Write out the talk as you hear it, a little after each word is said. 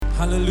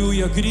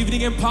Hallelujah. Good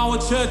evening, Empower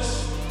Church.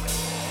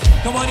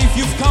 Come on, if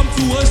you've come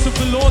to worship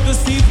the Lord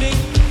this evening,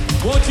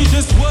 won't you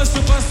just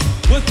worship us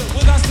with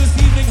us this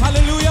evening?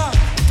 Hallelujah.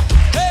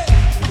 Hey,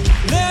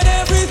 let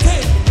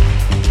everything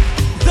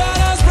that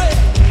has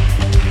breath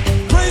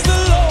praise the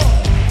Lord.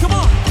 Come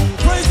on,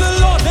 praise the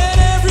Lord. Let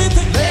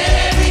everything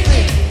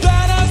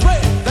that has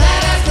breath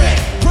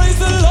praise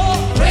the Lord.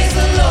 Praise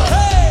the Lord.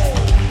 Hey,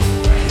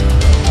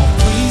 I'll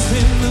praise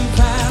in the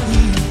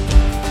valley,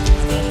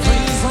 and I'll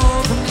praise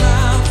on the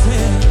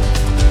mountain.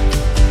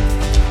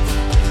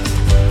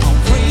 I'll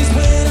praise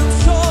when I'm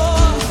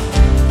sure,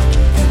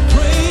 and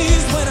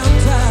praise when I'm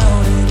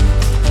doubting.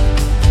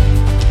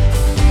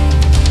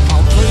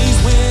 I'll praise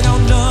when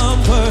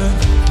outnumbered,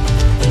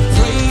 and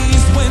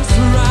praise when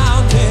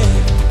surrounded.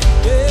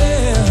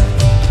 Yeah,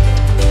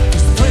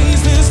 'cause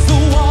praise is the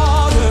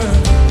water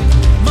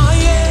my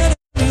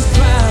enemies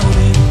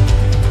drowning.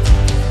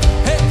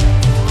 Hey,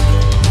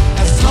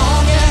 as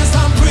long as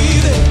I'm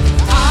breathing,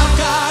 I've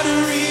got a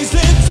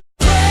reason to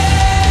praise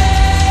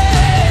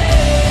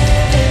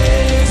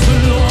the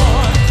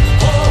Lord.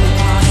 Oh,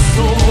 my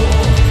soul,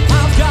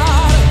 I've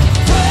got to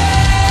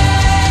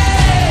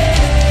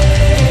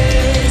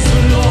praise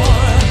the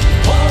Lord.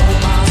 Oh,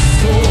 my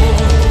soul,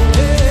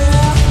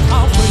 yeah.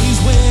 I'll praise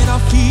when I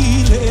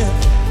feel it,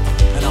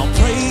 and I'll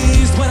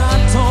praise when I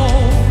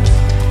don't.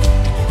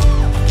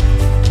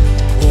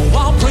 Oh,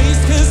 I'll praise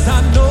 'cause I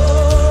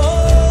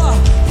know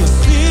you're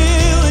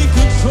still in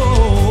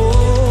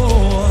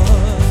control.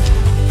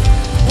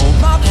 Oh,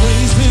 my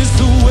praise is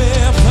the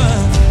weapon.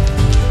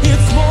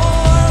 It's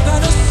more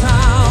than a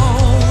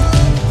sound.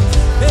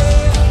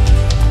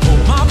 Yeah. Oh,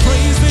 my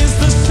praise is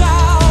the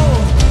shout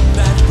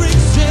that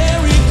brings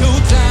Jericho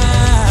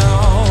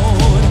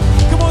down.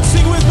 Come on,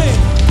 sing with me.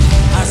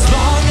 As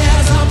long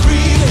as I'm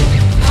breathing,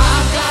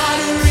 I've got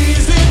a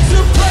reason to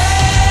praise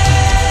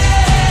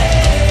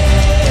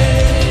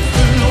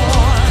the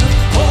Lord.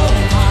 Oh,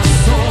 my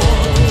soul,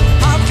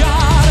 I've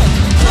got to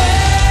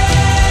praise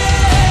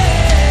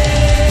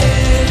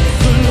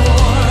the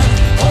Lord.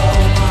 Oh,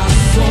 my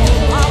soul,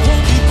 I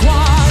won't be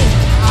quiet.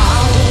 I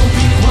won't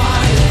be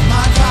quiet.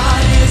 My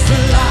God is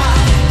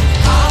alive.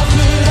 How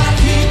could I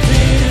keep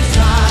it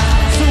inside?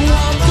 So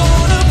I'm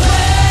gonna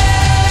praise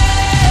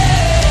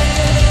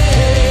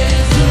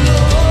the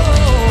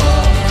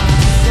Lord.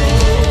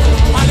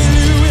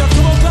 Hallelujah.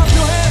 Come on, clap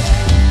your hands.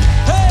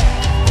 Hey,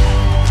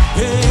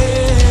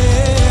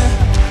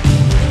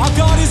 yeah. Our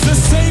God is the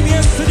same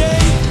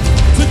yesterday,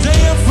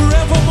 today, and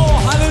forevermore.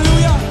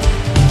 Hallelujah.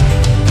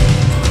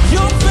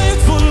 You're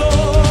faithful,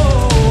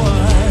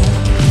 Lord.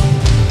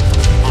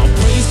 I'll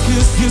praise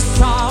 'cause you're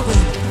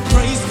sovereign.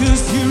 Praise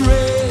 'cause you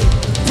reign.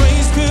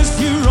 Praise 'cause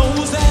you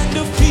rose and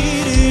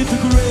defeated the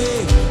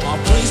grave.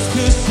 I'll praise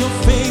 'cause you're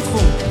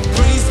faithful.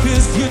 Praise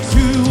 'cause you're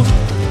true.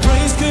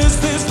 Praise 'cause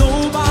there's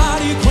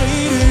nobody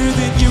greater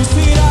than you.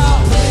 Sing it out.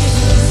 Praise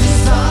 'cause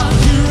you're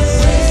sovereign. You reign.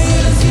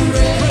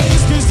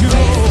 Praise 'cause you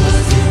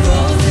rose. You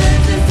rose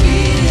and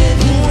defeated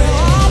the grave.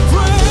 Oh, I'll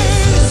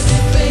praise.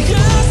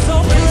 Yes,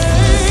 I'll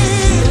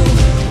praise.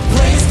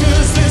 Praise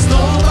 'cause there's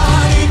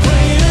nobody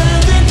greater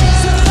than you.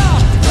 Sing it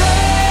out.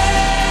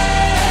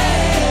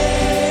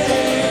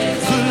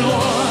 Praise the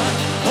Lord.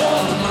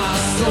 Oh, my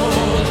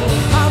soul,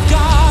 I've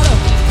got to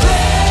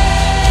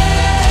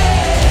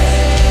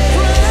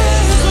praise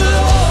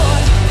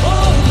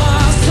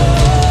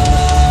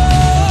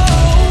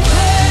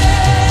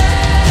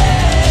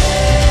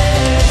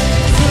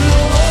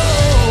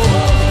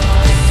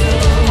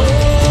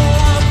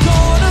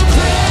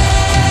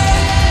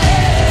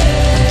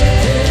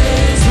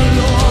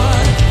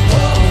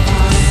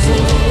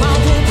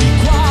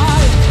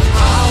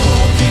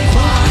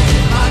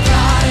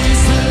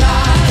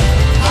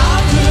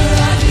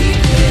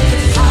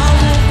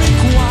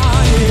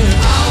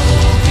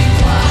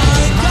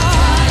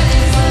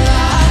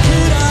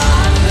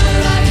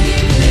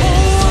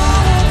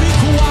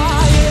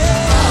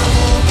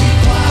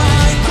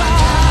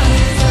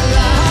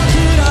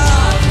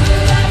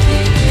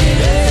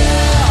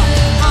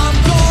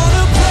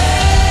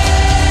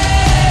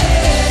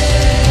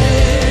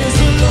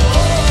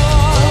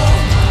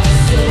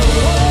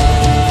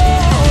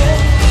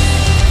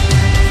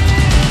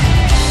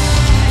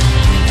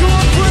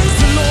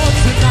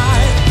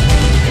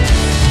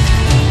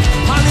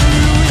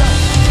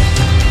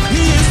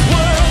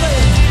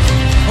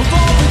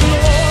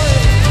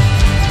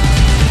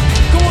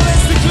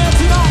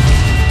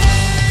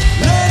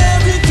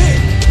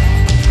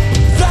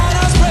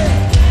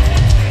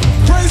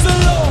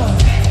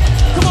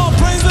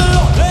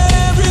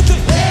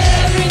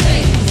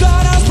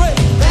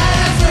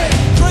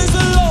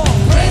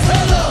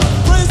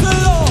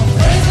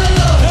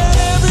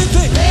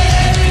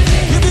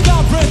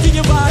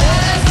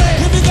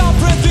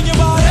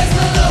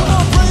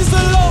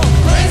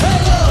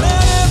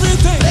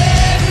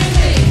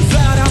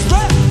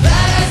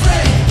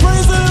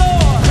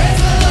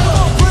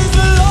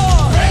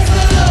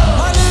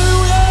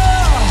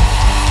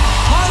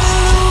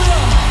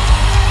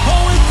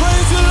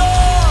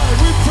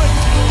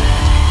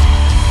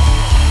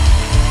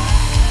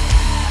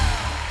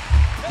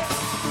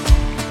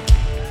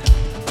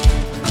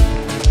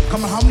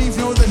Come on, how many of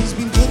you know that he's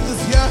been good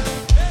this year?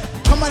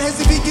 Come on, has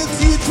he been good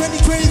to you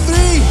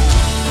 2023?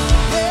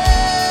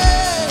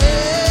 Yeah.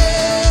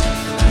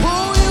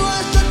 Oh, we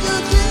worship you,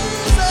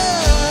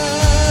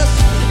 Jesus.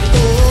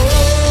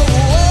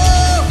 Oh,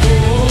 oh,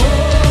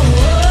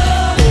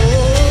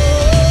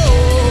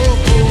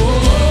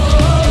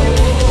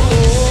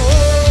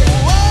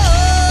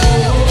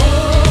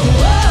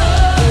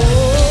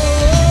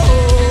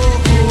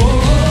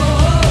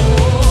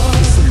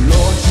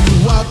 Lord,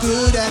 you are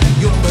good and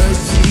your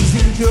mercies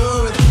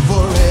endure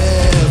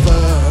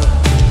forever.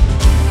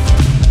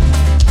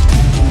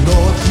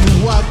 Lord,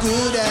 you are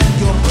good and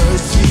your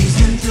mercies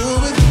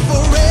endure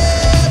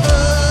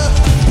forever.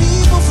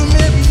 People from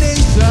every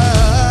nation.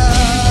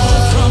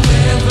 From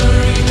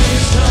every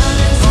nation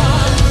and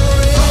tongue,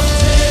 from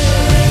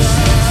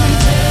generation to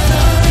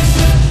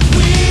generation,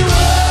 we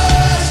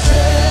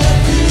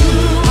worship you.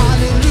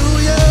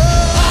 Hallelujah.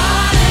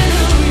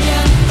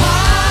 Hallelujah,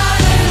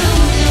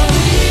 hallelujah.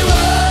 We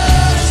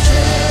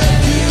worship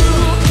you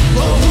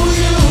for who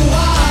you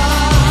are.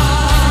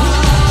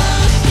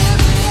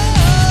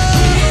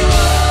 We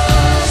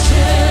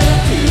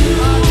worship you.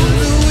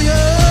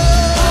 Hallelujah.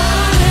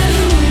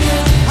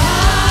 Hallelujah,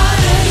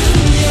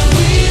 hallelujah.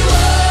 We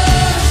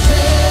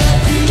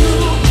worship you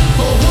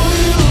for who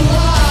you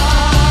are.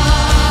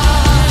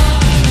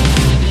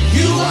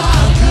 You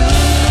are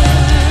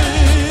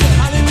good.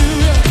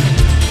 Hallelujah.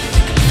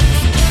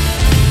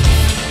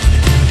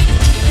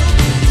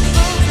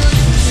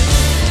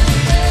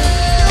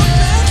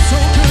 So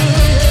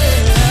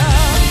good,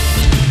 yeah.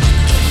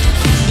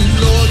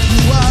 Lord,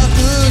 you are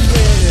good,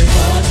 yeah.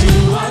 Lord, you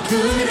are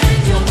good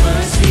and your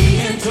mercy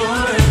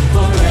endureth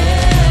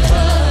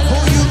forever.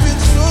 Oh, you've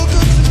been so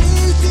good to me,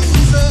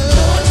 Jesus.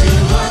 Lord, you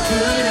are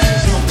good and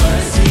your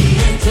mercy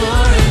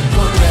endureth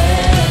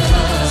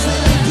forever.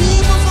 Say,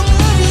 people from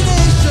every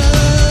nation.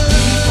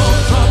 People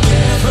from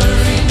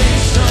every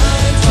nation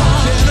and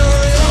tongue,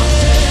 generation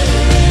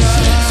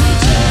to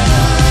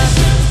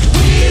generation,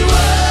 we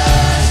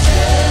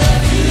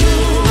worship you.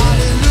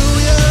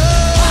 Hallelujah.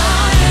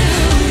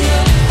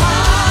 Hallelujah,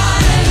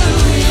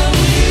 hallelujah.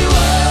 We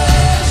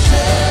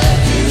worship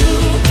you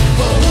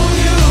for who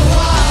you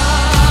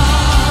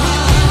are.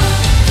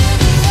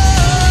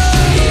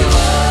 We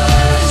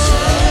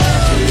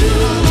worship you.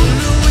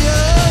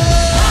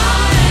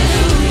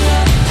 Hallelujah,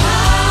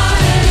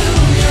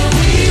 hallelujah.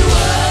 We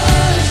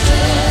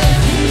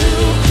worship you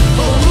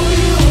for who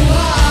you are.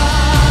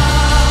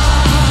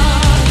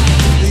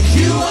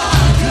 You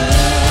are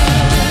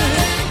good.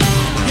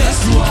 Yes,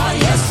 you are.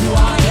 Yes, you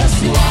are. Yes,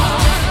 you are.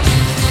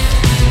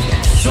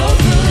 So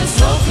good,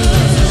 so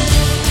good.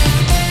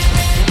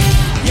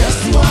 Yes,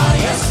 you are.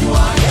 Yes, you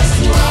are. Yes,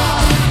 you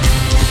are.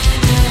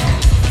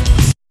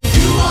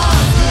 You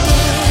are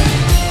good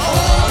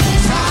all the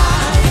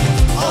time,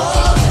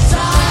 all the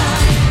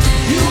time.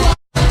 You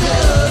are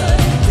good.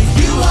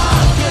 You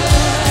are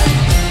good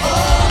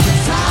all the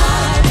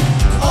time,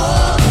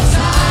 all the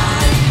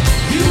time.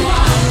 You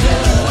are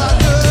good.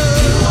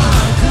 You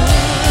are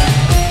good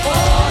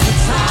all the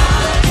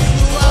time,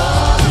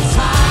 all the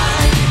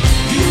time.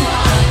 You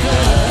are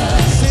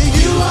good. Say,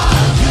 You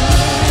are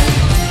good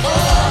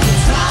all the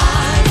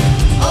time,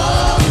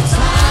 all the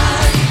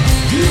time.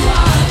 You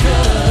are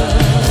good.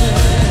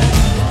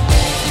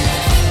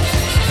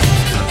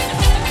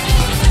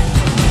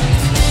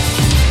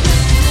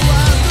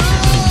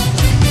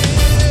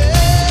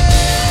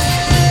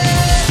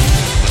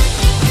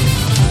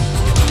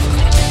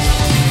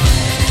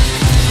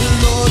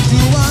 Lord,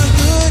 you are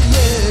good,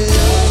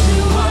 yeah.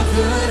 You are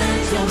good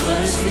and your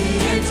mercy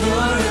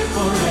endureth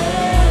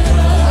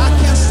forever. I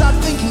can't stop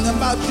thinking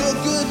about your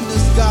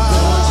goodness,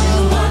 God.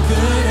 You are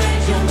good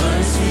and your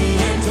mercy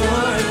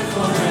endureth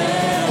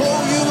forever. Oh,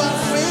 you are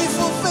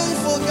faithful,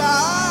 faithful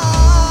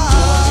God.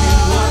 You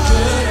are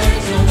good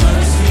and your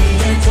mercy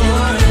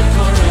endureth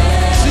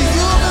forever. To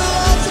you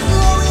belongs the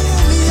glory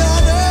and the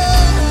honor.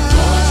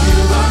 You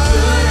are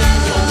good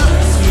and your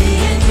mercy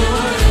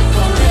endureth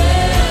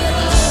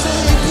forever.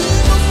 Say,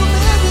 people from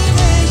every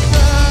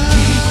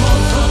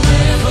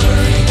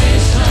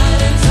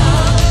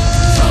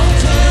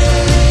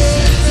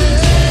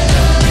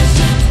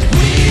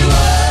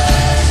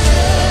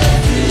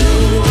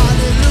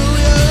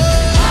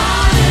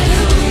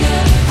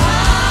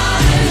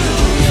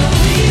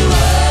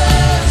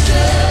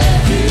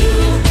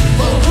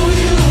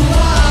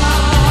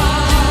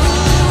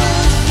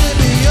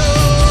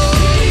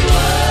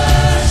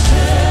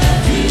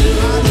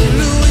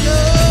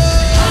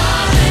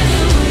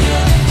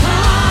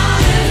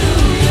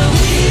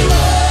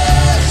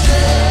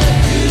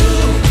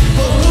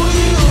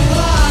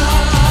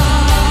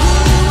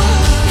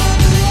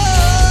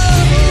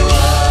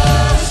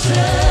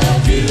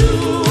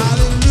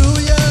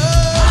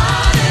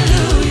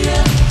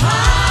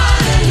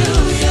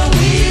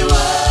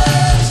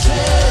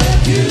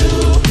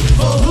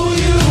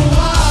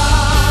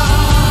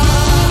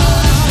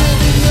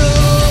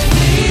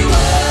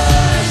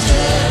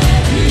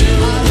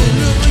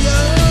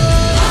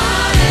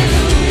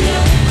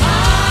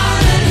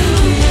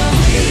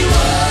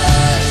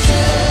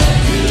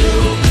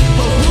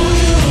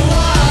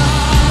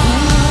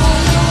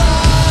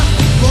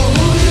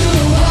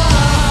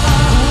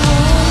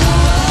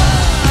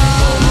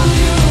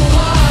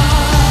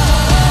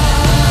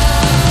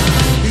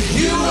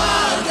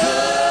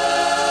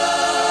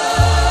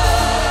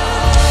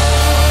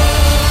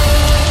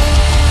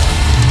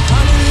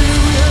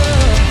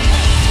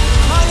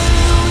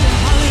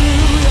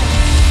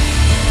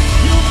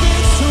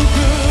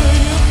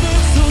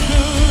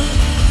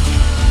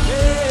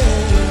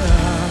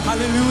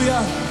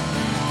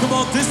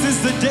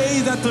the day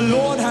that the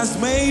Lord has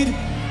made,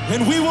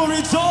 and we will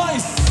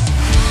rejoice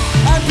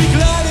and be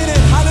glad in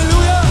it.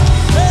 Hallelujah.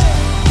 Hey.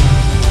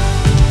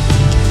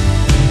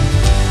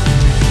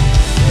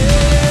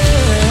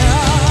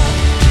 Yeah.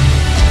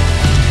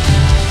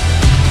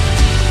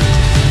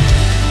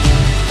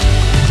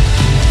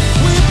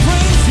 We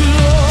praise you,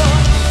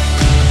 Lord.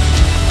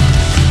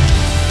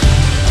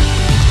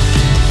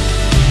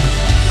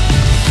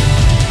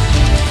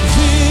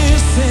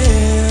 This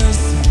is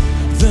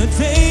the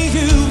day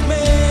you've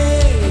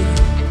made,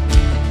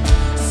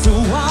 so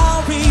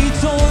I'll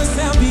rejoice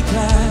and be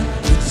glad,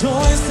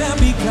 rejoice and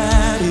be glad.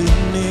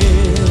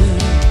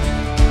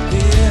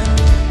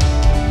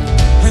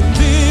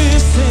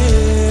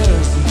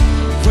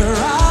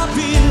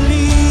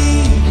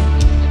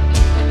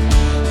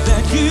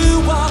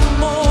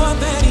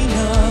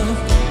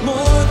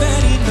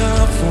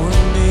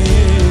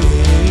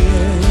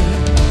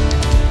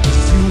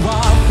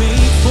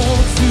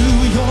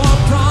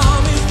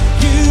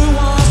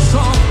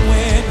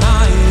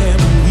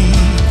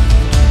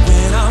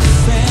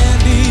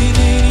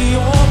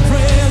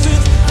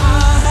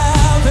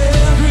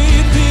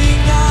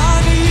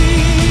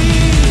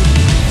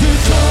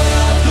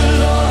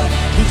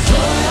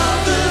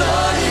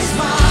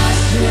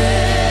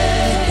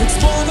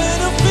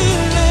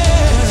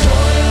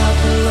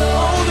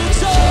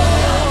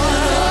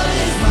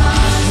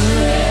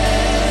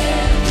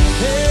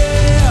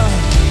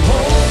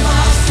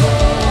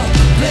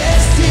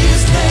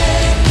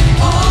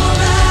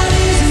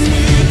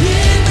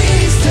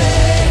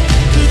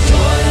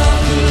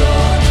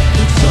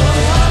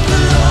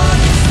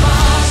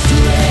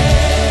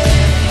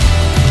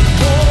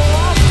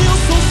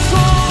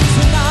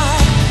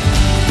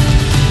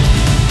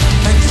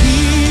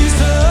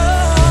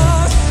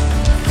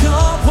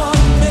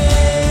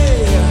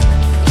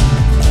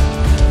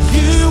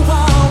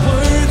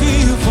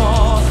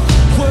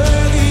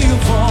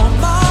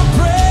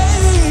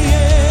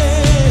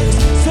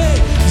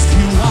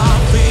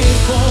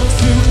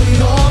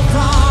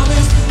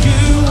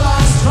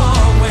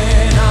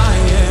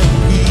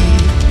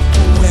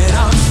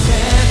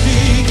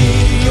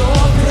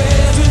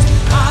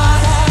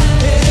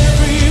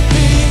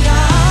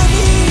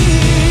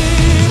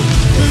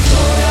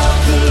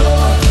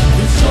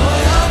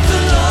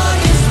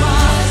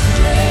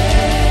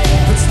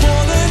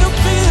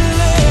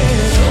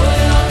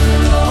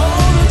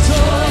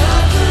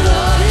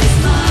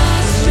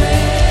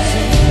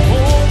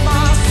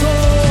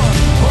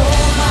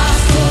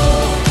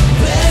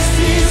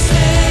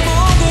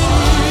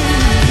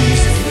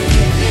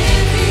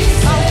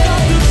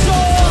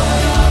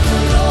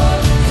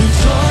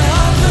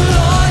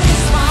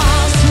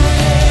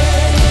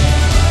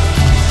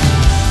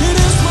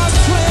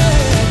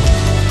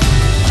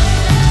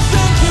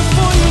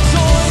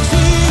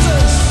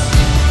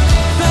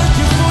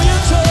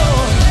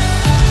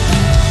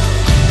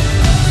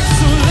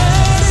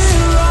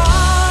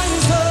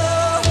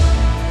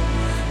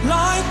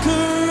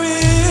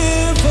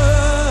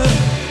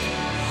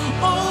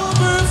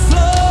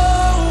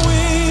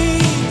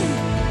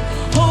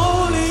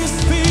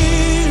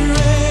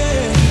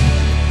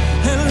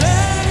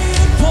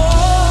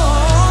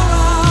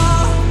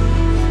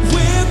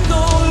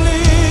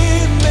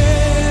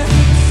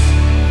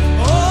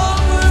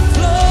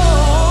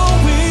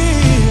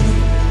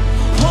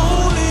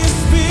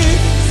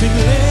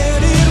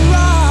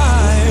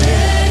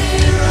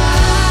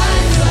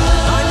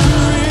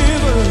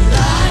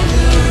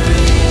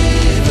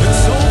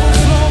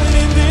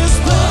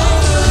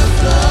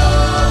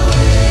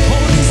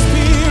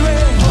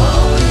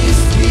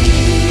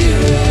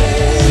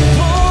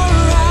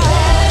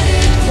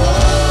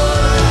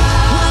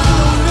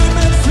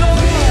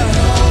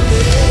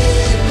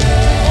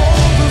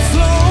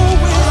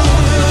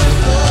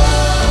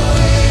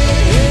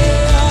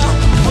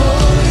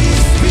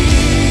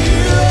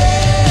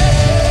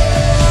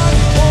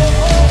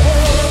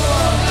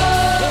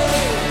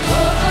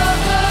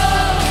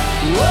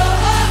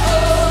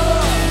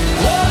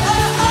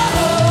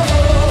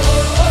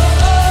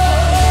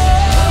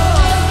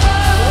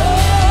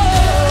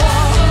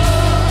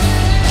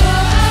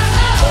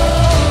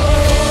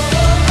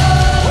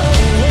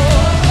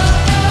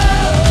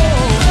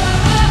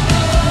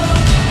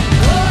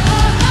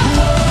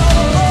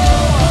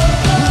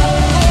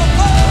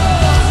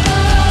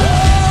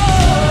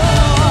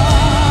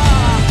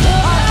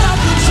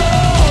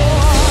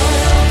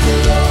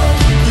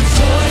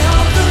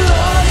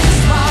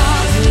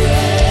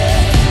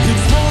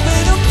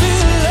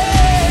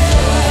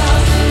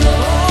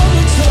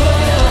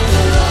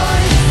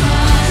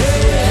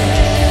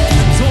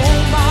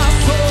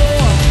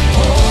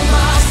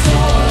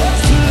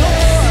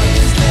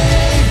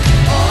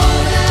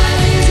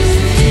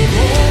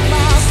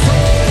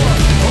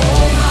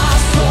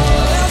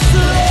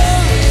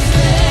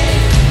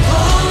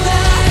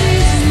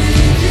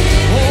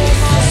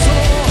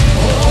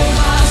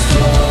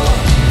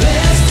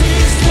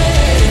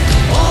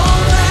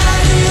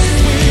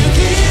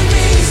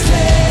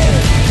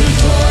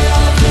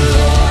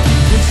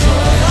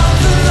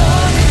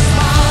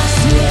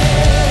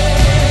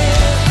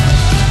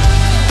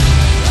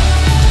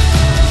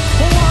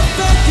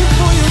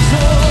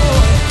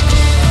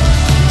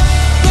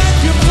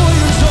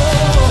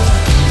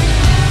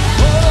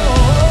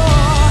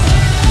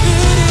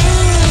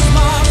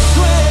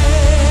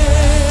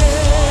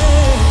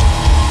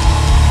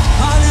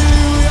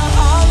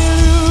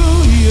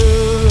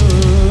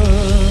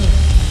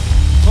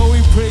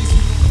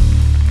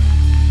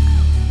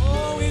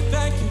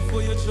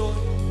 joy.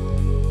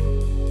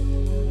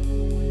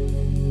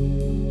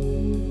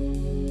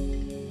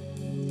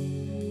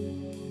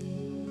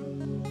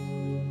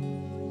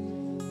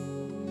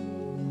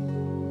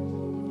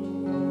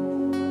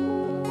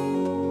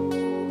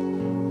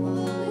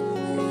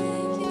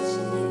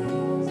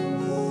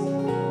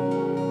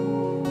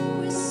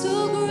 We're so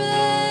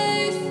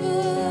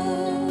grateful.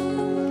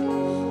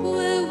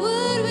 Where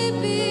would we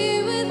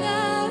be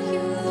without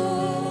you,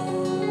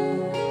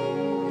 Lord?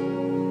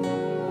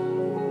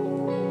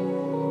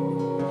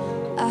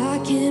 I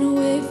can't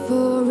wait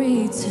for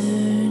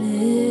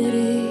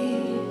eternity.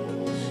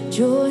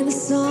 Join the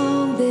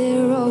song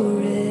they're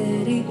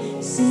already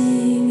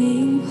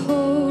singing.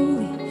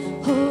 Holy,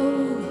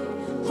 holy,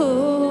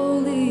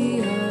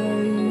 holy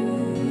are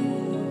you.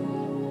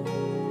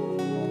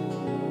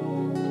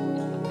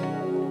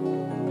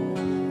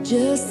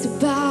 Just to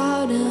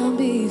bow down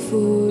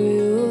before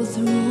your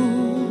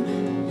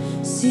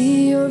throne,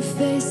 see your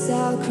face,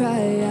 I'll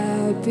cry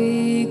out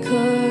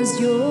because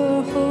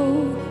you're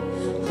holy,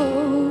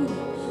 holy,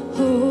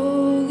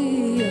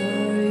 holy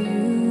are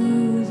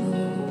you,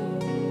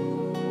 Lord.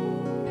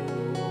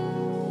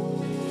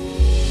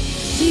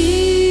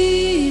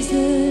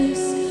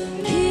 Jesus,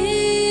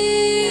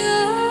 King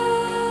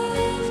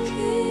of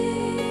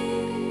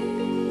kings.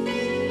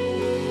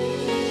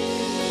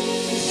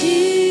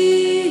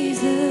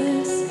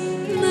 Jesus,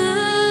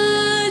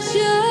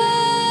 majesty.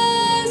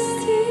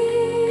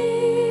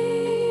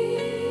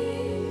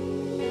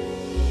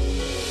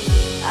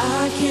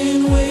 I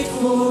can't wait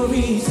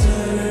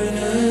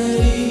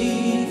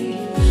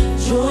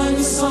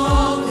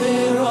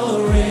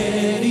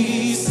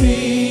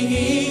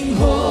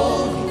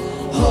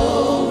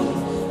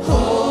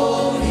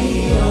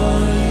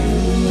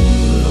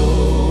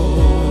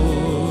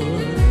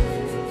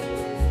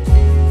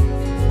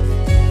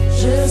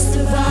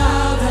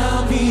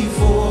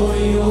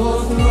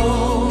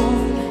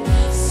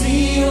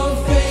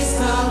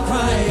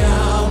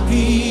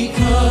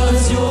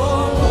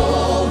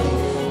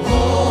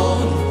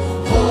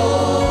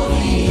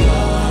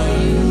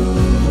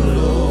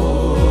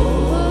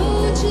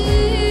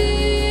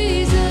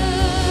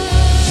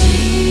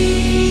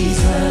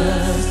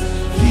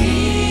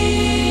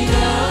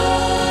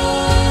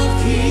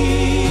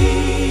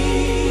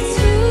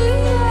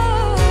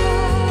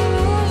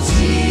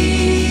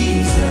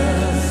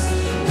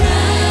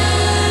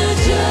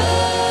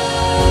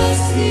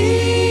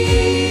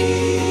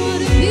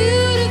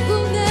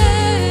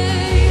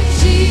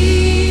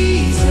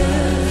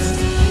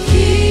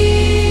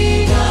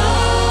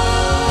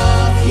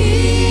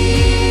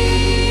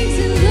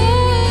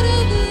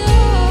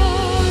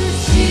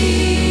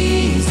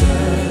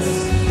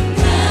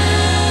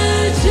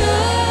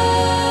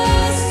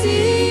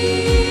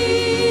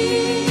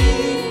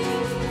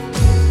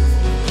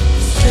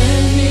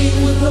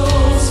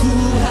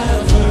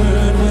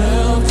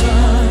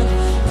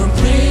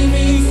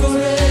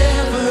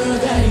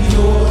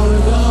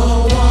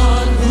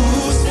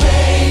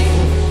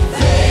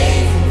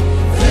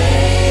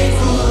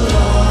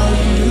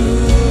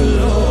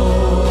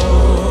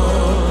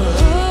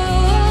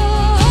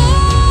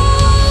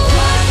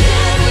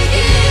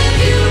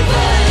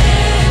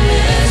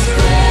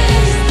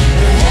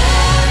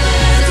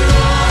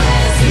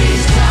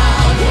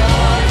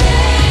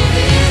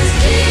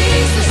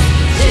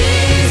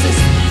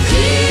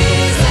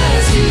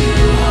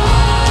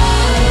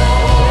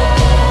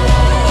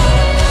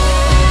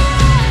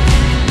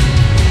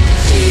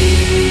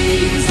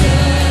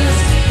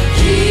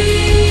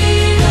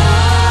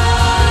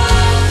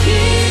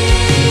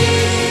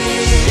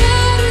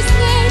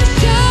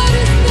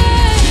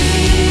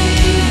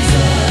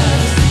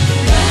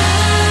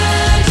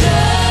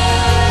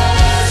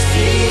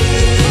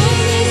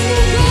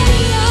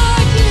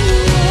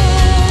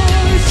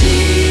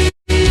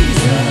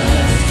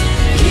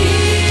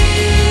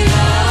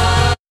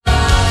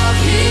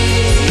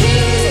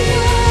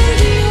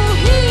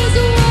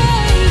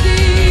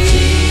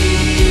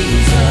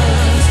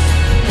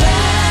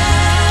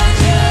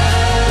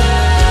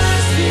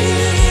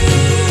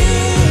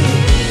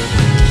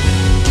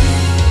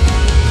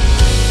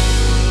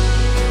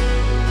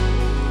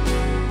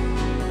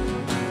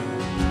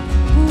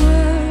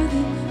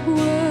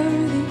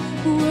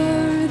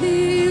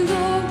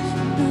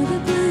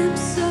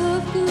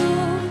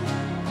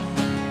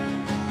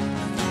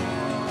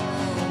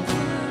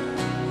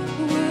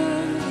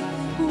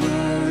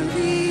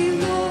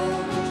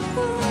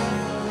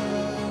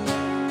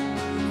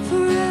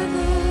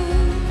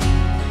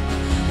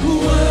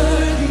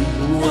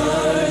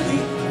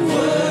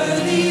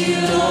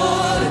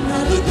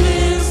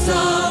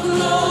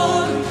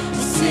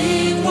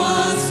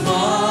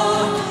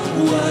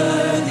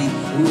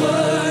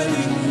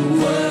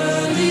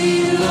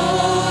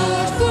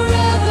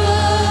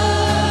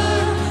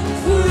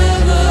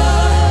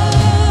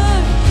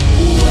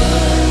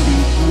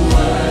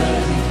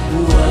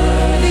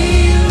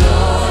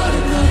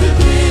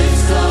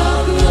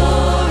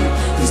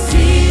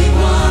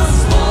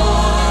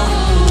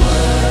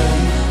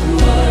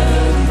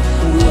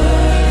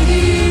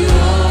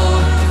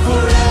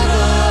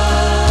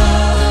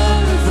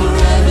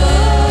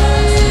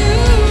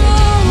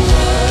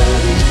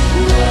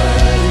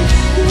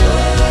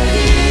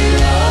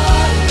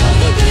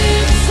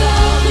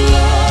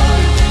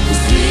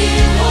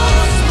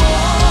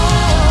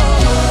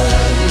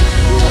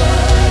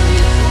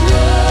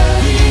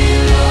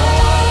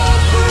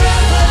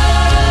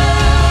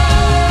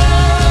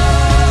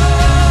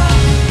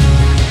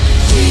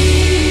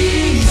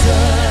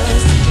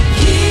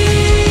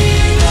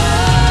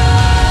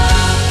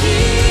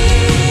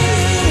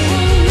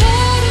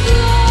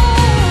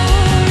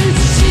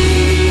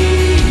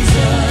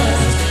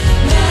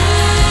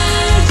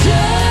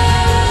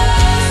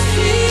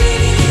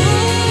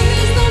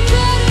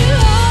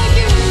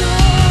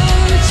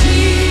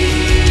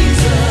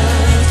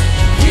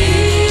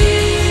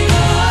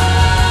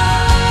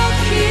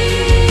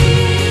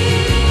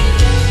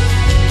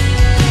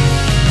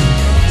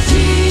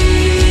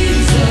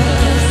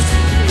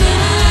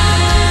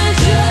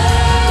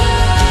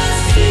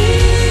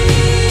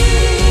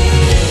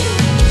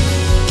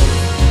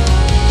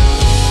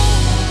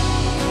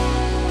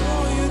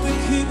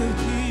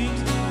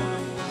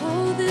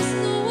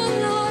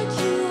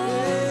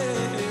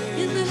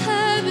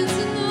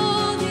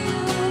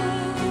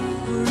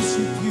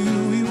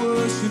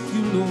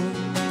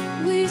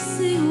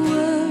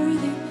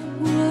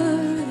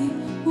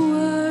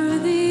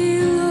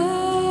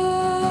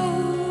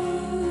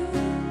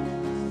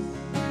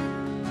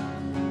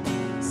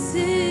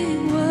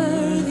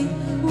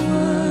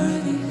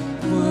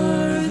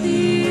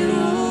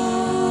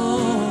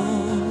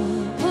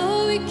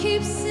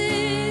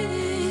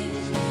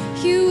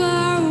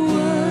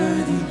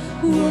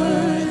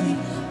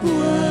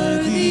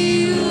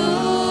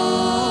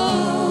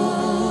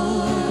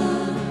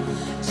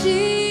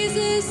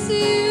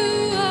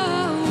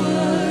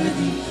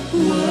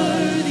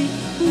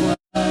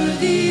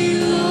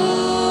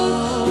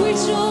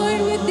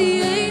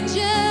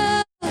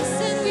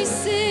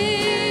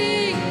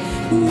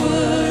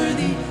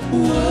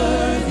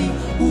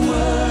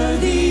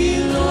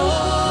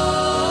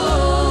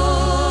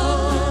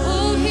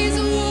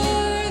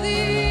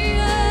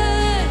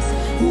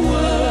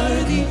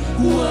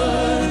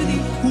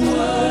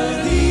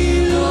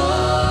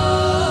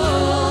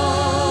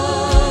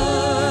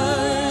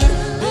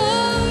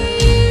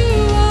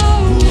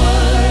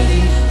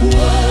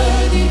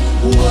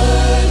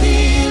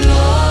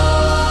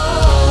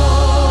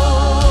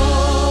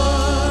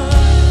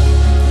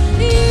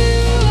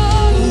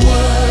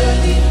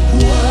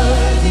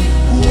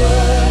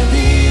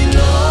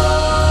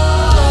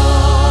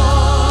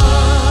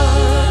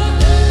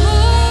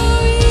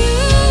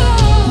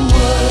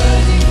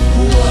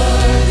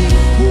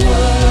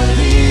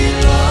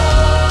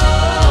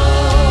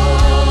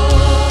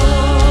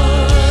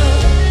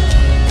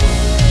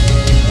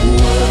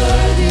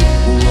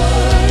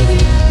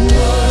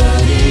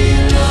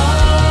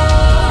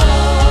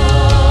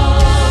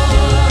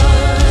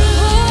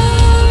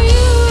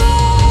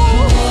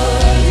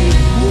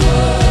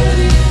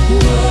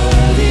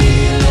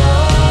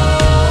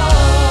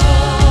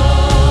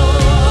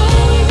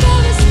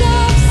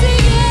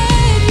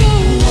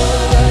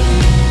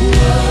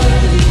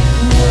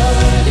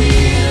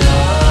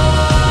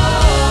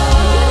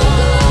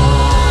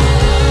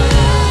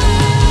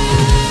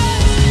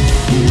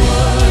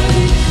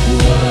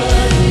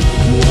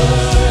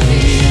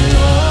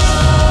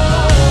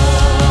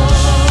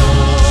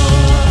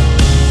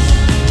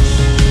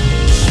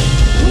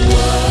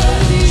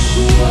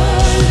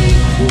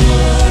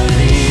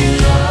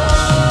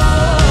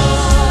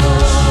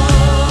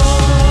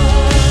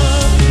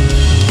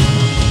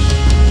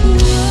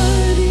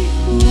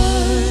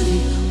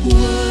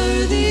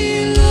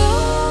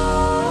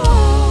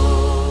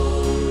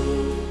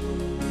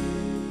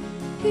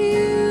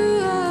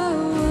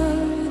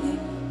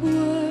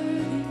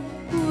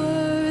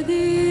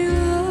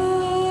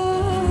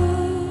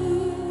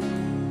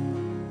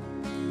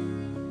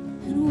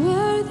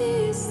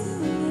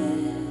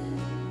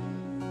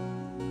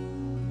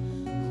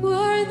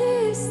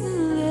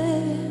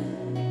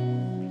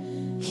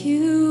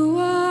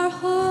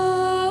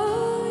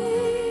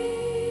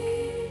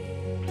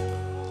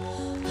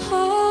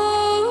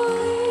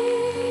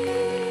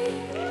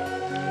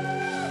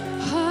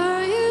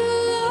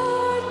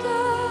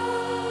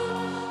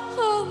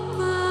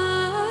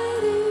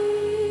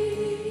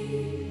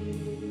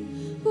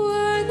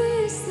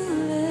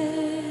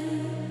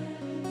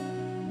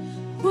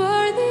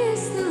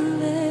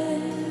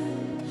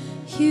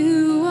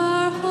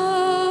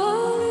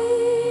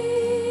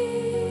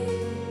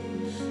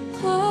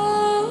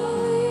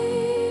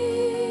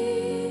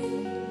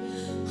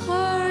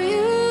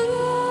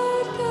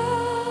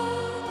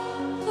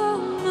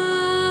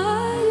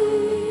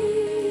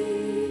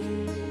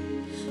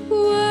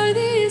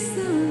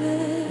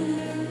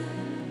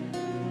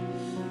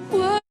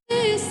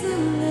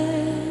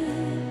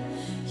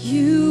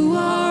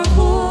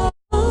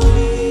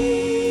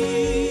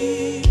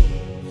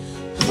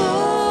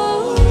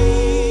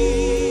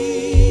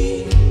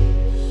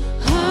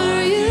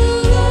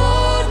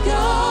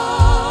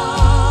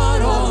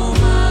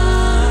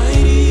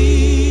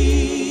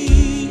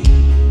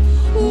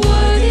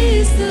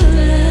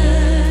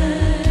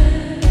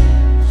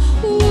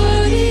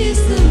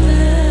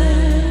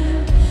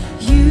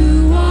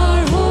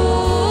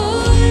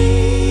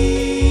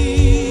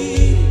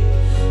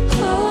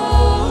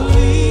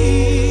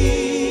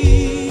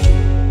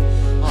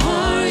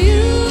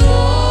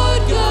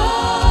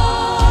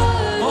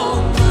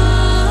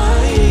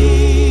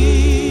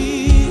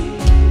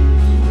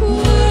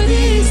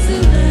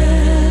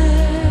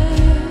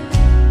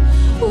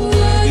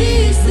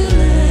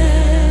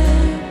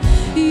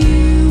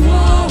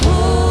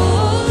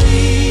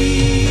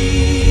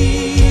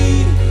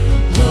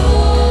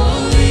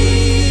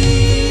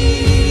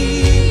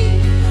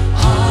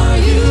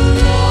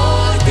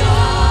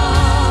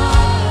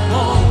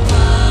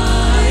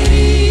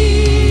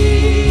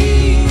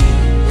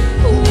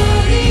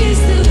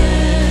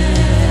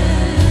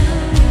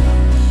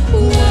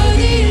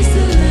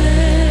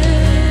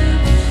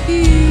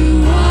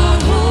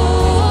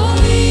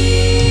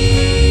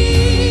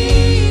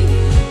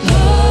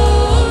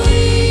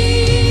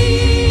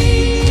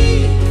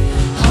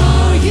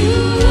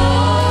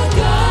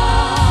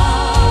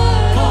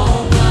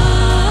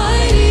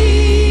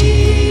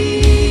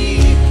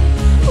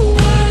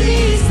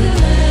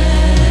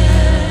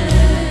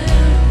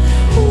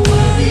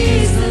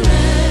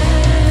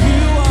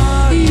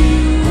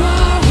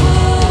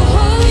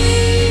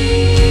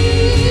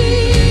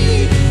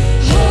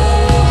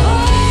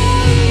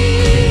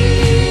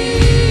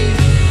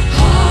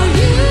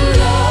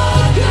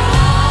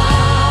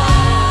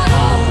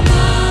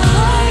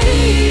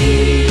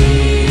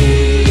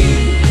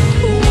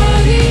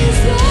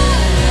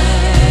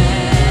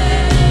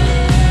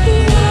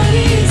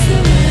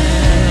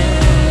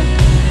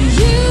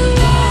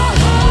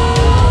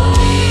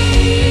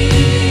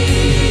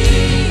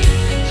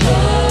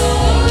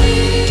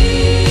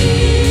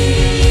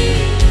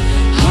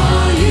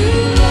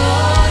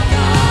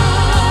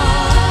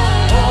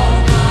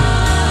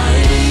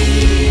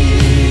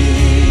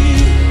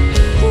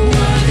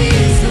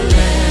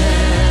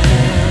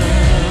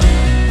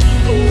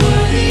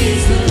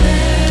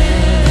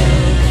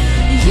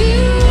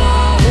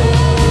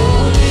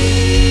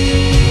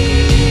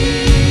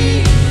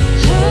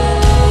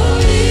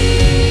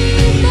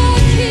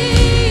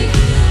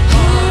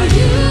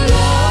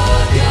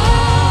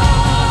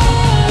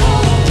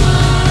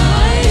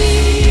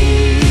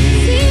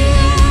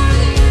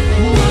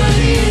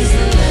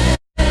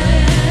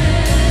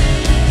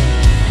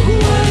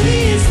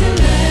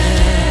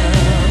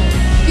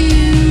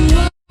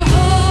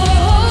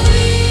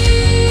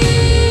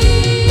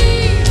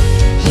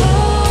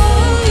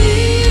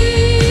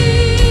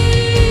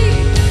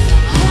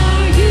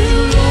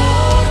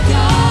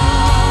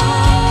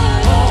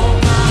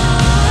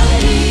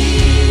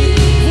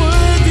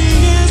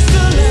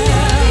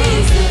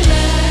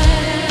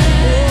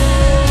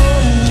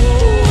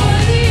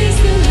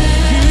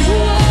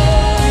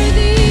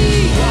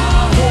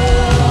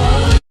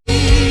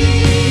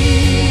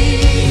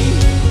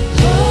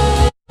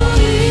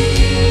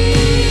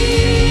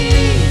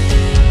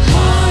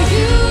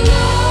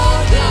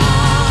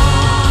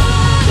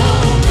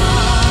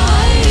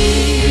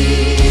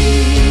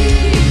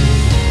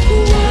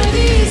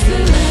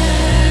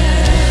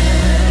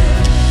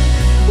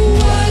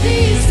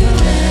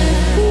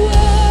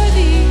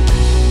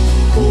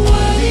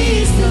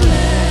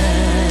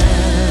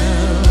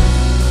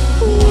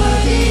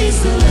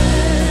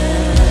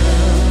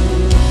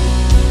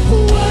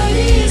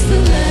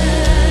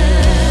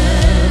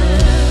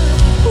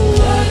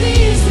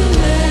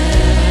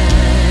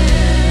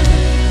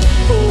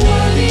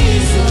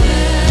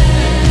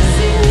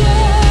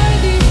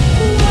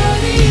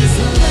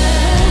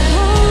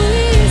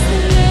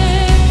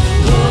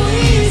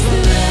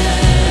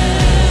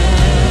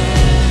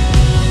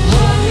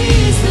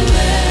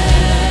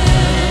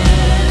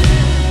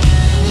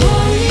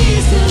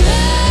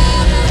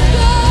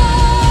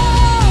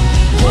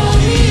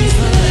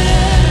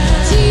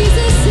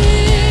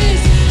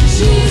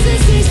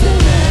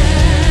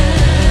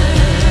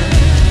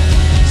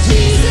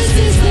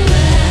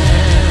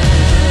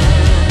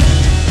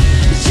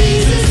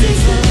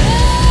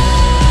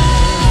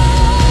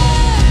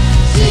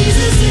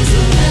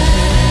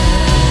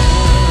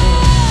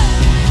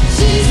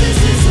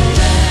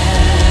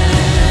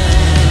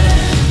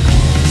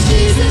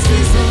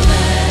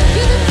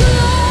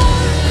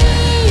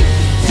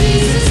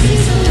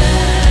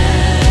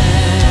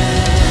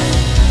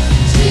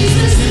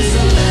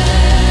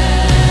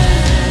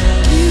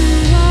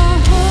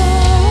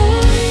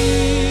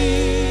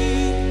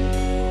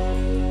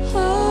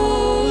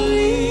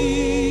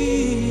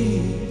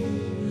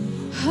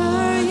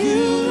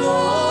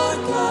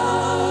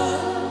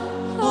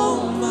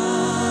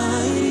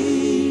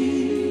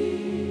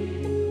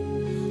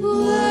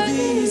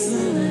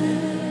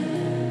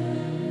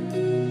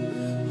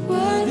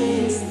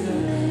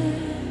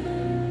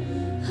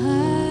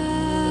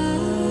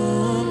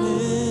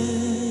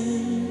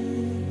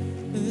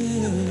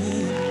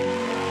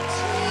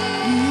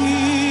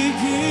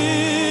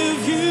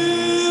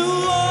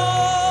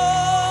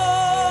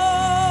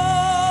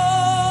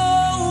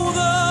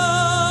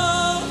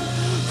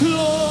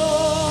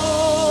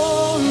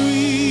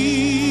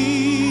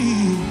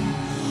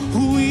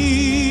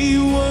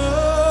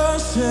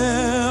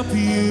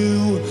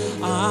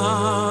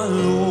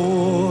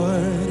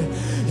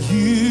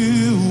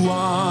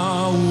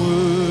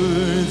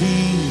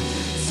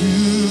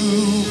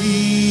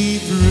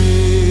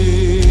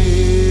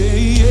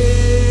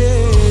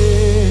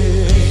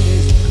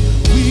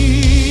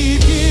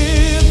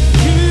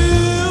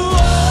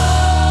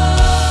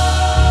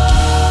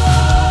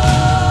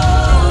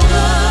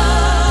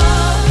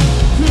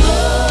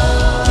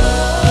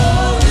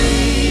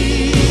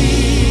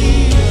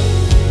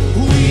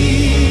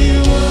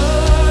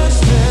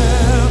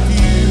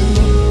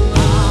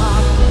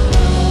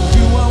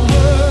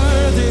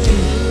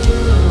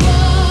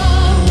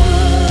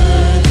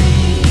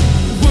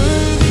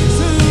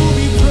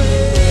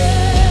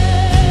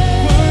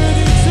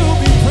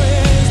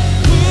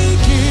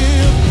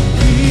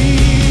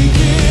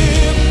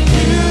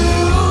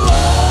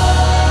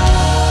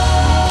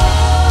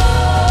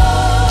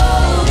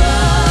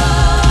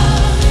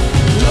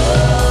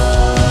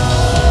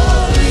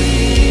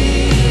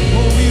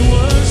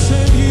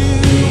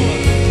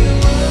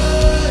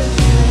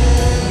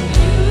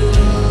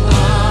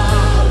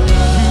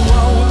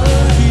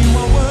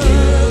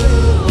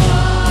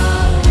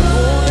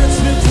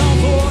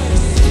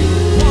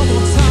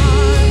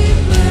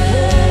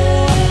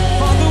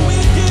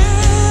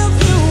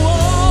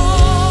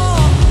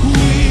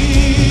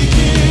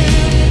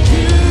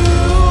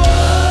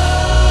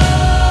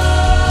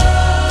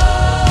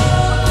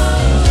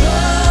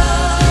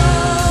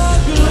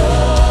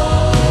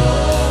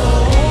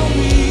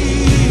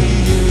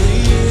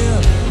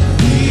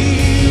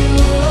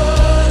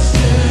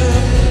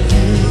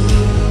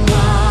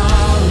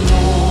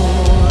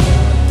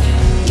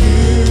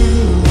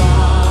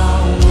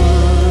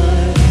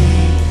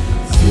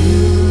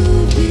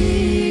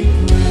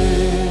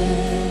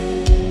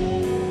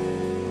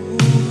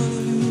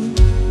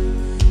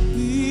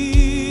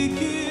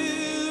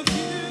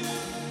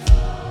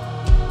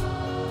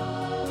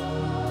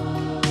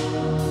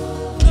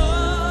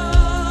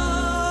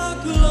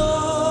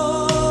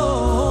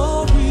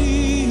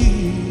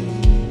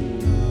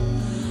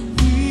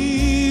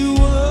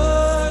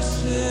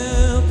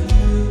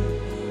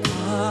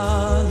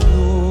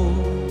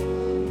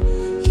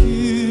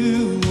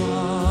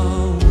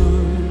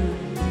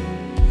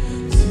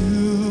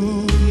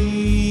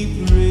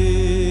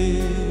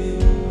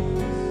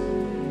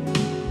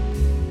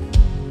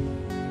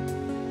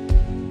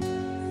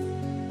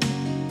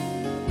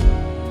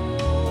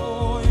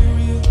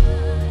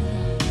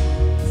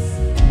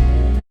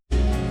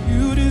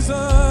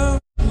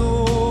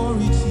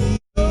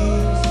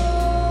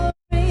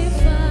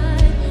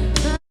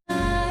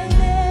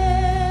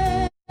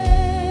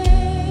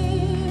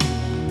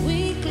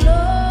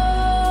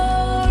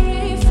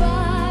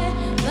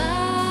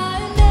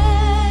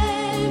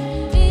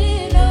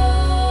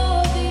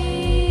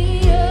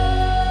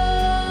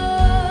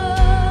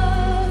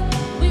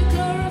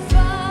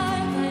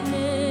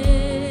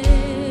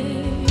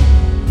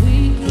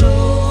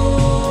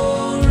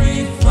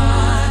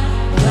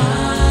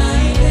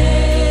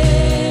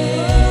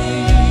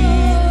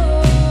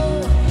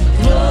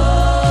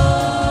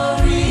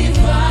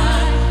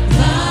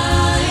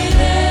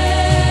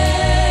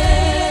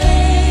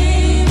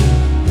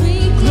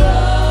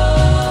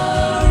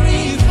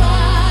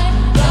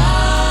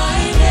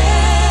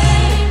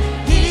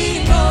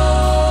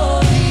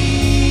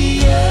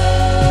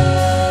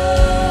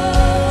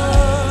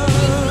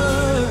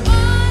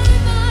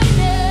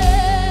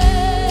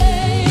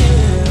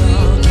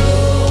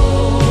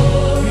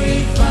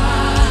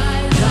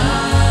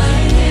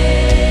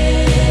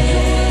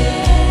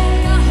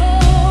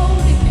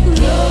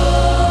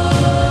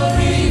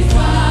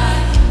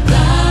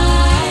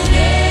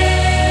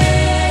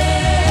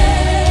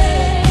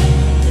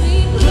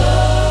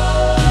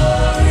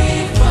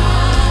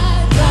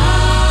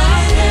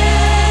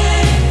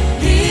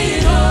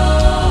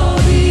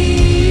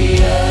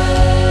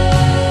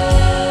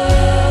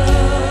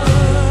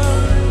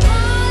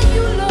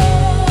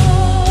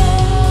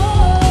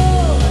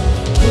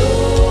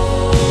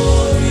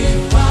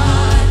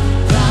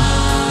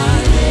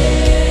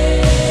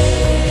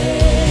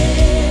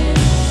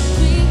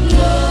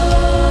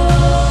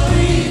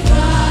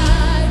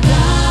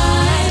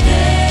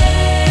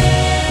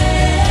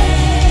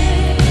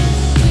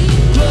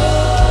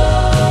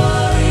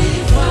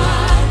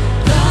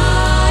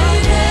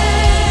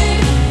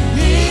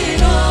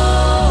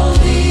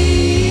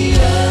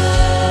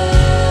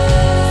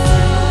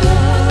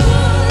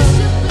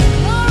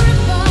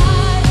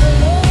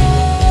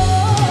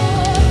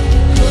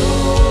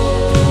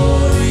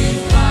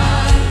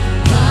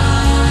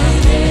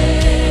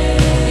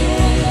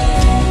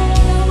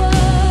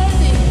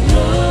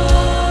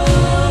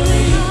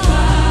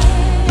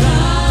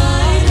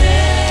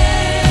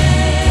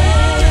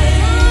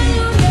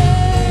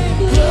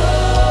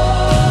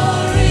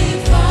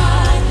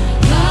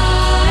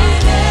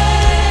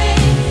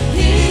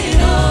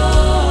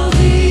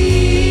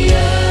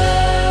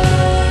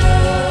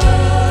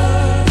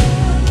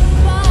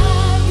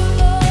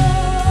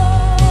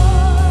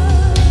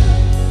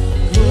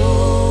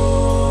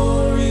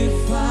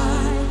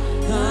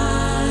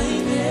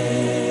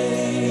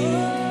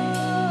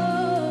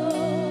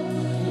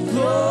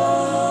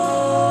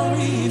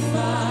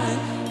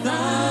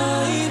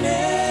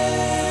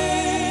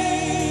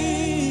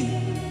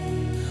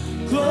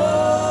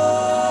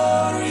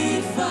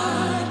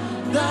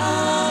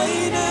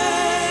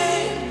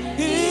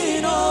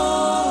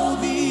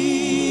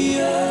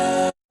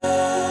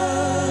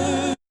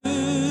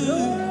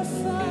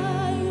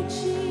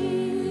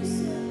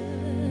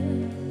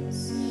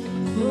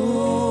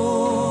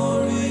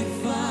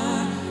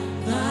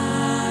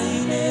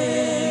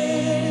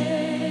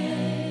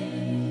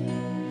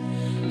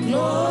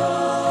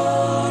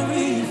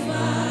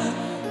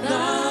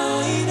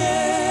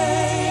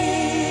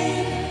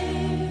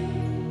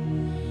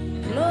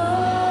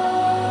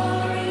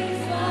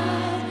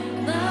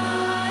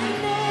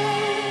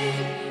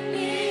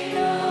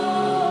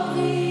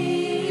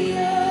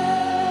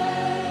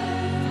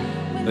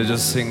Let's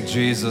just sing,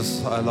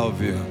 Jesus, I love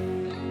you.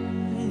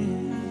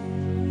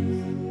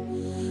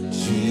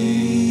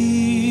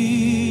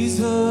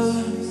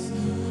 Jesus,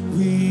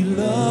 we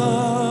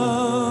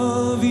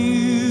love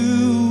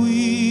you.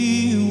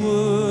 We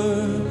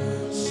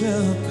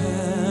worship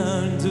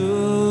and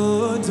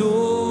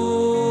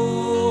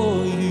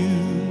adore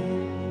you.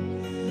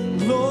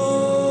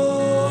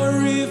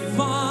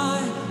 Glorify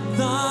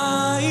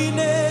thy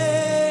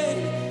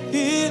name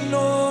in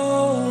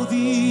all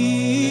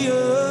the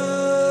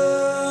earth.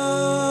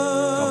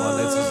 Come on,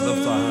 let's just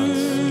lift our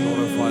hands.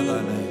 Glorify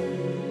thy name.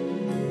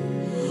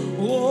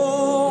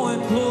 Oh,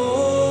 and glorify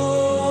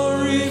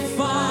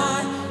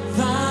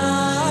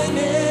thy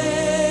name.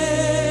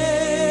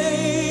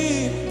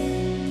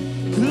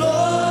 Glorify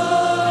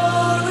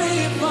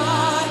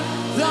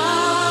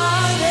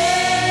thy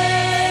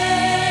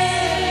name.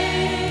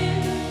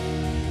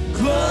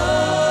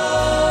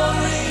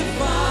 Glorify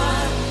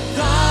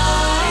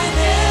thy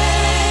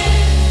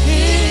name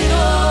in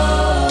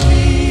all the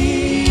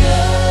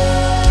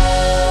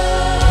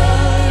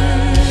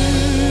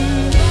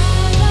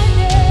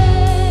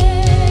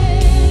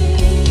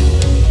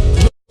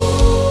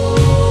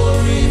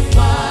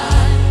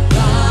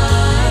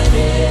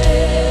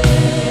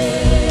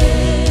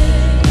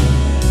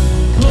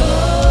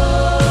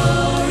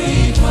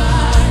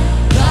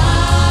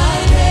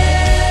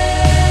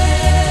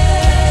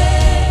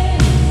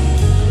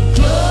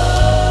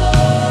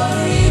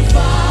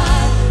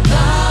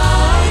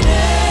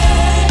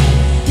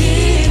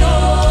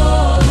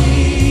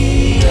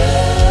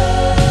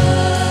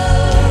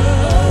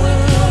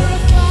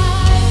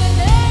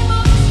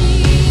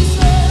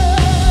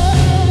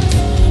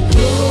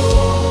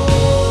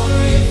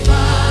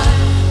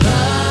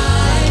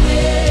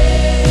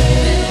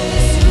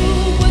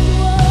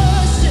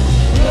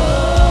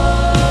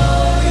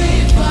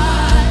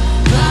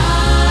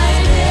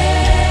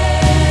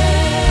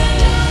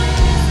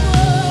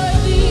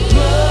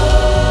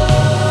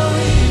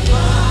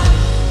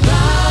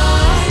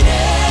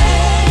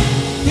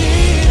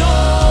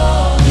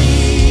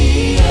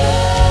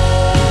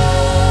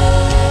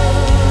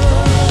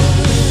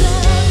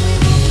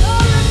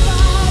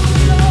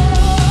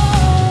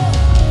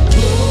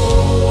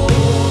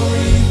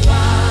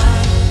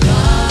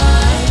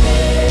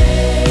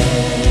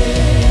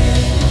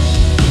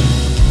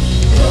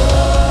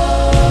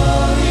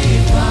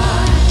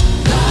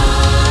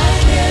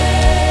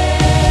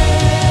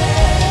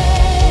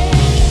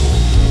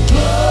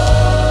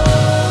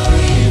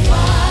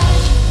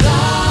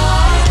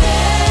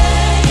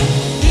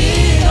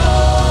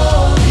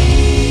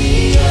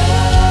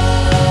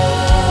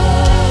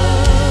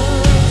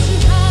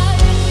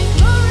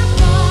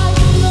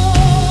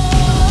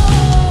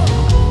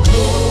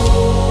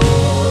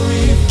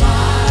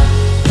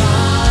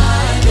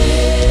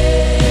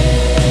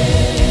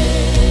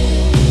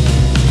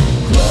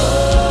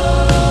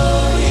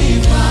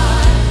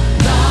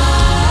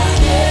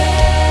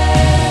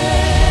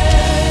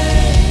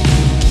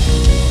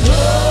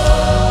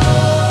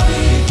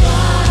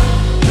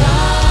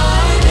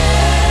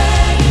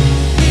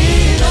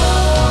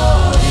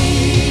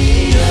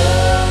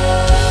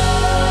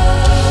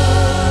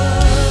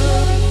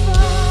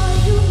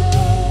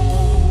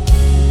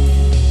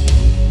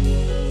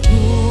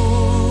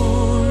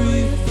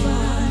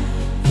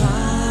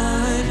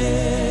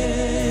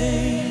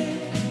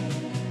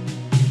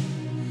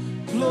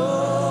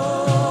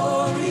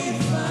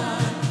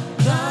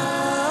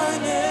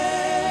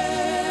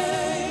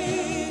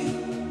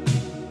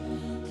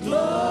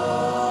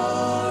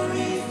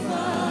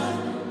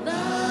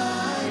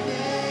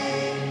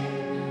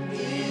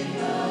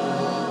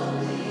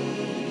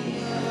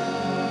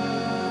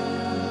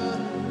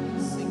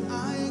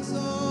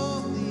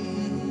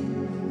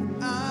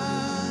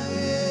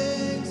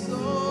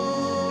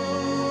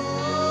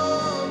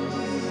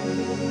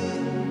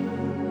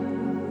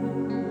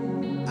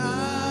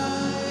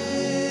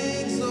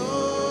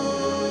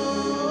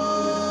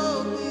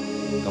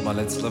Come on,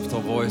 let's lift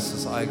our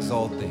voices. I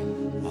exalt thee.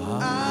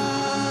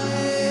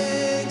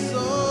 I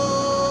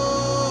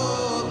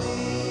exalt thee,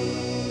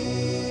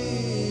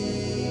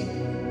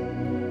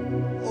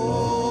 O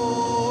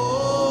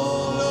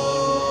Lord.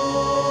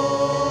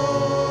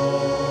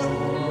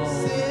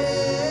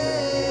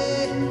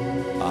 Say,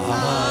 I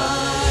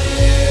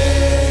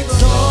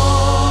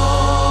exalt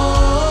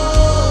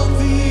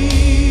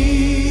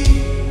thee.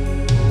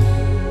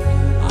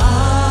 I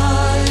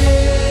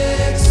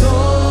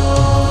exalt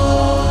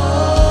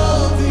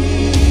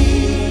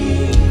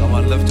thee. Come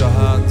on, lift your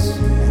hands.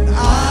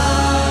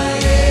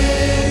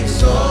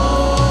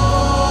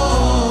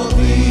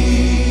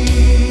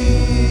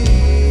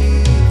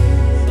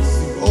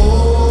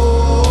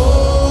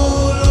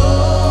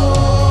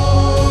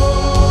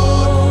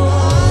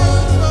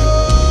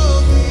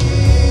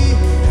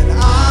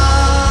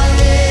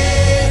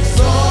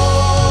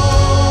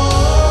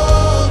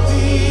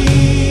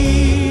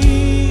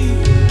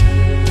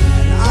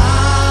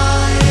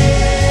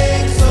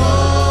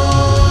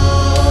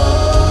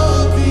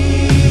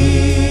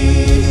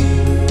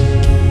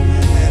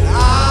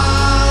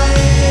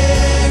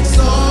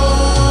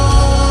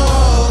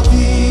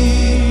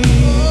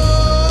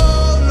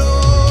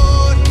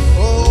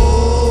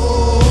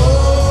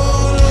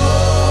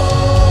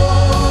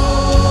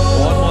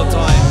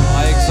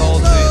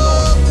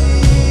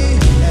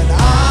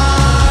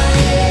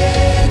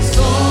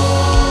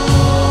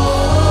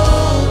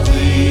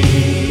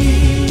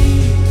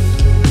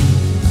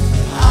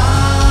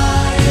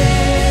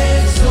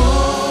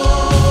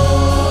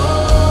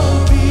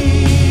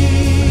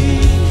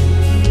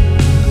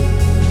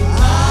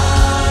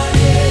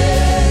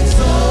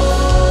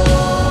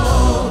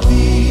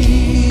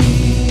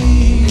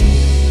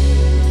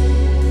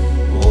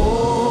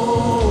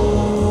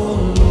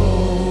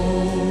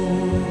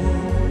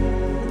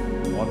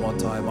 more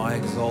time. I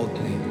exalt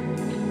thee.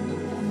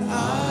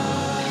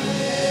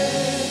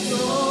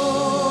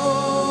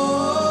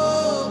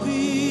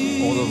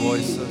 All the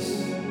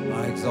voices.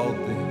 I exalt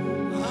thee.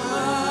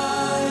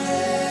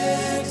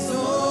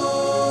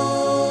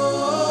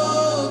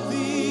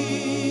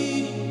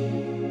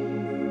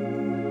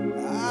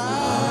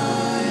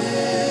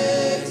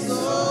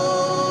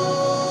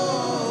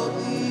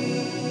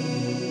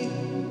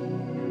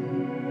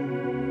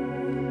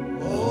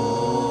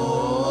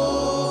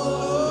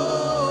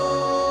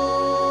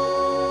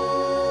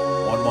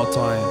 One more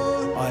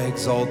time. I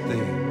exalt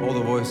thee. All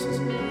the voices.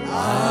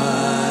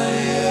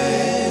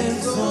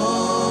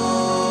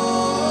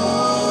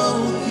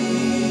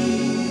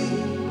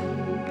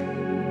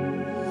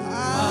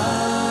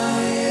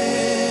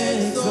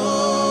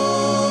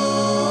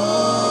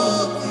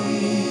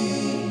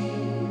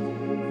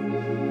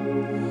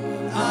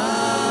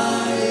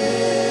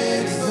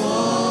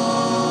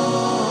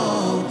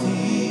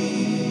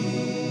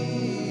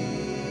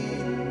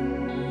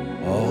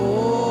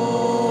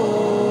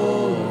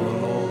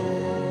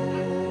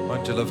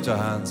 Won't you lift your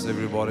hands,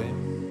 everybody?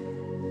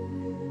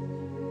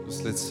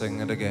 Just let's sing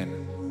it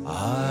again.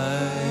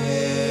 I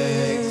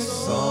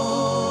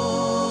exalt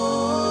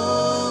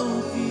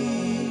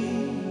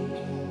thee.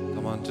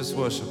 Come on, just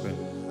worship Him.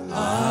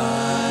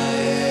 I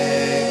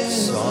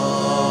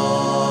exalt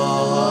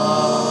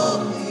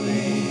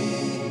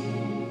thee.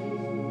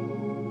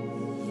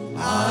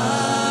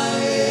 I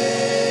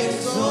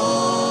exalt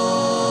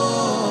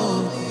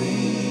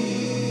thee.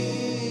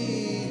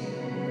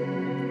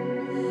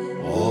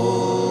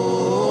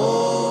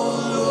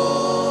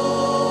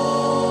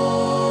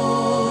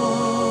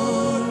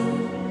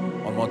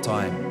 One more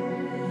time.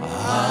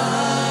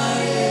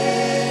 I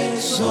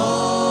exalt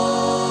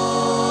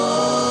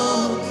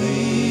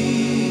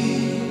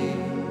thee.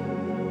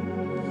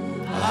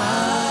 I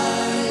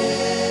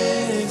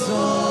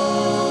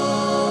exalt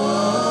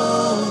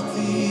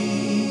thee.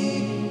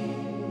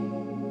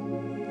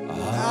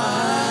 I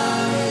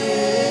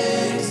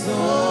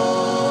exalt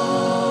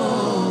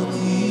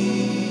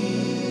thee.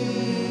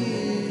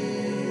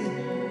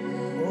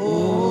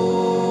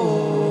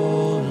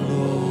 Oh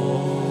Lord.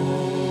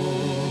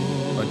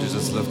 Won't you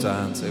just lift our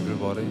hands,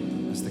 everybody,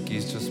 as the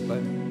keys just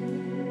play?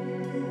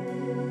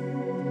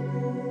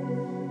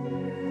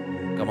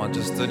 Come on,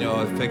 just turn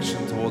your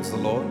affection towards the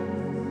Lord.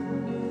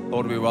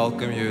 Lord, we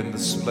welcome you in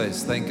this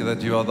place. Thank you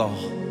that you are the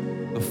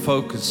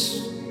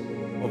focus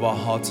of our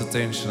heart's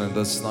attention in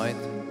this night.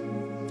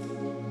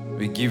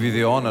 We give you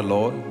the honor,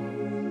 Lord.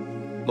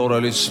 Lord,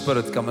 Holy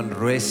Spirit, come and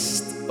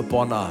rest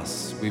upon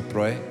us, we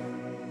pray.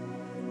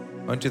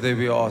 Won't you, there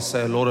we are,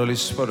 say, Lord, Holy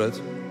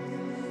Spirit,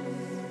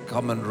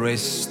 come and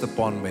rest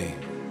upon me.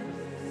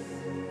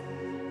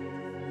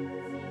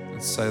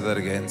 Let's say that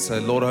again. Say,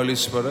 Lord, Holy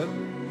Spirit,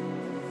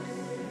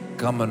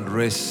 come and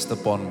rest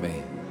upon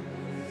me.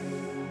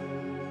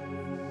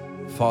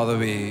 Father,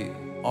 we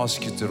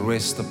ask you to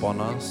rest upon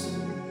us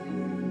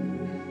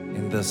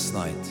in this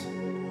night.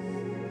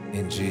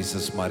 In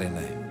Jesus' mighty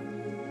name.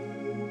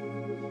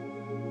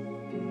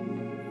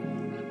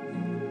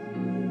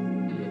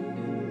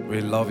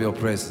 We love your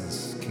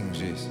presence, King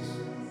Jesus.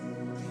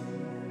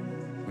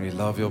 We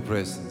love your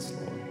presence,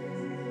 Lord.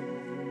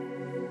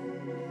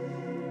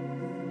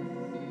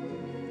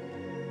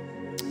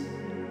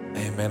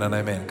 Amen and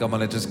amen. Come on,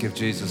 let's just give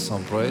Jesus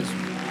some praise.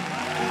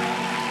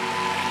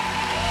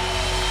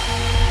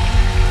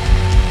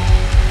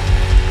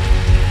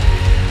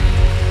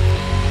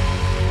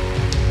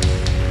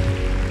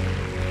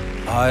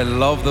 I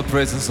love the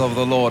presence of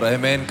the Lord.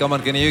 Amen. Come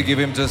on, can you give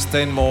him just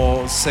 10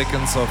 more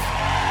seconds of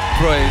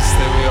praise?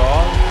 There we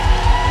are.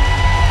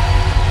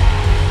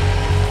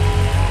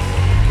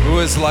 Who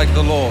is like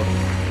the Lord?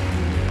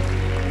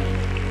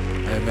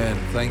 Amen.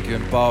 Thank you.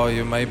 In power,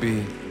 you may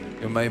be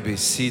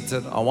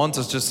seated. I want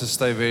us just to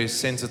stay very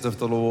sensitive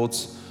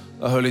towards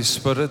the Holy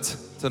Spirit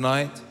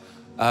tonight.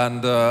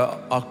 And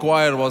our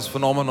choir was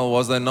phenomenal,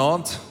 was they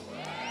not?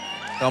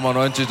 Come on,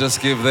 won't you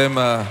just give them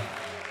a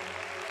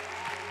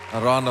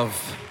round of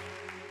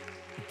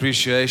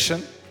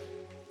appreciation.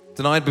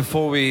 Tonight,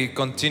 before we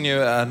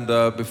continue and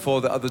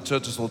before the other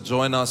churches will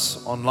join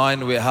us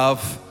online, we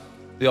have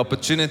the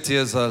opportunity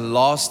as a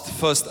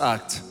first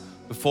act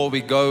before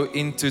we go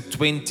into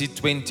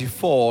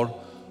 2024.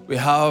 We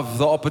have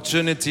the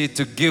opportunity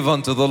to give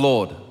unto the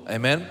Lord.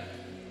 Amen.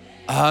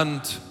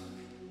 And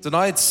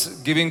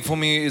tonight's giving for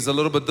me is a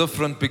little bit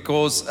different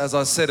because, as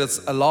I said, it's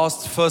a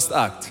first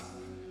act.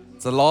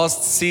 It's the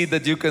last seed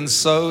that you can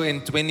sow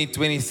in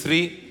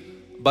 2023.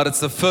 But it's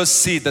the first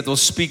seed that will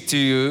speak to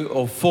you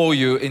or for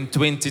you in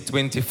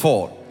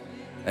 2024.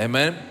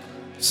 Amen.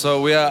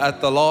 So we are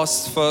at the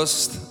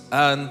first,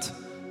 and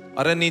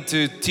I don't need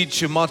to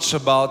teach you much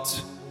about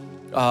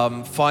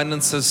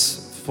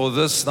finances for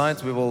this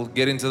night. We will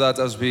get into that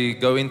as we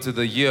go into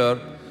the year.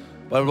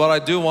 But what I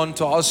do want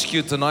to ask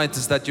you tonight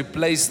is that you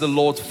place the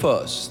Lord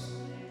first.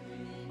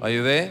 Are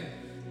you there?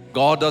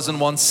 God doesn't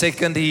want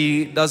second.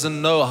 He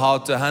doesn't know how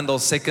to handle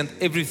second.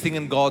 Everything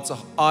in God's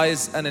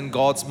eyes and in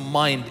God's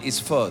mind is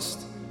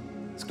first.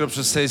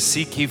 Scripture says,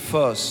 seek ye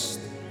first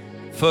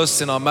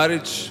first in our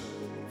marriage,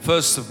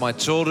 first of my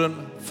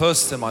children,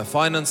 first in my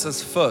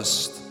finances,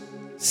 first.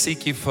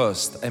 Seek ye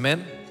first.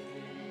 Amen.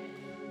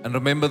 And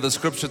remember, the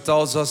scripture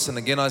tells us, and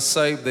again I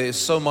say, there is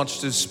so much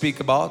to speak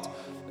about,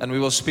 and we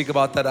will speak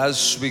about that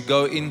as we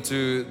go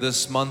into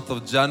this month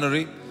of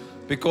January.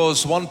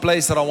 Because one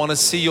place that I want to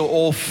see you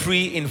all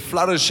free in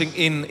flourishing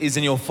in is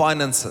in your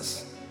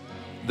finances.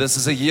 This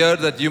is a year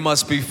that you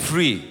must be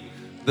free.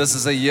 This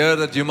is a year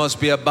that you must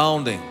be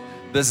abounding.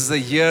 This is a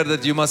year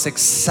that you must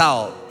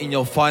excel in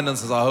your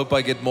finances. I hope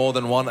I get more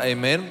than one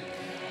amen.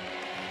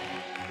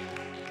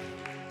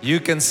 You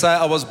can say,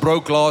 I was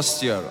broke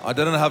last year. I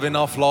didn't have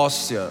enough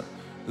last year.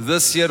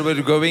 This year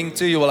we're going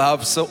to, you will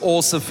have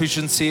all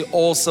sufficiency,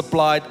 all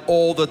supplied,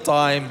 all the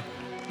time,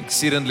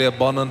 exceedingly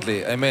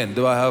abundantly. Amen.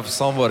 Do I have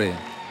somebody?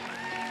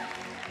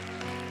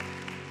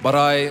 But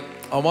I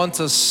want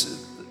us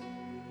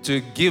to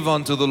give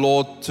unto the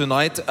Lord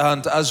tonight.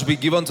 And as we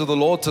give unto the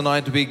Lord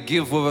tonight, we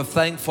give with a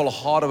thankful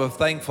heart, with a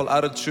thankful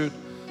attitude.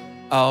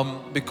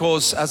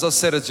 Because as I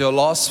said, it's your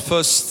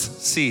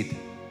first seed.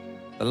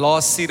 The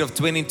last seed of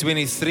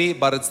 2023,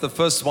 but it's the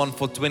first one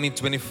for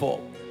 2024.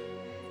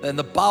 And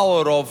the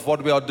power of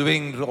what we are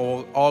doing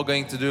or are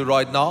going to do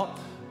right now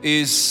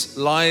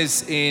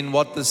lies in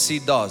what the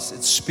seed does.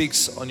 It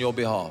speaks on your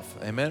behalf.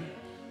 Amen.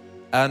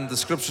 And the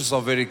scriptures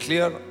are very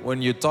clear.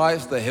 When you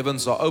tithe, the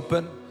heavens are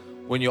open.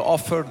 When you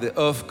offer, the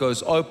earth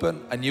goes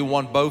open. And you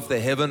want both the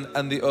heaven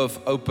and the earth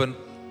open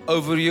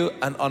over you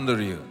and under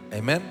you.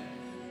 Amen.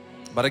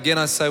 But again,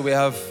 I say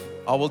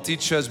I will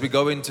teach you as we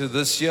go into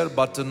this year.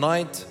 But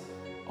tonight,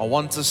 I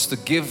want us to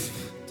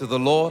give to the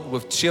Lord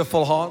with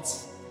cheerful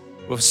hearts,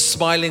 with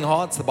smiling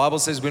hearts. The Bible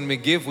says when we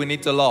give, we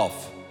need to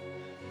laugh.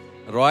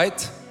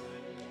 Right?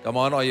 Come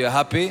on, are you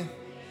happy?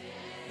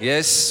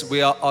 Yes,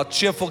 we are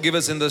cheerful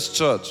givers in this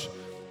church.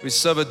 We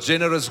serve a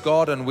generous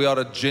God and we are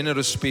a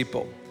generous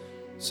people.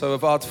 So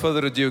without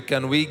further ado,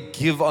 can we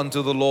give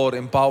unto the Lord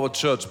Empower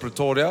Church,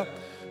 Pretoria,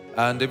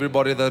 and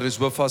everybody that is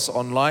with us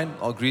online.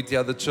 I'll greet the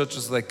other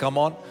churches as they come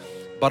on.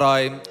 But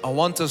I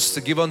want us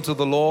to give unto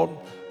the Lord.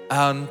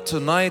 And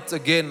tonight,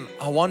 again,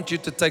 I want you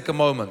to take a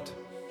moment.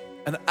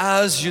 And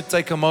as you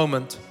take a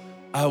moment,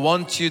 I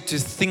want you to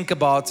think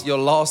about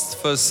your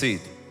first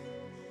seed.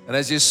 And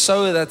as you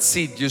sow that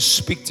seed, you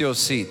speak to your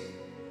seed.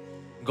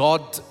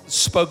 God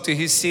spoke to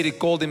his seed. He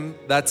called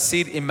that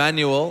seed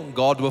Emmanuel,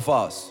 God with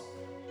us.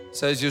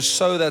 So as you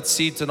sow that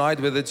seed tonight,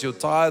 whether it's your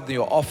tithe,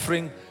 your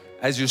offering,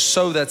 as you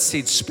sow that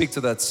seed, speak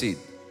to that seed.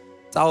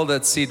 Tell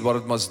that seed what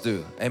it must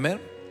do. Amen?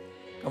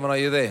 Come on, are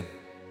you there?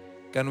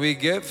 Can we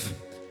give?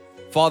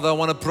 Father, I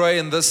want to pray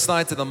in this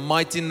night in the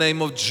mighty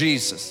name of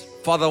Jesus.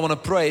 Father, I want to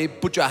pray,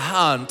 put your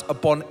hand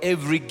upon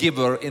every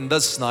giver in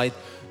this night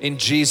in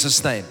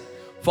Jesus' name.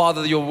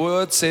 Father, your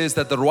word says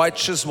that the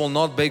righteous will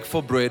not beg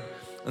for bread.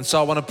 And so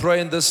I want to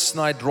pray in this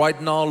night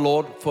right now,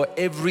 Lord, for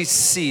every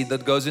seed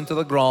that goes into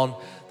the ground,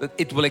 that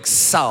it will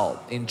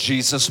excel in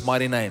Jesus'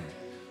 mighty name.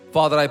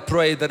 Father, I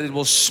pray that it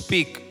will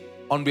speak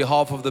on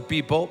behalf of the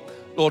people,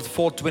 Lord,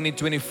 for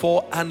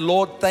 2024. And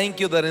Lord, thank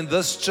you that in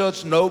this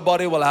church,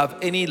 nobody will have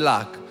any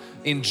lack.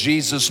 In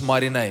Jesus'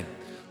 mighty name.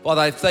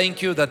 Father, I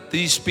thank you that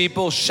these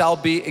people shall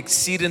be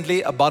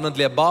exceedingly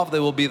abundantly above. They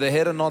will be the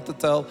head and not the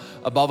tail,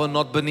 above and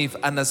not beneath.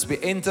 And as we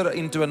enter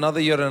into another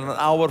year and an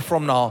hour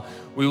from now,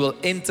 we will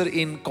enter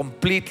in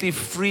completely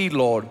free,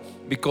 Lord,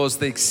 because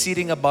the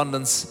exceeding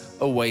abundance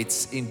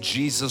awaits. In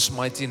Jesus'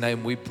 mighty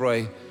name we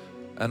pray.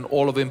 And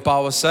all of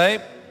Empower say,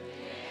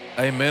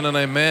 amen and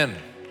amen.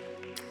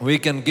 We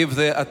can give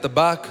there at the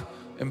back.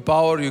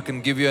 Empower, you can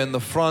give here in the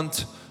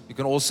front. You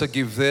can also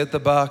give there at the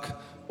back.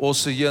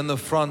 Also here in the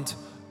front,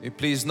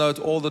 please note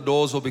all the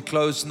doors will be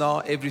closed now.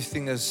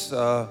 Everything is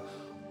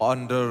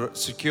under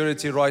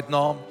security right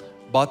now.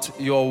 But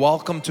you are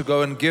welcome to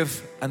go and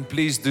give, and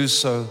please do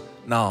so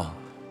now.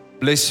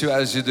 Bless you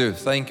as you do.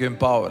 Thank you,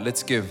 Empower.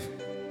 Let's give.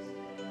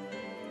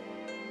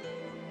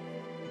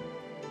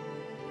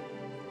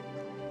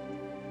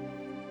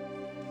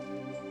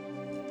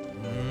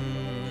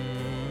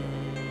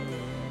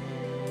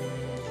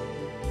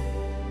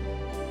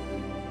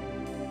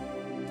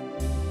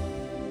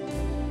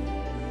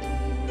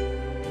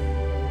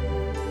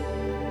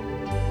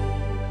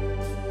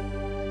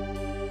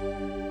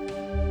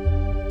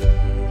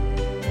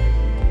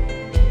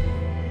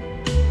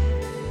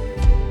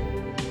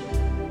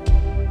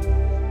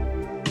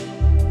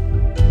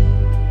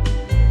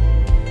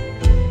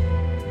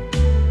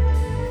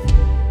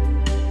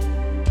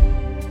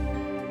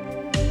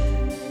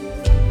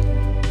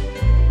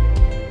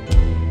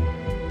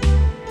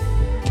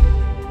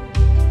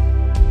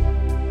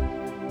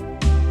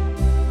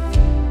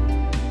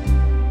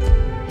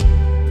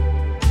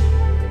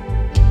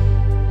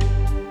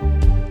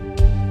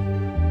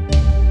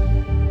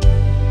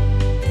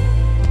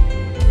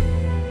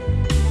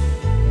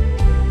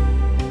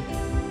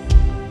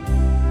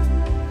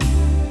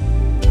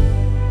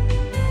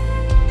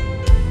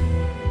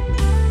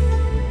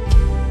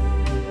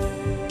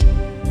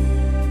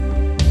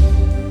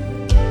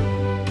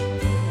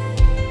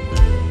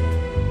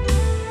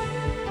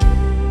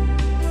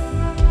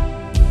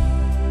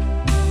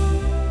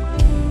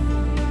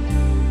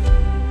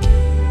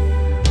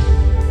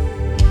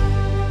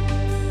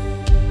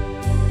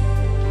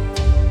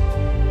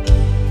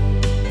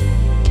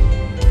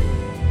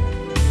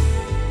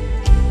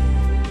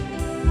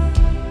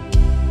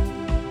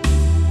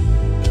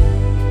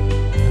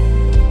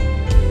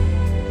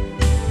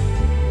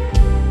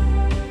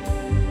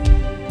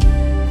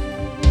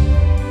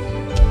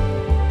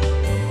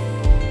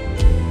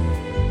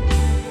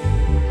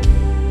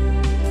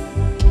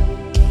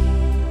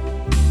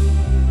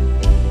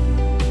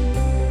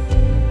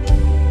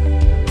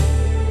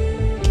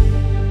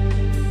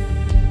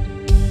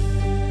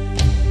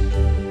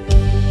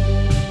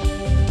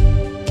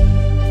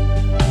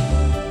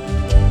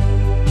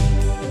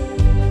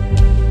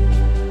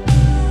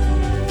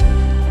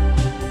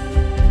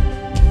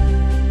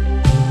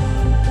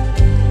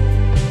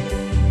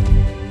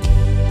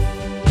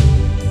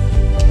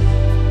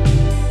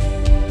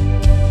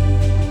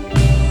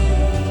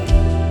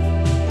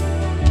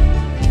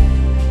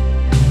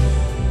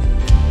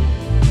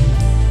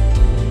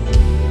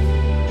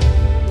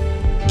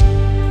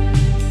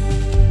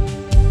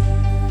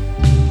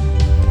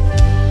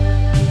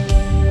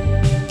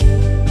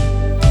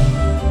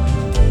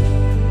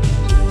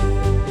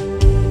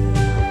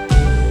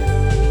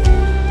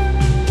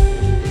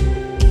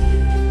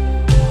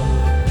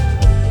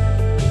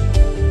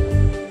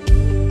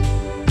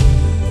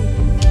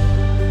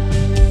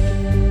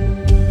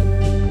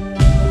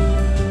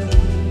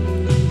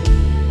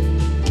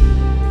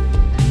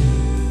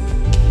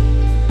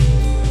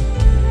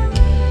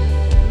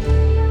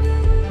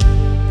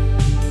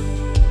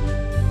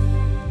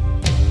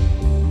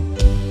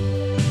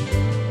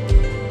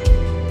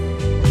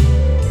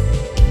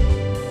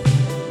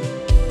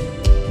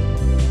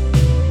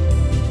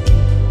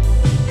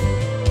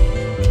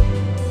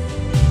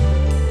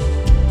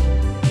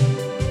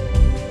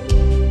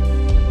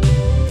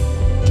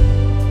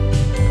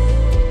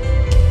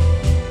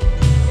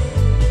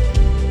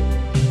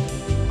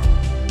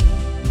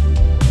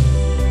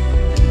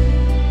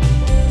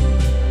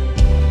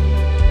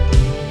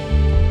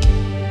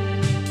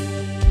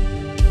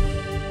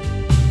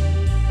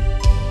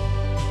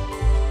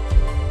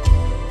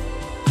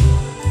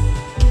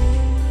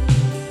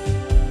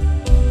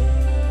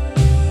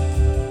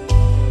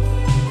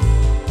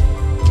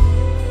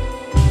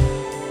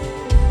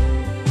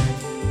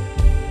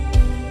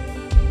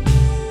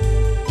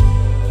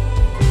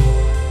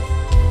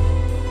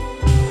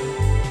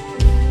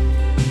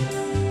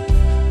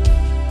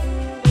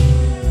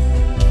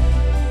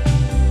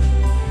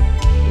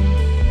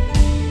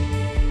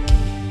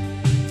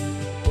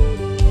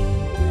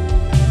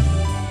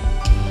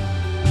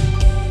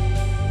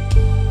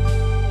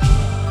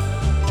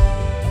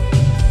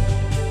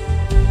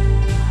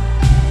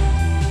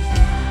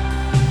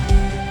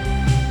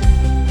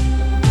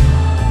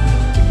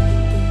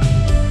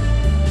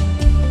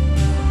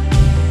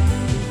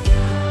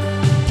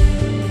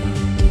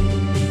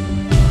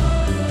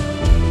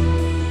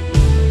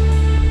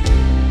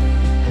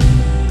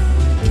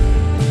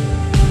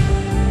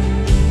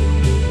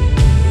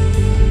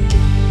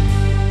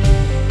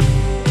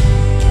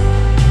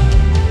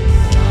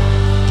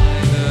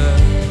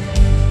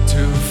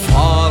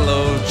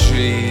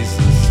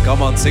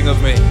 Sing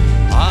with me. I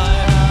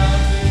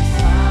have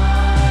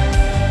decided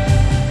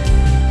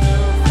to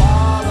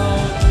follow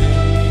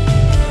Jesus.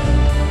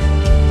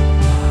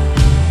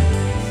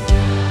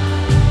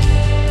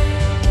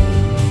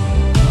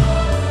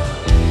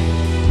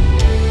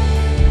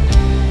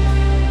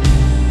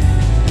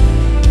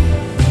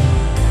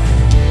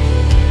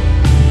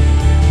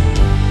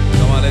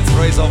 Come on, let's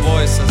raise our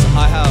voices.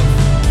 I have.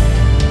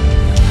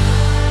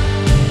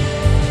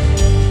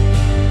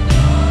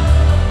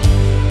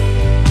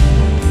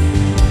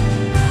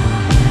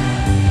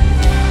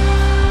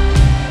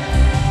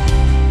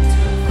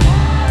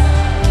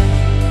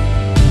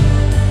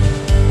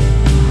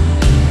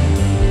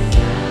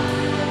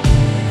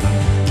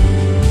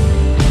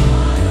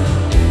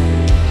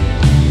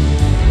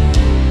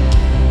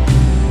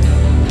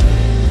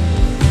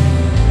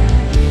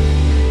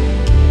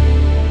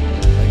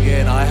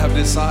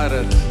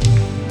 Decided.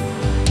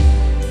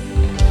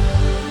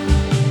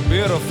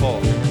 Beautiful.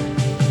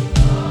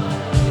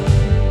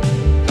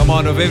 Come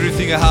on, of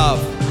everything you have.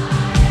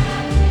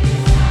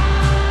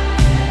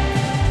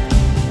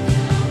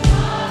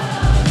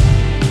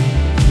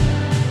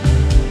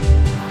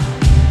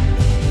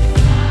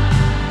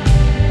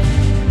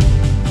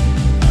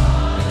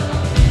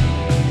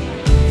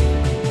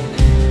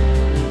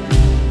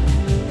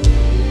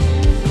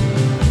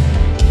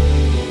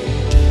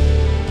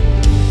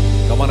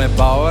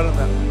 Power,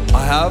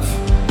 I have.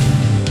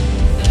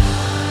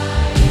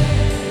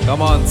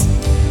 Come on,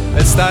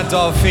 let's stand to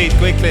our feet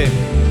quickly.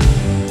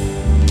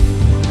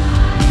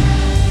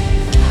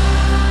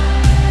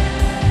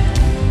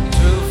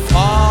 To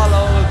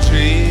follow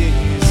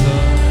Jesus,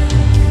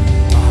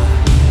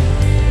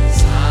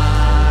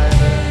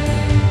 decided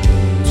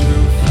to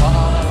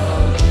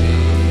follow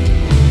Jesus.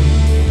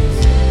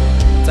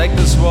 Take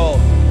this world.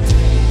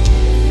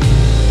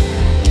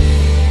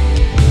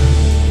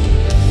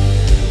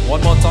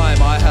 One more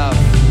time, I have.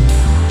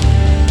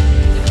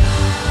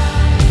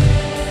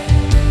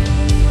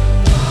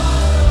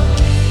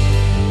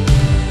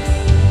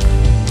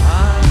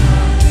 I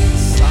have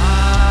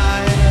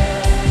decided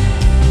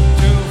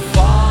to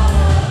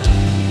follow.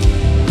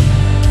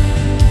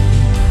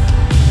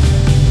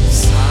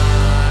 Decided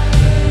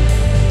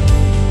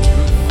to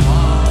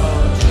follow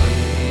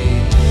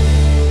Jesus.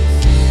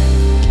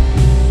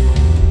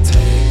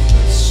 Take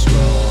this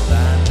world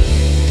and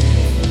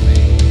give me.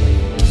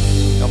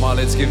 Come on,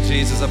 let's give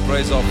Jesus a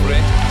praise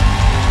offering.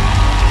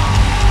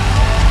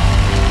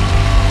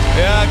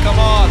 Yeah, come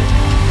on.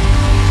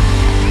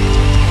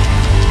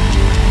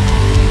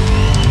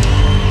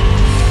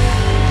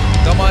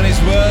 Come on,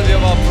 He's worthy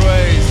of our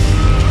praise.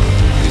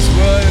 He's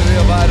worthy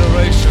of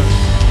adoration.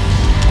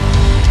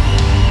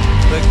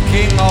 The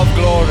King of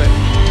glory.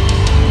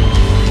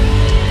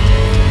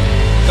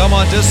 Come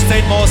on, just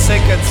 10 more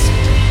seconds.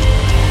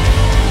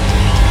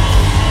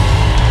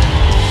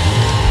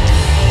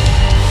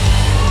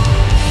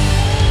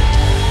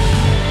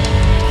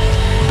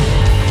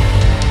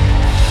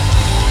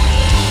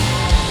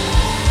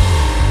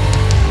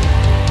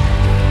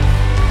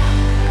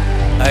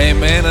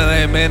 Amen and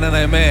amen and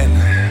amen.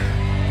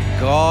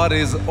 God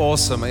is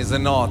awesome, is He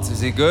not?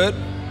 Is He good?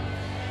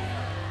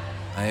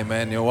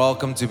 Amen. You're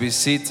welcome to be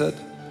seated.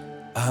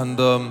 And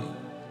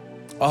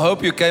I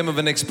hope you came with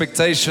an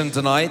expectation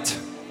tonight.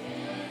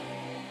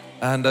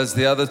 And as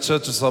the other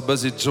churches are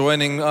busy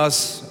joining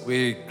us,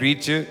 we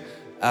greet you.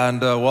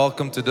 And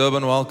welcome to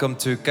Durban, welcome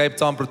to Cape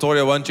Town,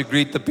 Pretoria. Won't you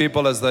greet the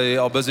people as they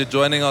are busy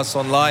joining us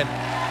online?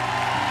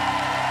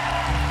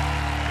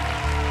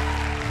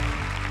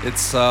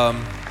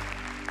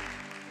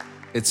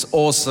 It's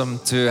awesome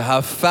to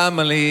have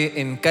family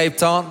in Cape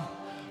Town,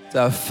 to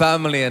have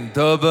family in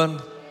Durban,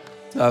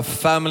 to have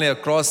family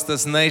across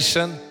this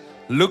nation.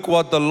 Look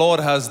what the Lord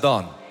has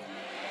done.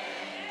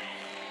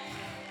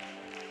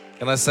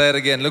 Can I say it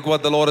again? Look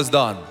what the Lord has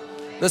done.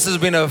 This has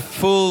been a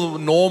full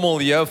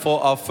normal year, for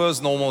our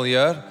first normal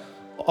year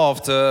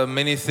after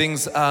many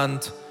things,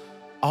 and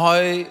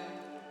I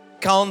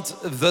count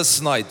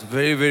this night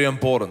very, very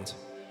important.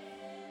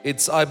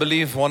 It's, I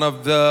believe,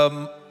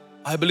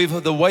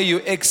 the way you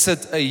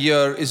exit a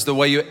year is the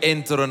way you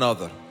enter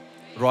another,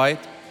 right?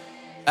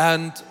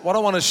 And what I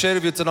want to share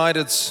with you tonight,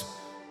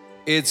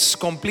 it's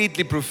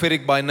completely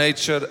prophetic by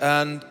nature,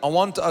 and I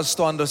want us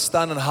to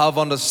understand and have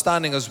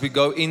understanding as we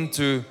go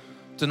into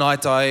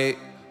tonight. I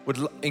would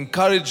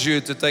encourage you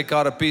to take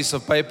out a piece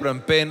of paper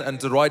and pen and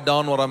to write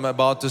down what I'm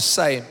about to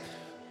say.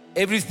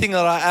 Everything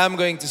that I am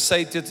going to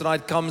say to you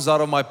tonight comes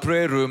out of my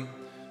prayer room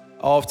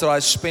after I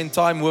spend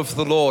time with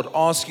the Lord,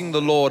 asking the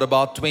Lord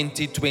about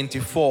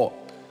 2024.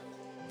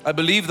 I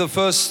believe the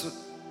first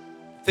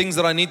things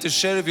that I need to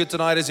share with you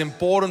tonight is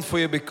important for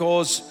you,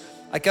 because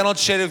I cannot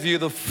share with you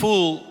the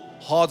full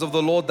heart of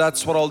the Lord.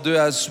 That's what I'll do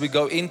as we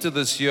go into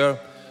this year.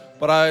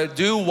 But I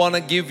do want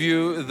to give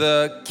you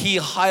the key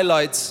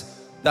highlights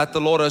that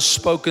the Lord has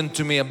spoken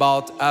to me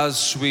about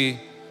as we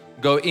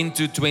go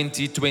into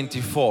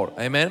 2024.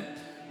 Amen.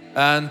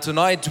 And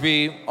tonight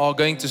we are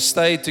going to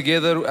stay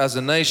together as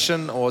a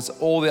nation, or as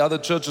all the other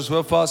churches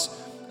with us.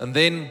 And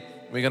then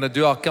we're going to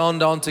do our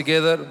countdown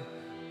together.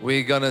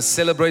 We're going to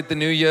celebrate the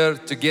new year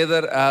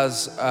together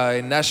as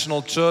a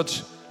national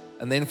church.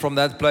 And then from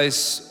that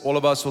place, all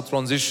of us will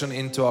transition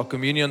into our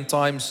communion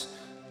times.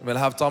 We'll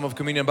have time of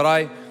communion.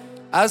 But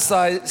as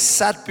I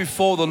sat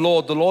before the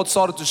Lord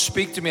started to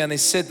speak to me, and He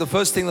said, the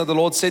first thing that the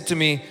Lord said to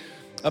me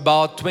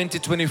about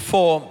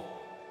 2024,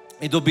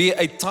 it will be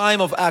a time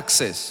of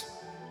access.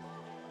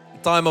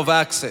 Time of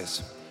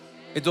access.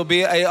 It will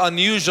be an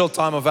unusual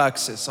time of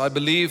access. I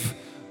believe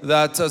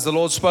that as the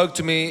Lord spoke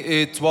to me,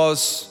 it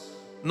was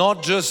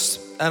not just,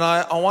 and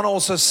I want to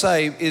also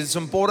say, it's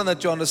important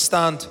that you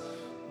understand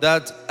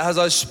that as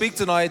I speak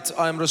tonight,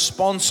 I'm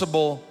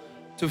responsible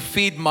to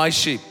feed my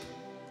sheep,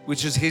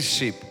 which is His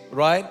sheep,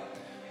 right?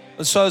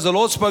 And so as the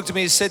Lord spoke to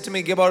me, He said to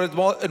me,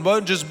 Gebhard, it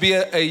won't just be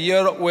a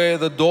year where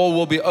the door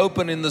will be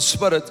open in the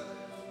Spirit.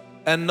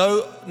 And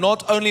no,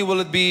 not only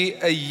will it be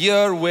a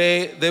year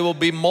where there will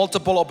be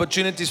multiple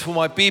opportunities for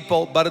my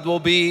people, but it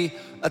will be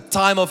a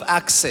time of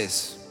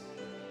access.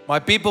 My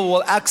people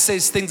will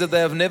access things that they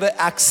have never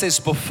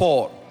accessed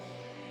before.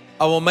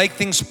 I will make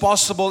things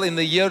possible in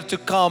the year to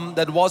come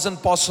that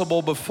wasn't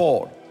possible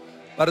before,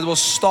 but it will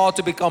start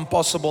to become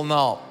possible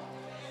now.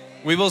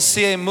 We will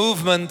see a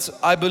movement,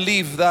 I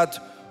believe,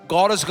 that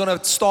God is going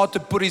to start to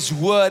put His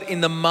word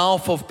in the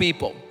mouth of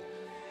people.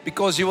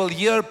 Because you will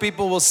hear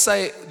people will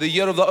say the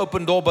year of the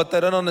open door, but they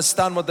don't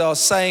understand what they are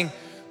saying,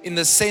 in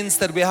the sense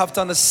that we have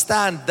to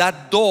understand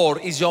that door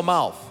is your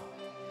mouth.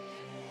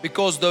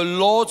 Because the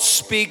Lord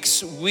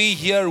speaks, we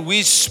hear,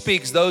 we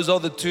speak. Those are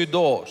the two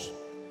doors.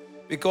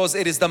 Because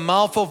it is the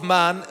mouth of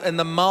man and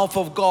the mouth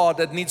of God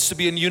that needs to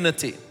be in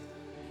unity.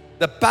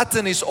 The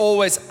pattern is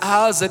always,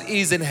 as it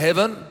is in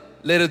heaven,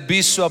 let it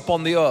be so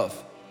upon the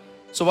earth.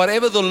 So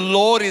whatever the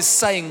Lord is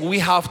saying, we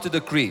have to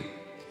decree.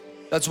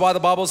 That's why the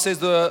Bible says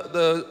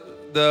the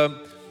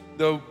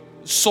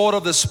sword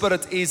of the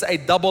Spirit is a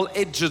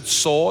double-edged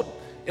sword.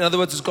 In other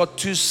words, it's got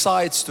two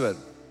sides to it.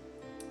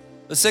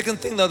 The second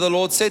thing that the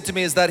Lord said to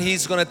me is that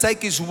He's going to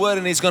take His word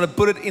and He's going to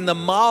put it in the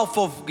mouth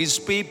of His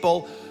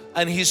people,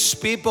 and His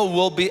people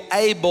will be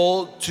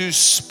able to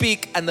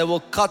speak and they will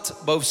cut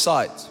both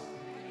sides.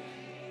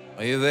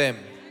 Are you there?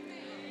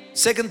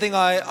 Second thing,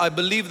 I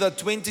believe that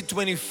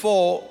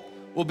 2024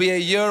 will be a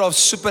year of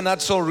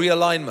supernatural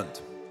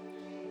realignment.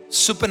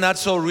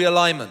 Supernatural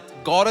realignment.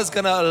 God is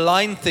going to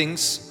align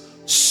things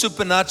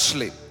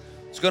supernaturally.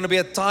 It's going to be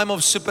a time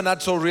of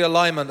supernatural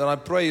realignment, and I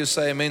pray you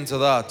say amen to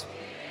that.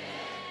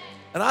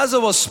 And as I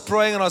was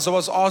praying and as I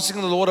was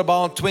asking the Lord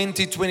about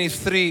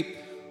 2023,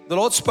 the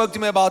Lord spoke to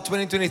me about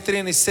 2023,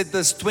 and He said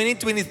this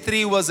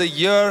 2023 was a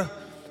year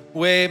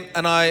where,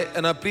 and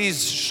I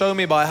please show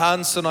me by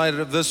hands tonight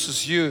if this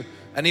is you,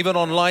 and even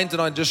online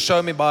tonight, just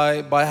show me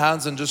by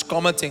hands and just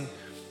commenting.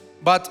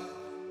 But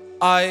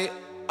I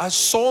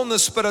saw in the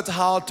Spirit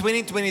how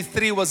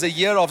 2023 was a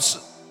year of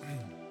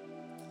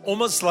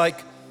almost like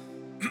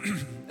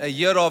a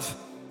year of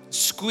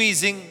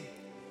squeezing,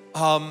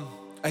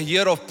 a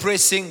year of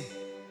pressing,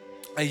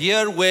 a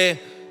year where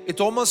it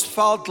almost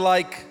felt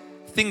like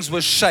things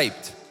were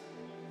shaped.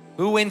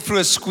 Who went through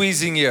a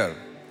squeezing year?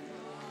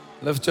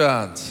 Lift your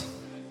hands.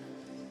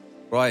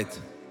 Right.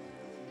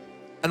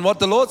 And what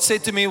the Lord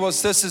said to me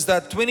was this, is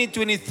that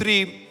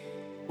 2023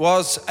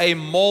 was a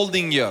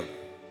molding year.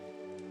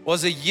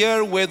 Was a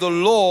year where the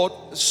Lord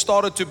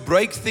started to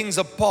break things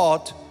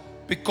apart,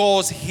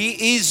 because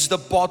He is the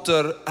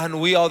potter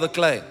and we are the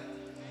clay.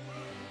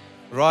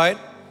 Right?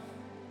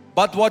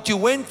 But what you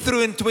went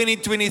through in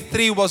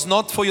 2023 was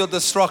not for your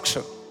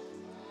destruction.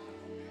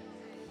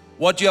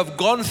 What you have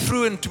gone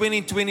through in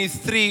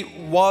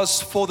 2023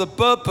 was for the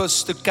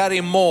purpose to carry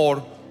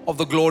more of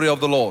the glory of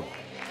the Lord.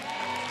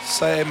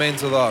 Say amen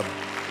to that.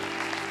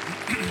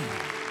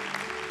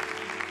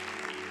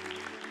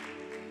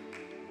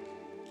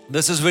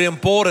 This is very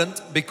important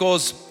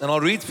because, and I'll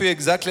read for you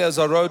exactly as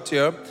I wrote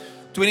here,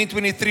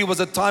 2023 was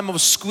a time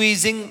of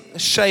squeezing,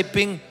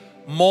 shaping,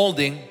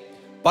 molding,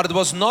 but it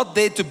was not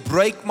there to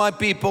break my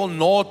people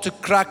nor to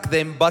crack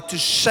them, but to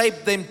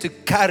shape them to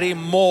carry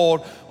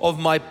more of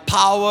my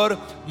power,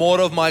 more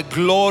of my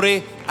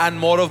glory, and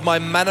more of my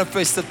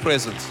manifested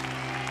presence.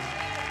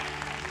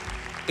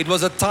 It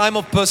was a time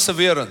of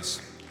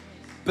perseverance.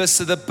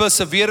 The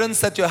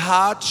perseverance that you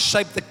had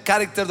shaped the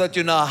character that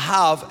you now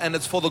have, and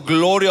it's for the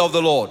glory of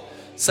the Lord.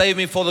 Say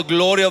me, for the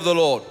glory of the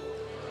Lord.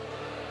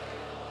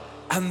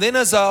 And then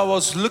as I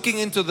was looking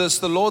into this,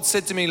 the Lord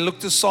said to me, look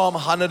to Psalm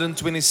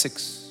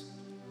 126.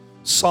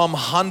 Psalm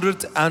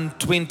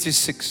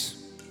 126,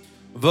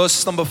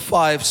 verse number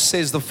 5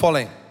 says the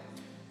following.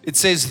 It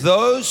says,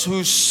 those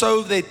who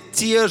sow their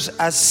tears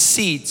as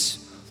seeds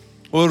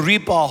will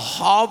reap a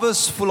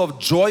harvest full of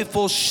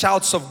joyful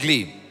shouts of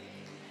glee.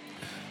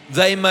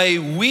 They may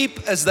weep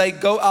as they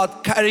go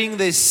out carrying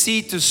their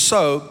seed to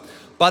sow,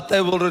 but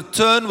they will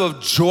return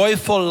with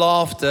joyful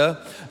laughter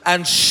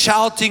and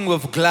shouting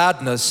with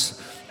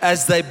gladness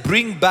as they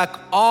bring back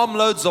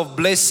armloads of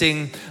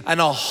blessing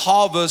and a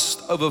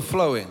harvest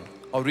overflowing.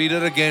 I'll read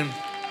it again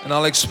and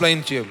I'll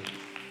explain to you.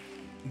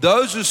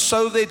 Those who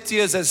sow their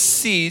tears as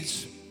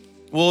seeds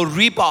will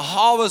reap a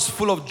harvest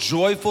full of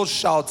joyful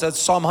shouts. That's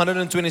Psalm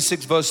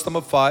 126 verse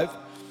number 5.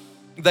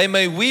 They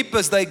may weep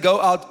as they go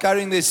out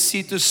carrying their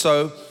seed to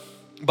sow,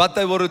 but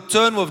they will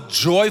return with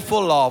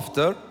joyful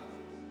laughter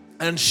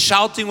and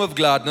shouting with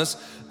gladness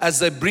as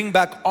they bring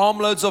back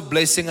armloads of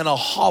blessing and a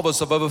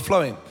harvest of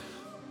overflowing.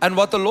 And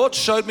what the Lord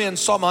showed me in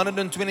Psalm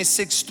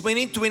 126,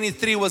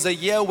 2023 was a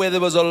year where there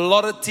was a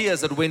lot of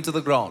tears that went to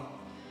the ground.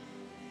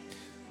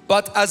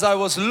 But as I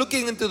was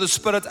looking into the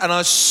Spirit and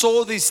I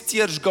saw these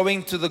tears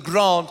going to the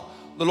ground,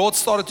 the Lord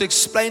started to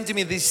explain to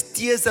me these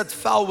tears that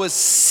fell were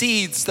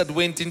seeds that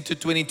went into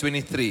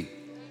 2023.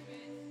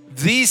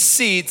 These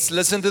seeds,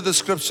 listen to the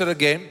scripture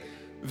again,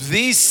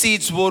 these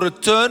seeds will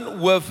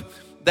return with,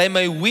 they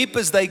may weep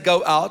as they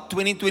go out,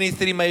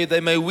 2023,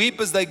 they may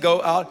weep as they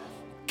go out,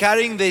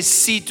 carrying their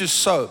seed to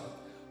sow.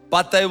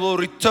 But they will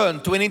return,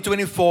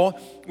 2024,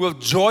 with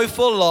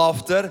joyful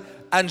laughter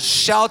and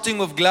shouting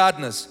with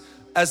gladness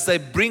as they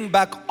bring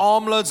back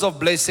armloads of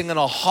blessing and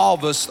a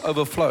harvest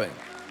overflowing.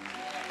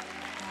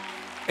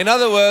 In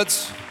other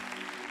words,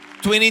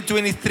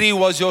 2023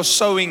 was your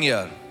sowing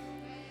year.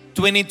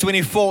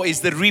 2024 is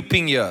the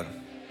reaping year.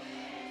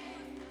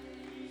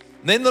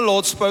 Then the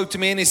Lord spoke to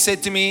me and He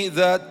said to me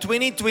that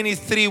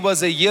 2023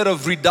 was a year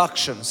of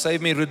reduction. Say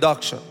me,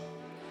 reduction.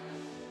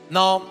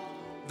 Now,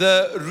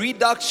 the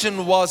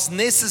reduction was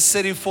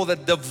necessary for the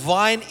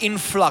divine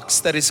influx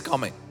that is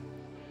coming.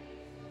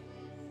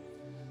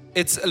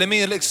 Let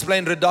me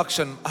explain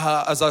reduction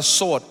as I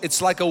saw it.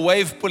 It's like a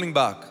wave pulling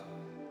back.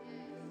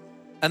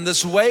 And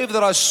this wave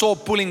that I saw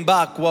pulling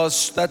back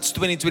that's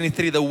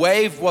 2023. The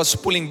wave was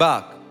pulling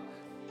back.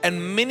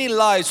 And many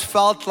lives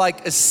felt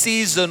like a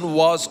season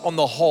was on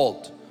the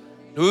hold.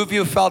 Who of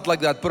you felt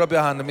like that? Put up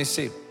your hand, let me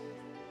see.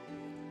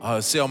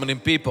 I see how many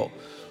people.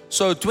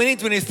 So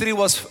 2023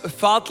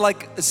 felt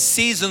like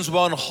seasons were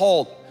on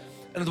hold.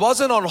 And it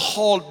wasn't on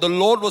hold, the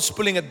Lord was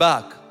pulling it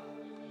back,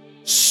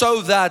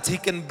 so that He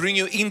can bring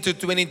you into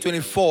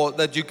 2024,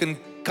 that you can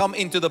come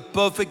into the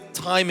perfect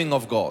timing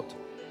of God.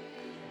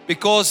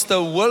 Because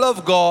the will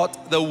of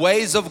God, the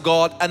ways of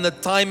God, and the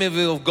timing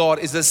of God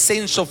is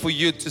essential for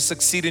you to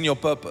succeed in your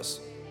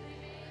purpose.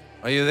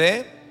 Are you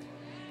there?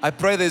 I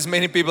pray there's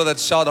many people that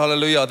shout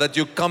hallelujah, that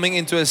you're coming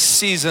into a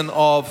season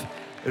of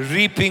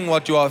reaping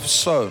what you have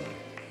sown.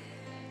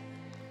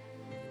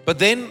 But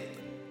then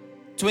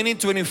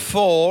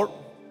 2024,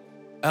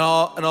 and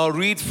I'll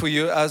read for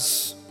you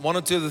as one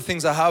or two of the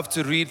things I have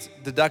to read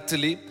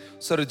didactically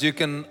so that you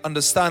can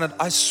understand it.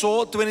 I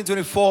saw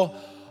 2024,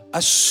 I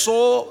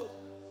saw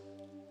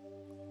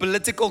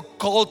political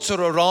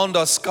culture around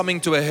us coming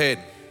to a head.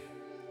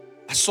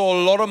 I saw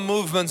a lot of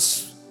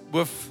movements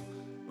with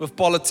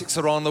politics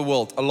around the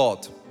world, a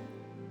lot.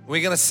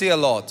 We're going to see a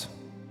lot.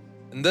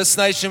 In this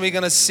nation, we're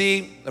going to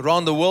see,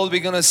 around the world,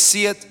 we're going to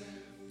see it.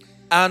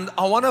 And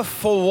I want to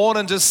forewarn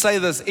and just say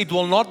this, it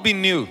will not be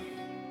new.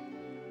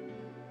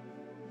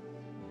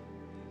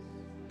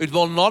 It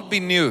will not be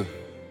new.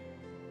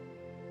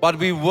 But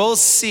we will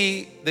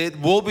see that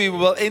we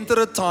will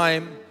enter a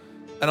time,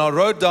 and I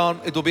wrote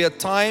down, it will be a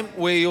time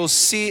where you'll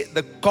see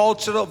the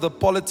culture of the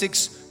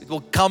politics, it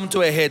will come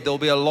to a head. There will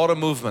be a lot of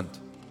movement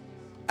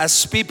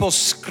as people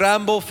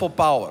scramble for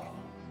power.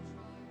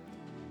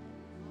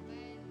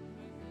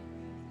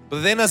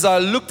 But then as I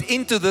looked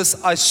into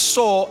this, I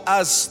saw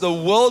as the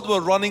world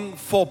were running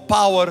for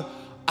power,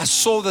 I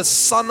saw the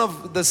Son,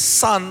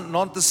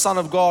 not the Son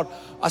of God.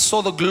 I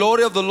saw the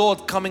glory of the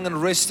Lord coming and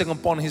resting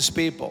upon His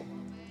people.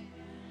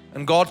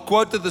 And God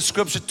quoted the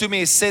scripture to me.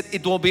 He said,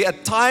 it will be a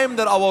time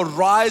that I will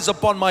rise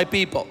upon my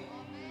people,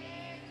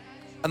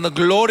 and the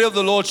glory of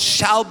the Lord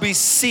shall be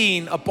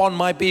seen upon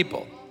my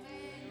people.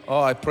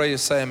 Oh, I pray you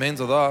say amen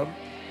to that.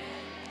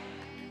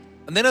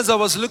 And then as I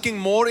was looking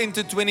more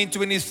into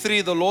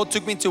 2023, the Lord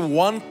took me to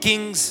 1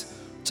 Kings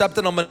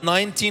chapter number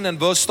 19 and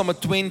verse number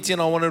 20,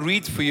 and I want to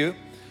read for you.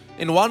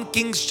 In 1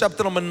 Kings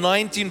chapter number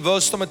 19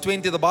 verse number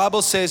 20, the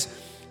Bible says,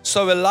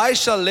 so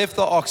Elisha left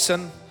the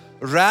oxen,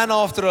 ran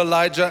after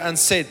Elijah and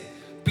said,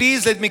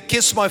 please let me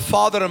kiss my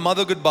father and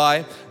mother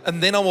goodbye,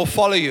 and then I will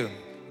follow you.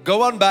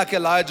 Go on back,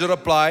 Elijah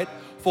replied,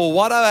 for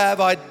what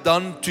have I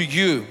done to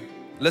you?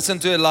 Listen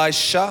to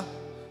Elisha,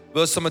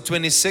 verse number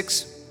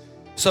 26.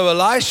 So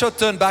Elisha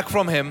turned back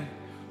from him,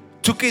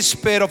 took his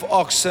pair of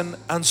oxen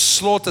and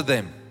slaughtered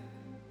them.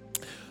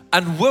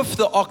 And with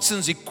the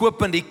oxen's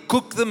equipment, he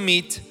cooked the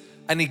meat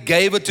and he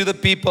gave it to the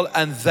people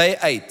and they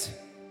ate.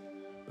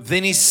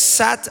 Then he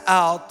sat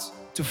out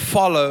to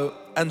follow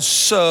and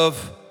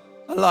serve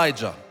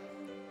Elijah.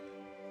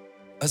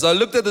 As I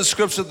looked at the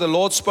scripture, the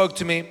Lord spoke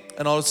to me,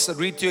 and I'll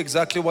read to you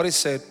exactly what He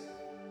said.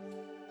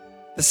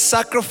 The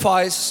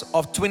sacrifice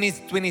of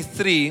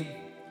 2023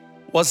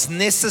 was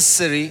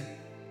necessary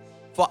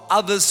for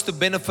others to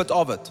benefit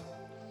of it.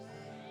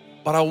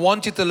 But I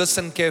want you to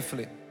listen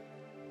carefully.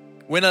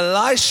 When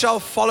Elisha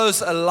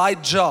follows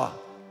Elijah,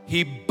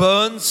 he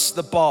burns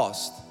the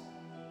past.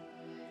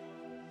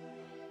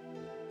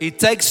 He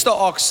takes the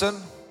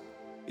oxen,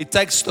 he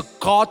takes the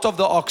cart of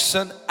the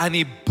oxen and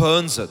he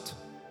burns it.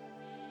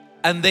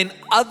 And then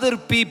other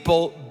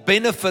people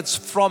benefits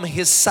from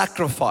his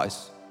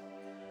sacrifice.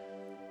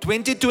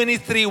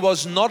 2023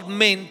 was not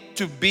meant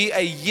to be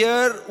a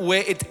year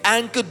where it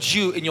anchored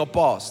you in your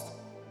past.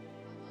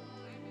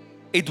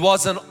 It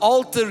was an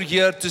altar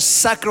year to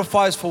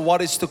sacrifice for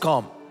what is to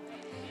come.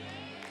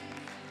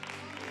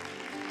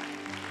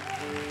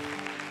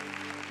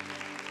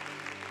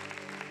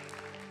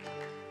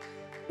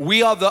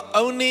 We are the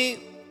only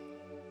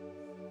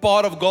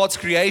part of God's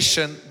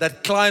creation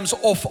that climbs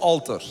off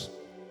altars.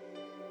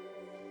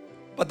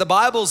 But the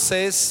Bible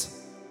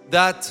says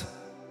that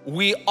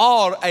we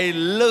are a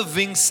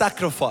living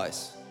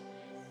sacrifice.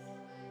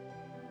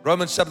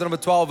 Romans chapter number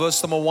 12,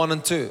 verse number 1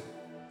 and 2.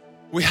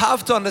 We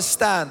have to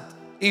understand,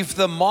 if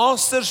the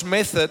master's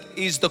method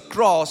is the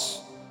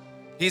cross,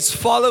 his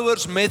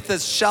followers'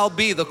 method shall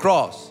be the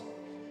cross.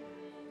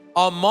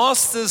 Our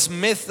master's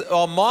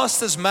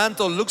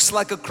mantle looks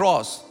like a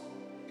cross.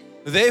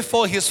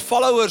 Therefore, his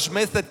followers'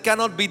 method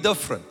cannot be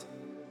different.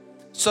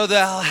 So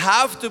they'll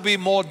have to be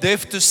more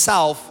deaf to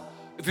self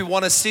if we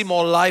want to see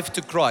more life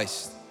to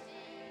Christ.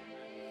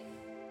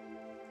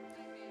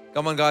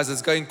 Come on, guys,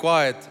 it's going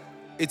quiet.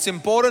 It's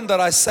important that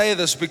I say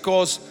this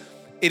because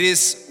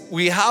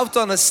we have to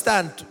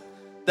understand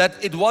that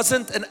it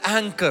wasn't an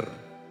anchor,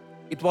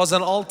 it was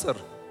an altar.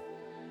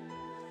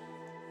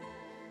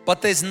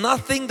 But there's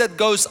nothing that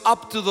goes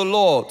up to the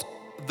Lord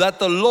that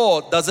the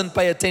Lord doesn't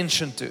pay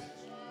attention to.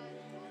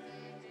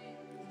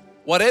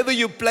 Whatever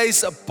you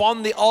place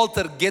upon the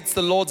altar gets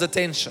the Lord's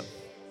attention.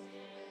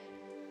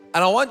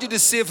 And I want you to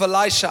see if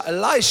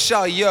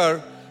Elisha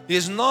here, he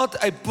is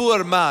not a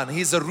poor man,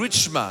 he's a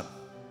rich man.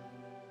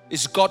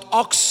 He's got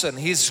oxen,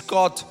 he's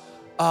got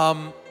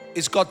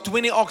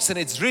 20 oxen,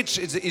 it's rich.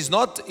 He's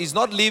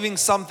not leaving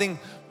something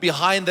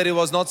behind that he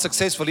was not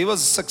successful. He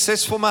was a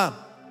successful man.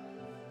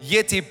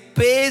 Yet he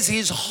pairs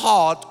his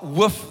heart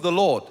with the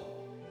Lord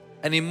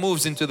and he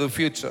moves into the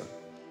future.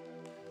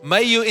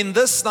 May you in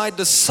this night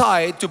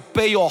decide to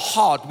pair your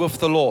heart with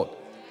the Lord.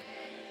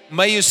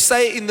 May you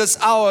say in this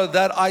hour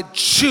that I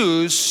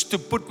choose to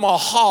put my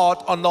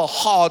heart on the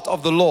heart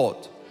of the Lord.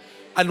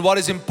 And what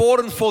is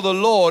important for the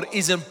Lord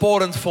is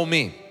important for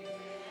me.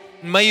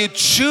 May you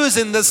choose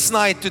in this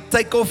night to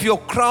take off your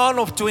crown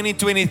of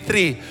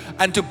 2023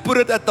 and to put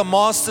it at the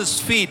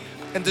Master's feet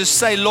and to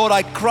say, Lord,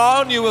 I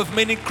crown you with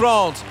many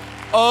crowns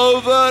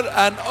over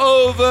and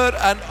over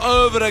and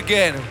over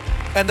again.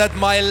 And that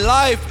my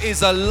life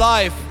is a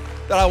life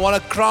that I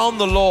want to crown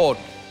the Lord.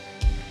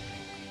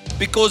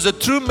 Because the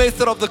true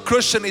method of the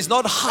Christian is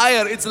not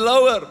higher, it's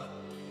lower.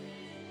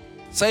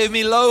 Say with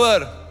me,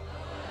 lower.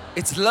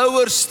 It's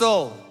lower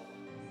still.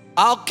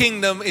 Our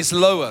kingdom is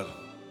lower.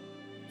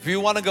 If you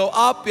want to go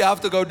up, you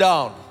have to go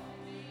down.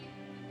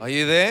 Are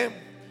you there?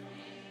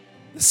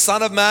 The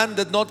Son of Man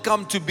did not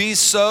come to be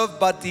served,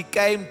 but He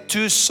came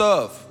to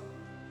serve.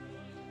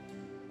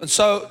 And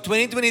so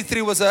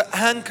 2023 was an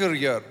anchor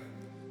year.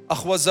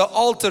 Was an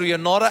altar year,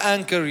 not an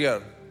anchor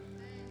year.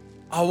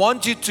 I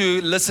want you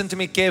to listen to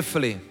me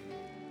carefully.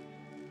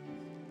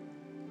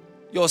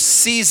 Your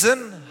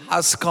season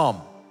has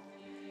come.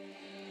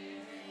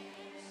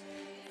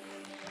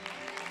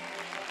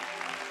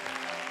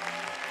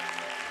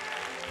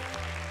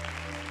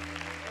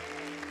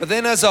 But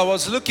then as I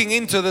was looking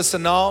into this,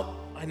 and now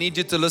I need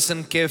you to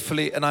listen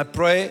carefully, and I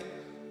pray,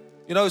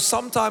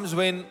 sometimes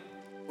when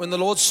the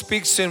Lord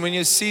speaks to you and when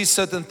you see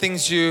certain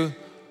things, you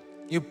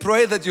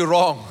pray that you're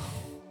wrong.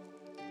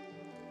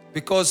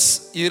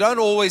 Because you don't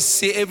always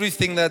see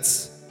everything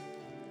that's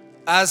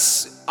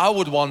as I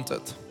would want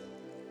it.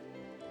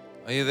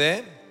 Are you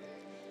there?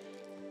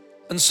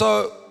 And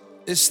so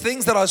there's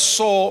things that I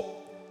saw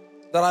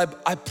that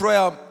I pray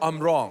I'm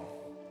wrong.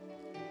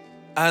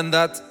 And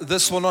that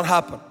this will not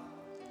happen.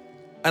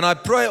 And I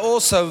pray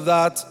also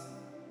that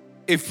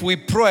if we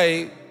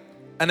pray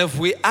and if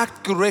we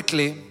act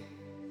correctly,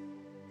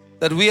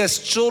 that we as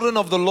children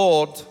of the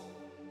Lord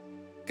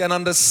can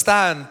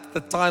understand the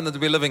time that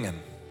we're living in.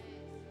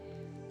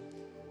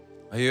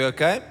 Are you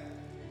okay?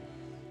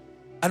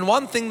 And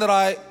one thing that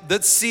I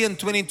did see in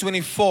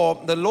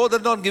 2024, the Lord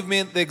did not give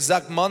me the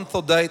exact month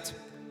or date,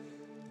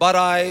 but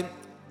I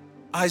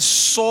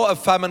saw a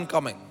famine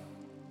coming.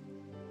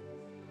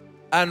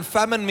 And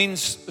famine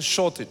means a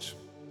shortage.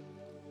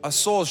 I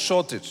saw a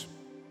shortage.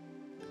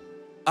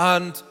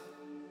 And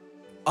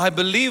I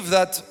believe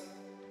that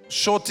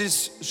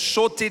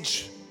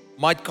shortage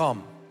might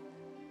come,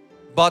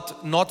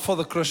 but not for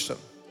the Christian.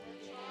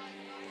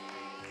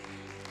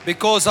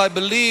 Because I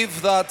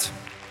believe that,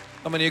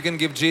 you can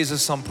give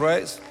Jesus some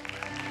praise.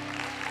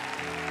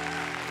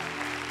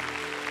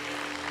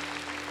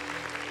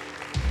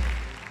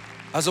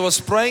 As I was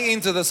praying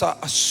into this,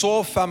 I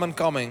saw famine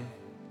coming.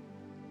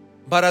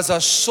 But as I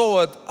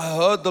saw it, I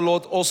heard the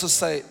Lord also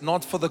say,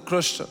 not for the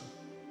Christian.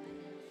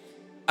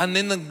 And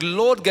then the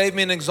Lord gave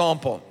me an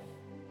example.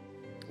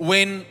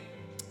 When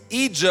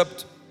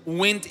Egypt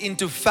went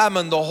into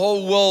famine, the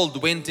whole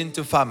world went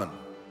into famine.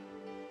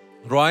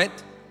 Right?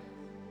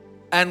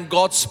 And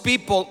God's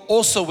people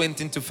also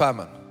went into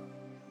famine.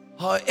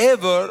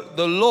 However,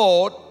 the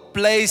Lord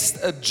placed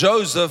a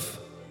Joseph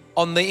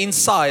on the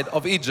inside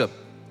of Egypt.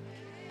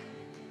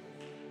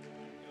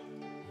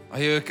 Are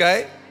you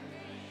okay?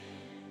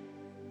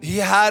 he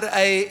had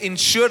an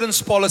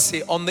insurance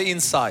policy on the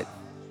inside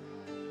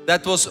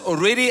that was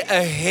already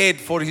ahead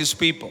for his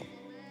people.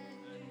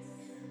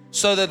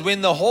 So that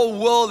when the whole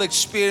world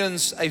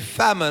experienced a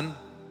famine,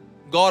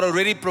 God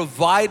already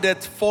provided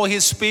for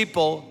his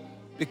people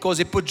because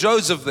he put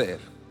Joseph there.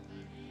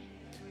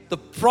 The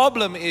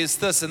problem is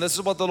this, and this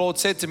is what the Lord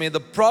said to me. The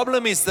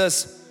problem is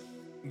this: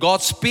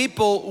 God's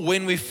people,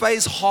 when we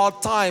face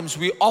hard times,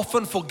 we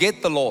often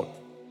forget the Lord.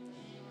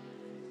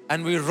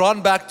 And we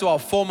run back to our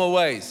former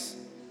ways.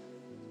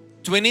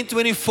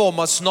 2024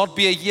 must not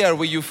be a year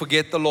where you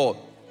forget the Lord.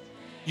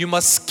 You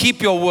must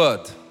keep your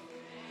word.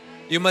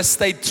 You must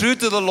stay true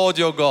to the Lord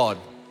your God.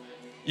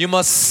 You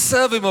must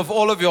serve Him with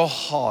all of your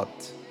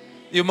heart.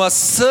 You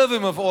must serve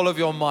Him with all of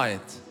your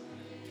might.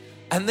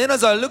 And then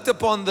as I looked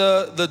upon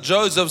the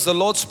Josephs, the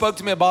Lord spoke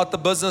to me about the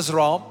business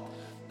realm.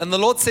 And the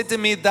Lord said to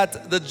me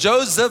that the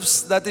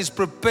Josephs that is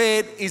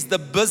prepared is the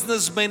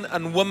businessmen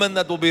and women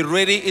that will be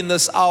ready in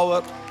this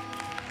hour.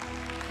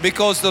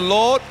 Because the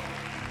Lord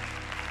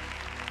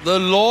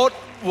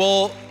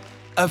will,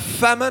 a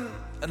famine,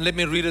 and let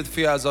me read it for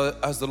you as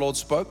the Lord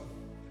spoke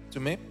to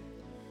me.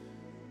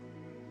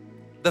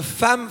 The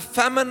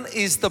famine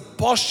is the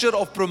posture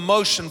of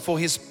promotion for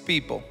His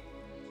people.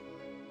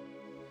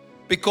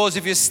 Because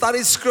if you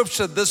study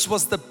scripture, this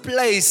was the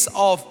place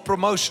of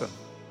promotion.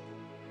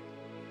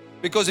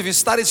 Because if you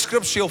study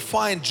scripture, you'll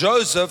find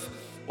Joseph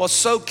was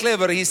so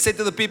clever. He said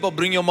to the people,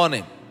 bring your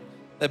money.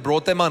 They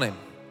brought their money.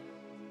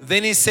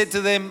 Then he said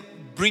to them,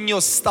 bring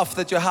your stuff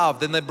that you have.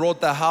 Then they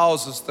brought their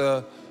houses,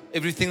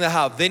 everything they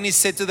have. Then he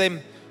said to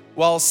them,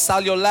 well,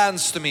 sell your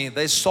lands to me.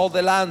 They sold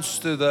their lands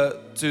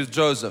to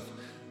Joseph.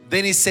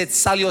 Then he said,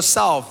 sell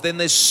yourself. Then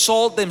they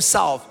sold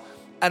themselves.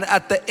 And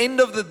at the end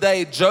of the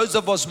day,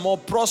 Joseph was more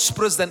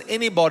prosperous than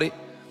anybody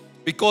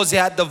because he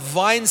had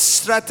divine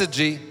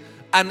strategy.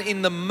 And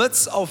in the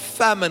midst of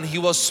famine, he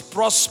was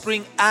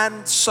prospering,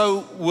 and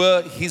so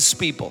were his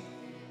people.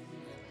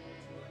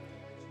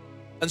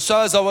 And so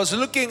as I was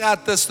looking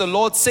at this, the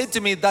Lord said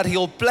to me that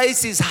He'll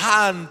place His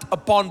hand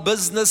upon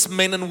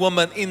businessmen and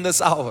women in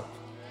this hour.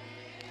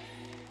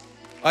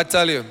 I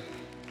tell you.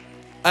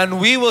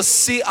 And we will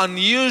see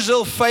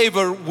unusual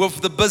favor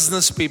with the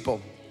business people.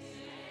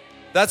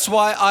 That's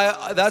why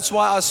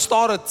I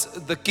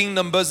started the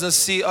Kingdom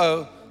Business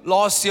CEO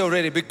last year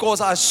already,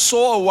 because I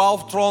saw a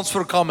wealth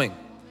transfer coming.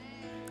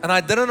 And I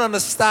didn't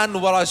understand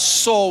what I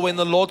saw when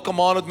the Lord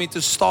commanded me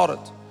to start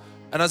it.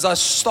 And as I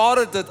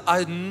started it,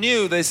 I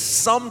knew there's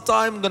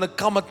sometime going to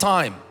come a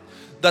time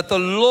that the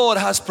Lord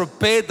has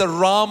prepared the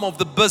realm of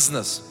the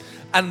business.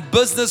 And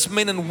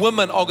businessmen and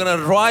women are going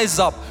to rise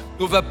up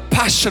with a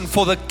passion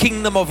for the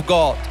kingdom of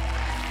God.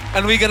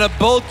 And we're going to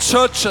build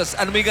churches,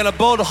 and we're going to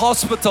build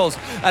hospitals,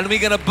 and we're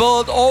going to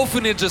build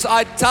orphanages.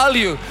 I tell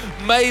you,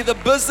 may the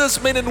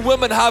businessmen and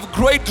women have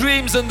great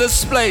dreams in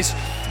this place.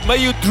 May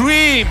you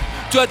dream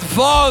to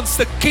advance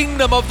the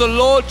kingdom of the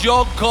Lord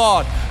your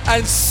God,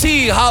 and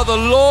see how the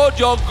Lord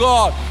your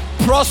God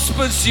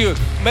prospers you,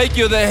 make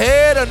you the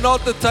head and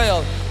not the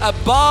tail,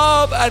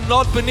 above and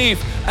not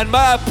beneath. And may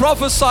I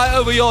prophesy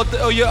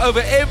over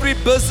every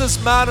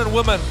businessman and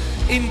woman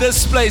in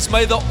this place.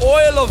 May the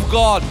oil of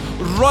God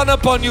run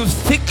upon you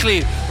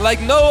thickly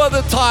like no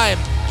other time.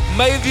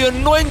 May the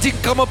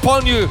anointing come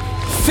upon you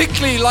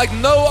thickly like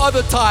no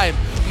other time.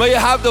 May you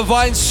have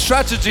divine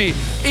strategy,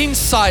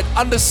 insight,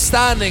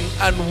 understanding,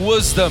 and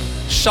wisdom.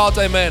 Shout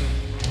amen.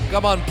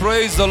 Come on,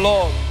 praise the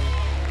Lord.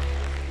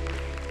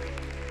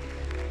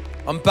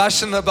 I'm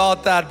passionate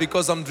about that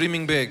because I'm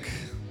dreaming big.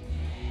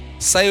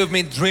 Say with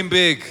me, dream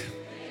big.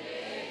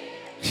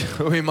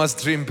 We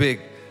must dream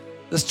big.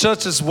 This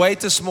church is way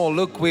too small.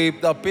 Look,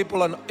 the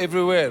people are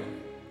everywhere.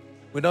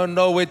 We don't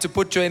know where to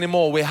put you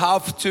anymore. We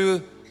have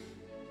to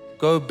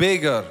go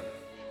bigger.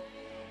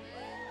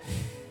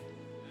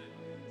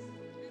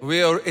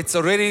 It's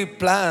already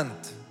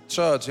planned,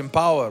 church,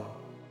 Empower.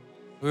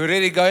 We're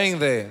already going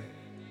there.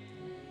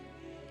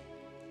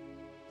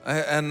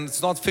 And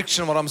it's not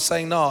fiction what I'm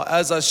saying now.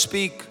 As I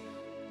speak,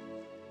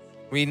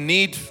 we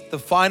need the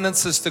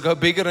finances to go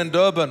bigger in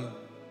Durban.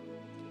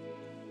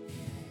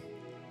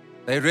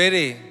 They're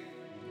ready.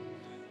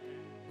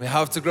 We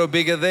have to grow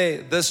bigger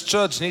there. This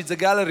church needs a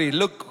gallery.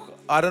 Look,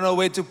 I don't know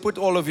where to put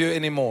all of you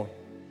anymore.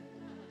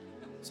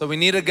 So we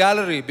need a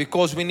gallery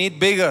because we need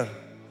bigger.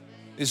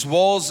 These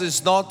walls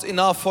is not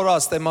enough for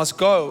us. They must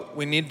go.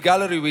 We need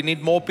gallery. We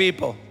need more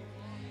people.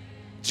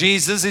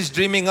 Jesus is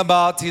dreaming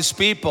about His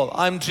people.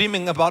 I'm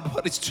dreaming about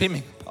what He's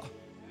dreaming about.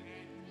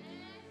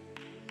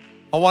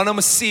 I want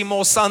to see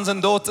more sons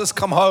and daughters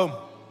come home.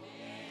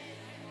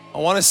 I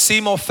want to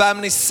see more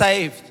families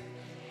saved.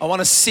 I want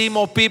to see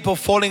more people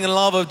falling in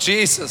love with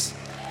Jesus.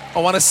 I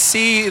want to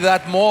see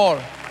that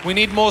more. We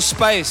need more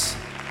space.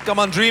 Come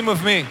on, dream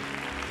with me.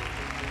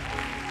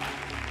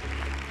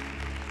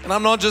 And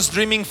I'm not just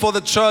dreaming for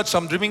the church,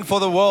 I'm dreaming for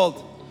the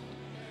world.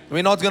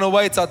 We're not going to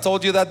wait. I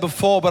told you that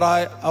before, but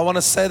I want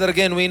to say that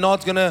again. We're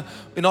not going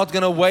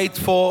to wait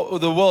for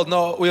the world.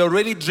 No, we're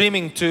already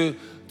dreaming to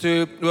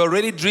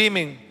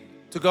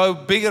go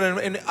bigger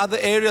in other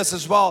areas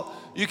as well.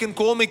 You can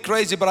call me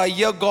crazy, but I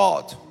hear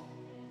God.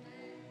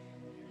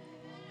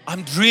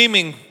 I'm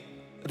dreaming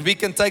that we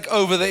can take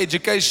over the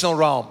educational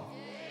realm.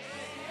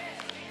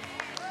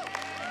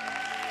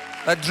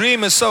 That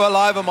dream is so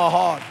alive in my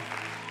heart.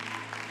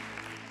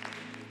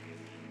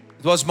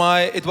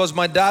 It was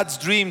my dad's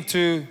dream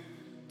to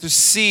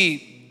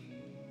see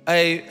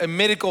a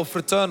medical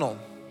fraternal.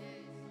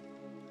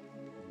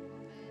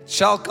 It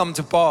shall come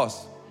to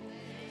pass.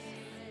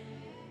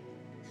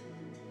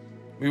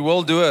 We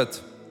will do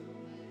it.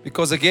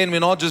 Because again,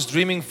 we're not just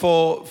dreaming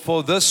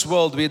for this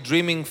world, we're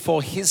dreaming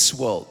for His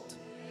world.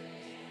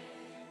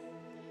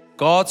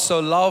 God so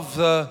loved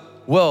the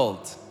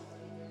world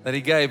that He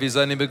gave His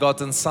only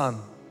begotten Son.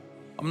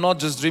 I'm not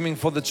just dreaming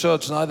for the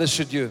church, neither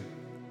should you.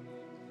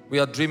 We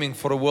are dreaming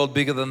for a world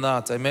bigger than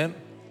that. Amen.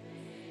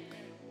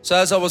 So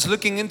as I was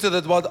looking into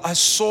that, what I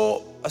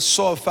saw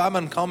a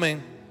famine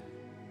coming.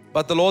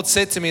 But the Lord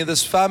said to me,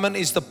 this famine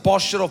is the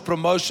posture of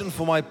promotion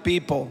for my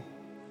people.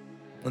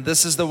 And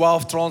this is the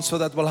wealth transfer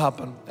that will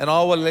happen. And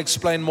I will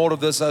explain more of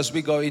this as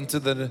we go into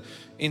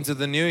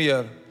the new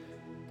year.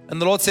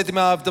 And the Lord said to me,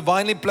 I have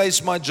divinely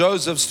placed my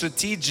Joseph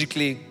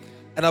strategically,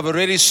 and I've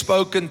already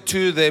spoken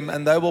to them,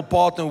 and they will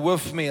partner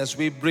with me as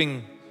we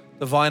bring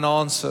divine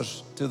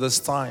answers to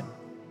this time.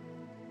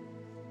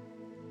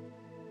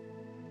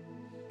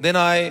 Then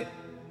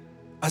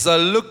as I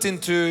looked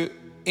into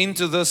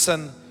this,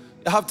 and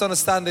you have to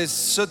understand there's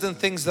certain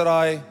things that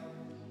I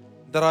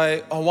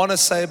want to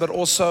say, but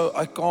also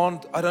I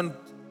don't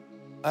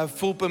have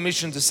full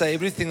permission to say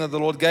everything that the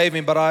Lord gave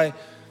me. But I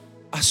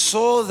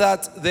saw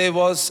that there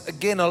was,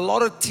 again, a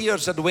lot of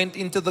tears that went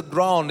into the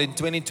ground in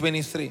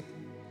 2023.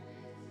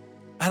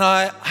 And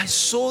I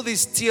saw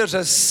these tears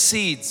as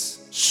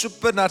seeds,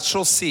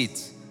 supernatural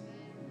seeds.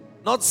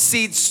 Not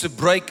seeds to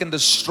break and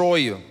destroy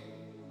you.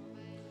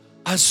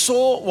 I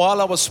saw while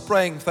I was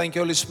praying, thank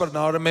you Holy Spirit,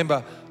 now I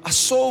remember. I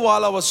saw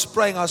while I was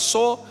praying, I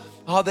saw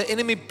how the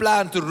enemy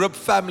planned to rip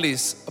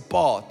families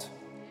apart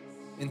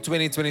in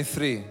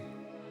 2023.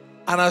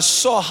 And I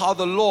saw how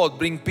the Lord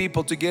bring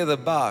people together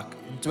back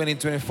in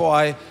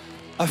 2024.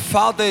 I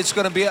felt that it's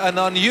going to be an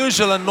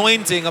unusual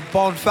anointing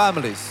upon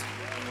families.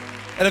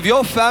 And if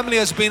your family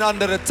has been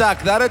under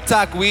attack, that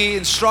attack we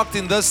instruct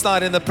in this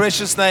night in the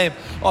precious name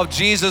of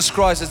Jesus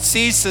Christ. It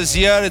ceases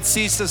here, it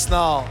ceases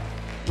now.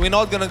 We're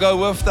not going to go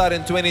with that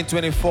in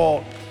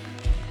 2024.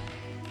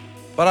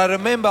 But I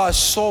remember I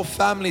saw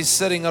families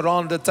sitting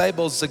around the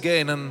tables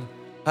again and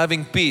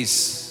having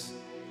peace.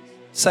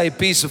 Say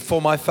peace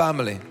for my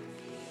family.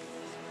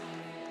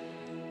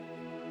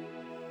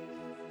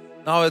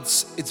 Now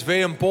it's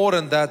very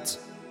important that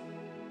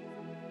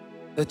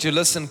you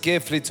listen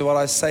carefully to what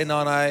I say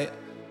now. And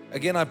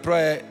I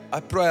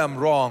pray I'm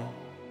wrong.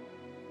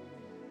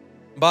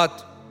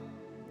 But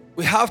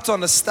we have to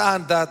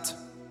understand that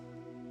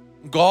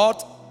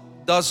God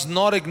does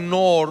not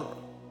ignore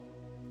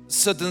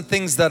certain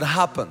things that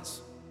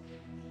happens.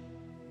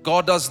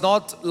 God does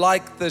not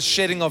like the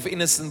shedding of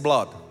innocent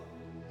blood.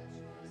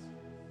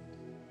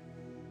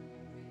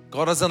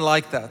 God doesn't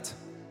like that.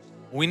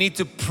 We need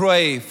to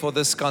pray for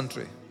this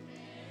country.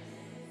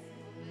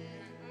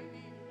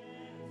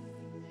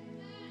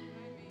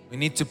 We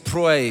need to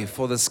pray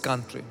for this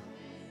country.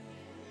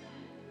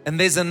 And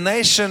there's a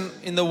nation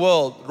in the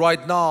world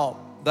right now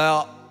that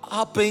are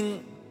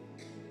upping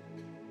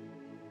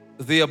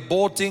the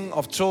aborting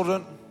of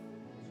children.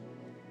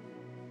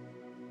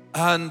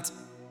 And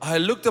I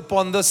looked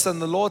upon this,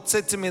 and the Lord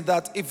said to me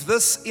that if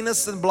this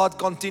innocent blood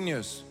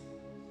continues,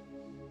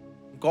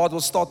 God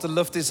will start to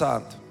lift His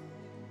hand.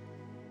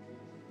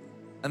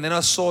 And then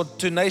I saw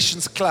two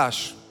nations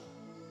clash.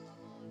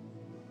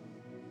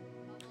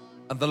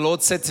 And the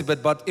Lord said to me,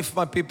 but if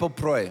my people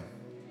pray,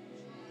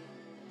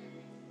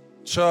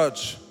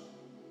 church,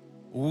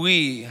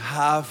 we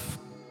have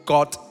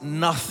got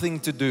nothing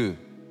to do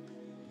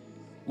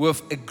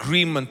with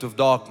agreement of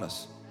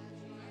darkness.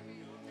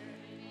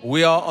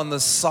 We are on the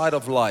side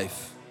of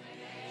life.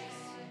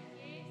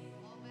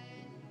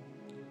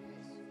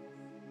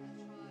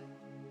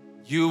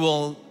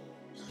 You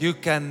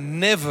can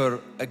never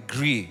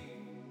agree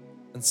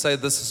and say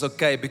this is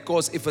okay,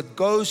 because if it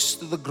goes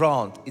to the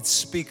ground, it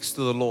speaks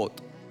to the Lord.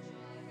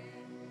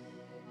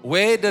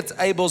 Where did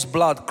Abel's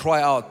blood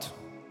cry out?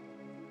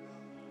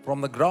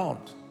 From the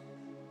ground.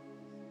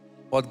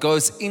 What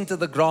goes into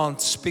the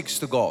ground speaks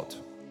to God.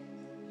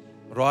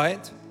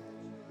 Right?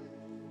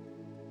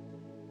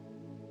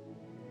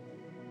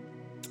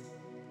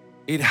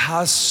 It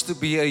has to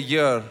be a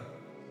year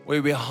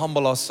where we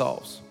humble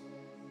ourselves.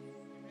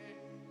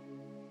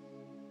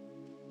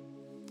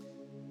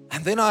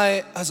 And then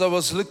as I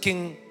was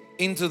looking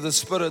into the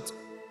Spirit,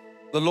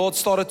 the Lord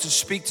started to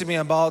speak to me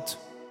about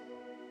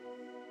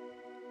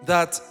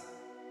that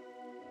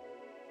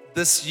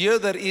this year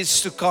that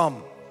is to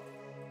come,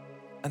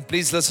 and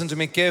please listen to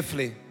me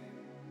carefully,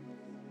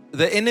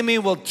 the enemy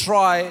will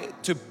try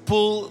to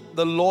pull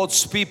the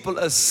Lord's people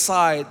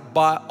aside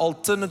by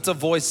alternative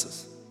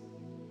voices.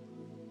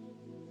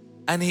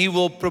 And he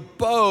will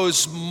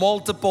propose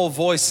multiple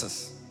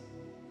voices.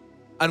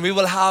 And we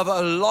will have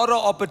a lot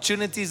of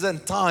opportunities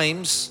and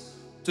times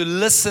to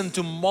listen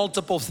to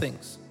multiple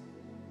things.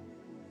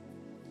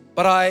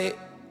 But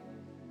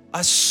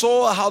I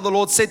saw how the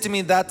Lord said to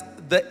me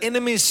that the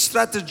enemy's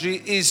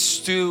strategy is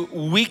to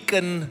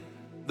weaken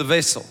the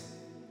vessel.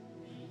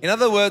 In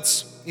other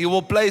words, he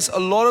will place a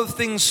lot of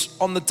things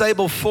on the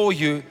table for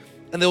you,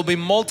 and there will be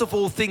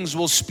multiple things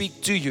will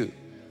speak to you.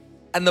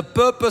 And the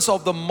purpose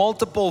of the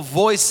multiple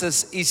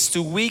voices is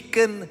to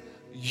weaken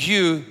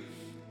you.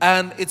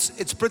 And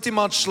it's pretty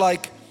much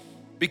like,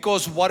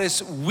 because what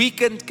is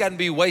weakened can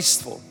be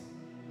wasteful.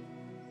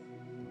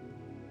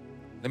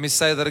 Let me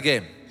say that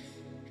again.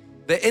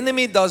 The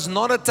enemy does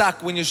not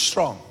attack when you're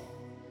strong.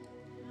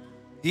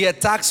 He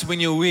attacks when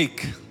you're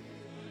weak.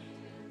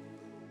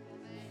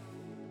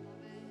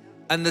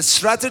 And the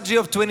strategy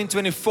of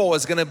 2024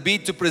 is going to be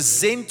to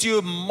present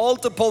you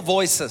multiple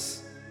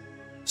voices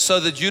so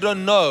that you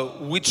don't know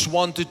which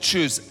one to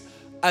choose.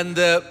 And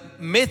the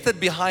method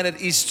behind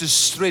it is to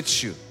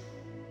stretch you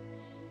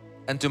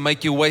and to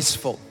make you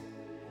wasteful.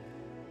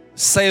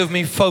 Say with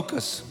me,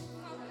 focus.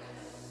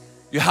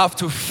 You have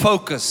to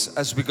focus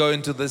as we go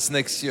into this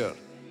next year.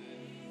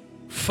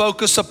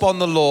 Focus upon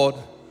the Lord.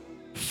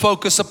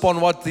 Focus upon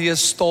what He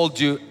has told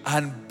you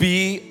and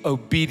be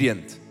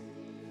obedient.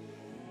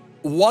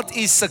 What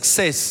is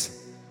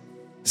success?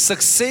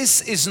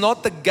 Success is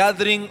not the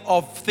gathering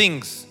of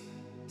things.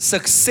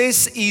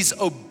 Success is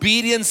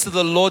obedience to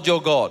the Lord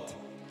your God.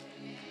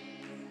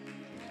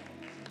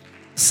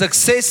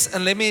 Success,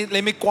 and let me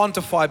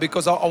quantify,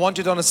 because I want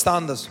you to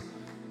understand this.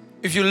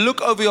 If you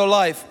look over your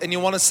life and you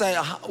want to say,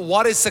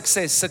 what is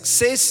success?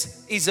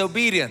 Success is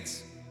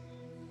obedience.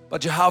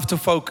 But you have to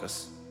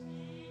focus.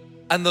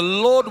 And the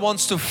Lord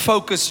wants to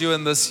focus you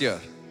in this year.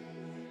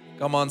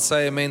 Come on,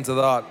 say amen to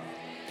that.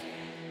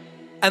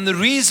 And the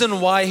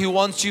reason why He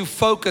wants you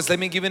focused, let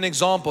me give you an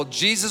example.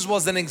 Jesus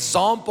was an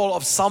example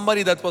of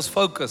somebody that was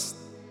focused.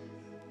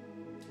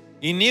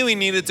 He knew He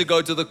needed to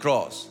go to the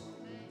cross.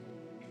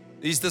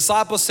 His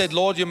disciples said,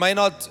 Lord, you may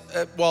not,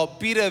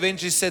 Peter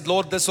eventually said,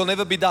 Lord, this will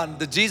never be done.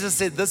 But Jesus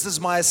said, this is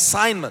my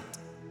assignment.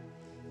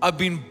 I've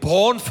been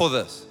born for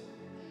this.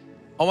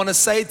 I want to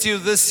say to you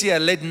this year,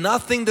 let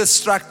nothing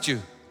distract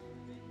you.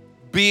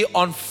 Be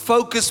on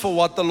focus for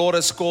what the Lord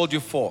has called you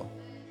for.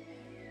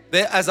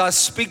 There, as I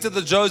speak to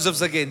the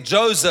Josephs again,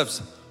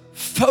 Josephs,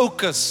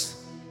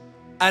 focus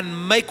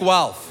and make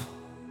wealth.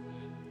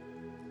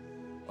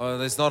 Oh,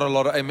 there's not a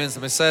lot of amens.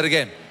 Let me say it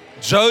again.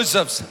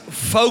 Josephs,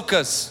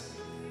 focus,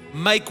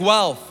 make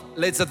wealth.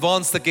 Let's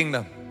advance the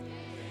kingdom.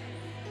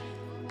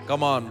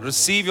 Come on,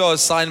 receive your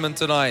assignment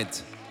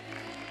tonight.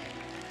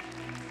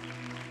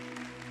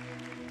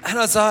 And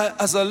as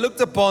I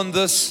looked upon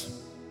this,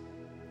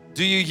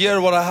 do you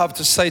hear what I have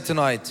to say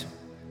tonight?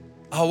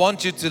 I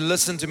want you to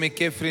listen to me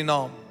carefully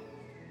now.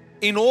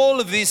 In all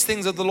of these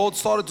things that the Lord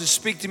started to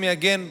speak to me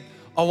again,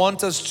 I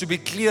want us to be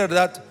clear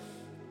that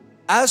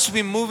as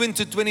we move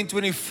into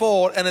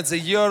 2024 and it's a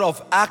year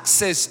of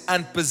access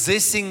and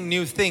possessing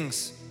new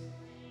things,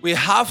 we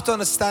have to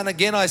understand,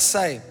 again I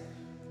say,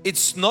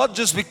 it's not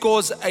just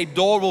because a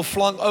door will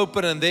flung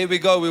open and there we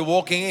go, we're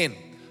walking in.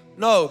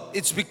 No,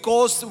 it's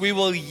because we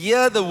will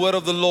hear the word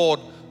of the Lord.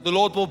 The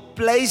Lord will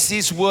place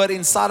His word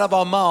inside of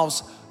our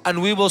mouths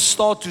and we will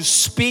start to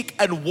speak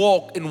and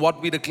walk in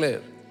what we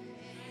declare.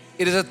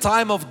 It is a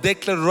time of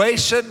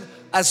declaration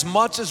as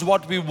much as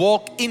what we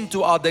walk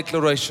into our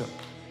declaration.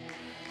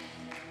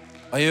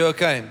 Are you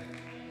okay?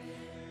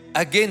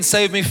 Again,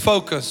 say with me,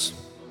 focus.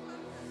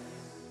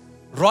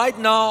 Right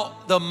now,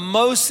 the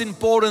most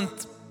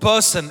important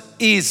person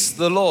is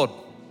the Lord.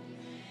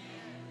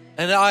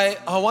 And I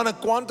want to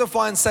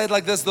quantify and say it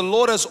like this. The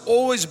Lord has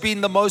always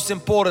been the most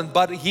important,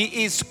 but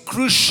He is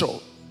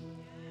crucial.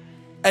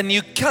 And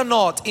you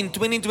cannot, in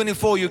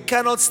 2024, you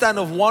cannot stand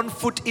with one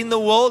foot in the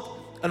world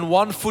and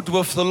one foot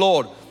with the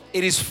Lord.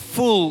 It is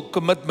full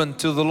commitment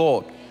to the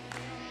Lord.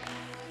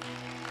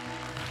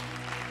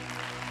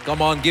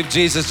 Come on, give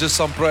Jesus just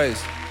some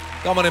praise.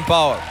 Come on,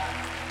 empower.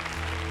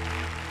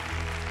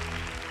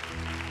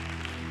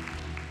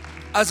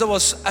 As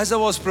I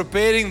was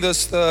preparing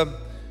this, the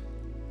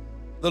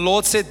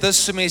Lord said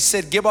this to me. He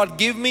said, Gebhard,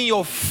 give me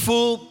your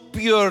full,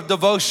 pure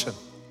devotion.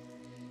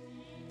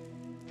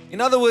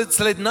 In other words,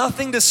 let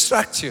nothing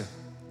distract you.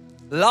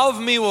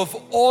 Love me with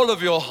all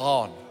of your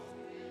heart.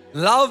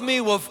 Love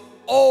me with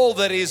all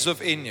that is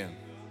within you.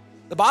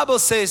 The Bible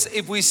says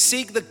if we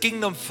seek the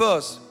kingdom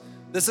first,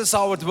 this is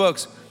how it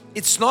works.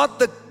 It's not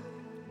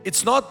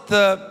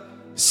the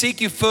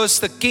seek you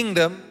first the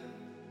kingdom,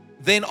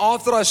 then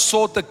after I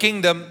sought the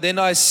kingdom, then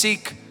I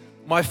seek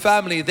my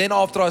family. Then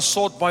after I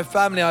sought my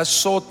family, I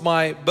sought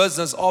my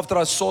business. After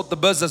I sought the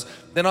business,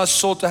 then I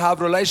sought to have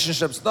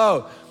relationships.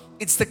 No,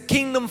 it's the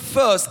kingdom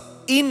first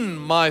in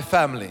my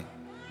family.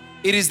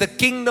 It is the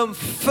kingdom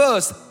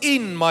first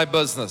in my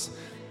business.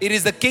 It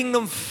is the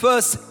kingdom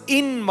first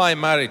in my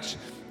marriage.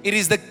 It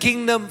is the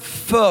kingdom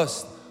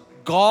first.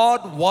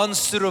 God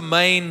wants to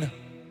remain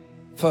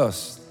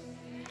first.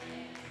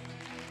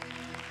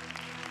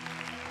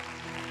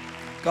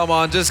 Come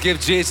on, just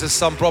give Jesus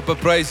some proper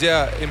praise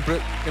here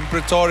in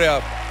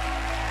Pretoria.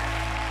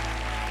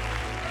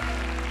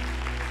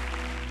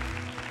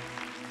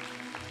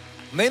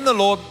 And then the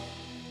Lord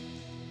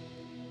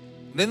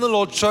Then the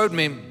Lord showed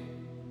me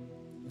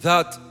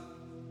that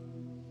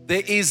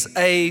there is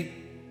a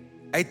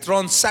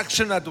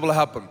transaction that will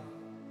happen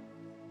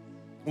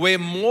where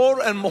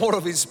more and more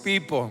of His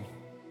people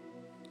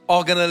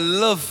are going to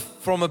live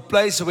from a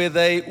place where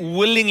they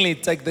willingly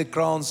take their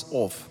crowns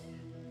off.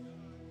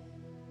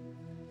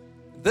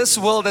 This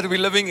world that we're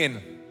living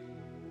in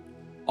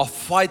are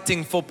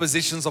fighting for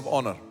positions of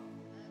honor.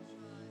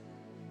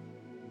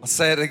 I'll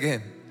say it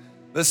again.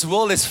 This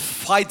world is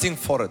fighting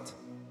for it.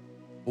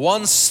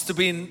 Wants to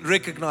be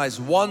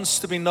recognized, wants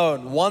to be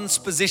known, wants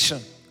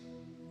position.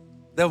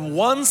 The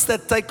ones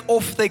that take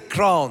off their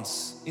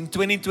crowns in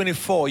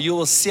 2024, you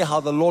will see how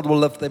the Lord will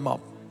lift them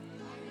up.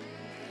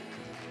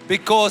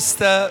 Because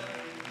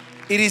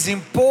it is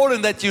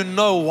important that you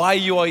know why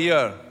you are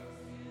here.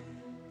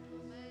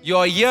 You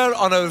are here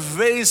on a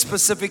very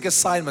specific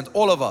assignment,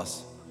 all of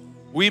us.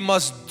 We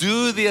must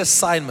do the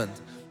assignment.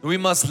 We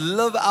must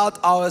live out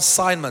our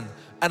assignment.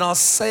 And I'll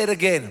say it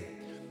again.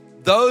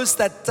 Those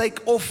that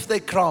take off their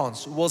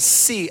crowns will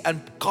see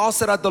and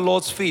cast it at the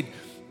Lord's feet.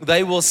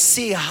 They will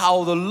see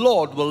how the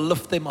Lord will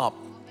lift them up.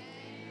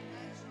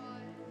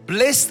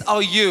 Blessed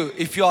are you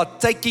if you are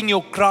taking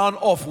your crown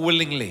off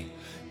willingly.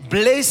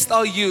 Blessed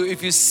are you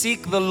if you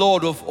seek the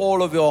Lord with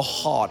all of your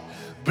heart.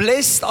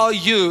 Blessed are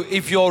you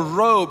if your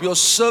robe, your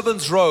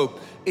servant's robe,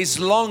 is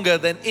longer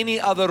than any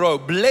other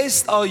robe.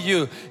 Blessed are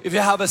you if you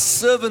have a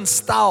servant's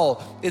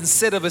towel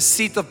instead of a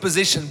seat of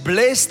position.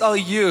 Blessed are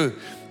you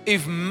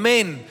if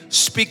men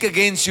speak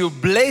against you.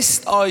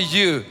 Blessed are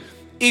you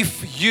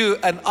if you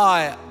and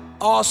I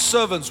are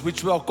servants,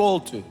 which we are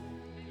called to.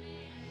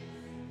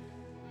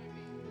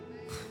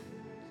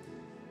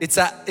 That's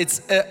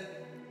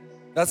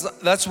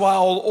why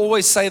I'll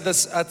always say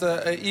this at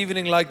an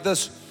evening like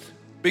this,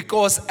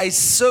 because a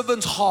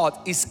servant's heart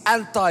is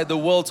anti the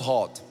world's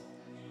heart.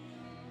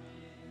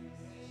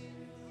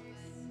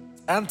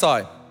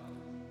 Anti.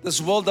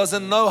 This world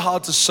doesn't know how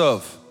to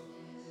serve.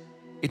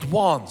 It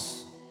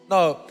wants.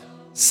 No,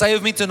 say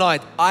with me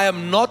tonight, I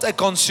am not a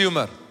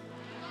consumer.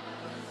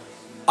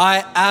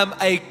 I am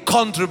a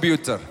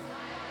contributor.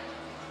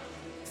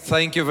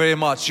 Thank you very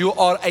much. You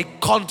are a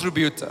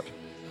contributor.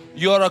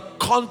 You are a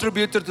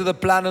contributor to the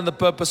plan and the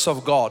purpose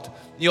of God.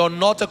 You are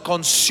not a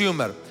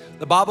consumer.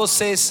 The Bible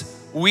says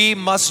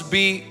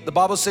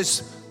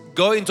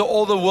go into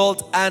all the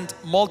world and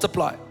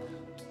multiply.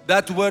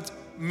 That word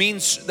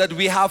means that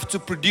we have to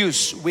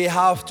produce. We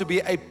have to be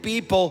a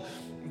people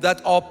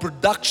that are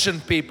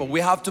production people. We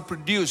have to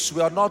produce.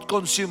 We are not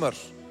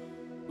consumers.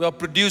 We are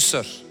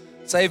producers.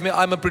 Say with me,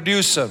 I'm a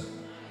producer.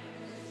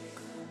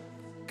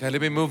 Okay,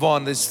 let me move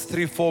on. There's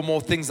 3-4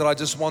 more things that I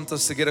just want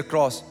us to get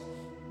across.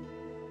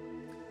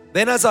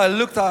 Then as I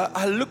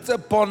looked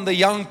upon the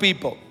young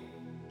people.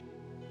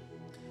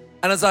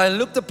 And as I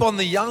looked upon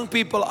the young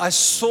people, I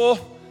saw,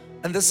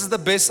 and this is the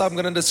best I'm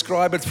going to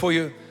describe it for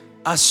you,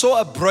 I saw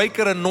a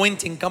breaker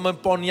anointing come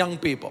upon young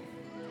people.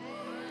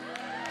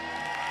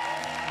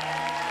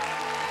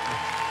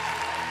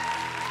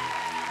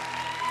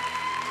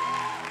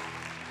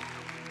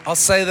 I'll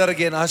say that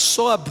again. I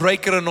saw a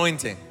breaker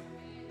anointing.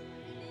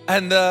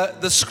 And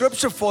the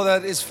scripture for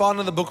that is found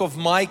in the book of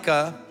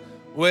Micah,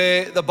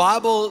 where the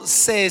Bible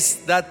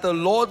says that the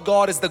Lord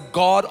God is the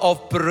God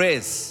of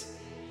Perez.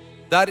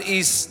 That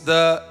is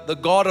the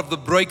God of the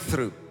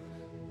breakthrough.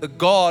 The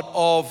God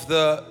of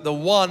the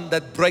one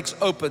that breaks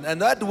open.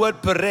 And that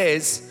word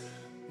Perez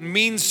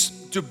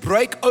means to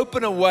break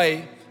open a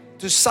way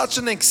to such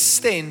an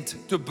extent,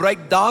 to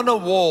break down a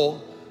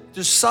wall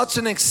to such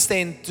an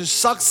extent, to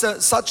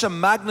such a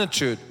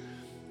magnitude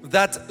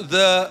that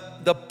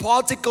the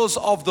particles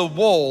of the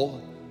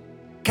wall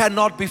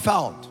cannot be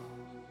found.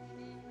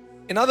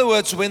 In other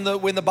words, when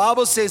the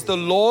Bible says the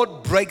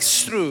Lord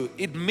breaks through,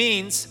 it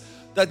means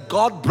that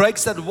God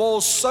breaks that wall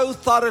so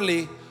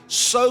thoroughly,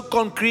 so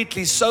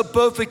concretely, so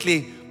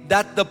perfectly,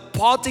 that the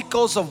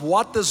particles of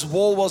what this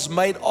wall was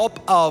made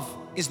up of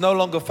is no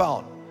longer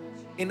found.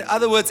 In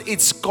other words,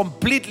 it's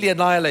completely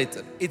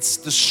annihilated. It's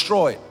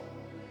destroyed.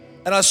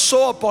 And I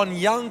saw upon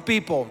young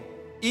people,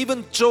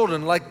 even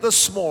children like this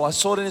small, I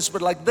saw it in the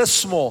spirit like this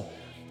small,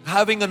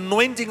 having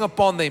anointing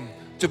upon them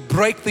to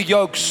break the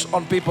yokes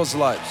on people's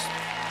lives.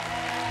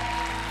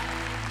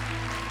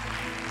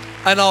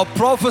 And I'll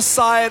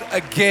prophesy it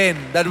again,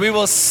 that we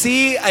will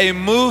see a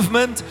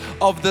movement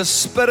of the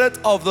Spirit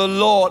of the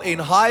Lord in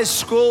high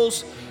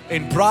schools,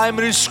 in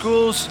primary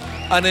schools,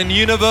 and in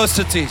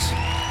universities.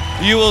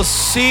 You will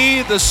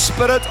see the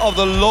Spirit of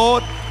the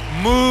Lord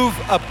move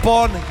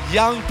upon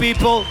young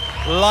people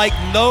like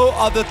no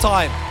other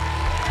time.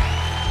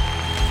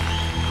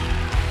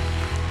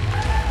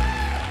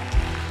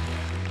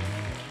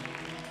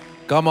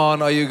 Come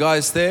on, are you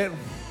guys there?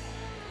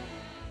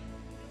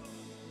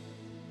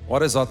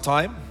 What is our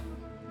time?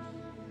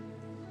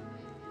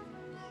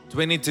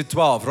 20 to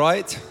 12,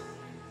 right?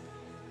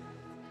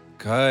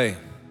 Okay.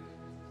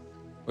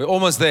 We're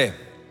almost there.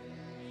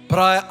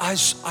 But I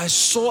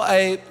saw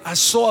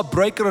a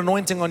breaker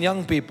anointing on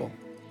young people.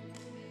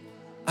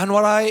 And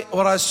what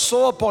I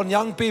saw upon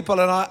young people,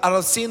 and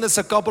I've seen this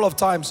a couple of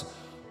times,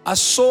 I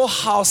saw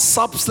how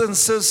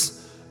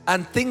substances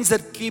and things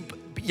that keep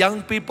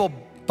young people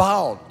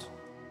bound.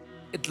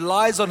 It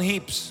lies on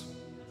heaps.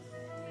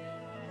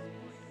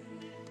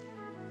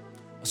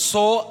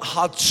 So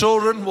how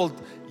children will,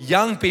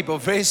 young people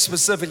very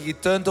specifically,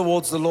 turn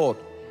towards the Lord.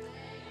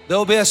 There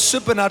will be a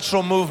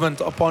supernatural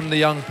movement upon the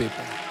young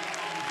people.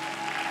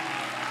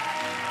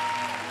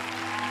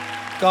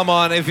 Come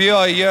on, if you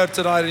are here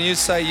tonight and you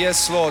say,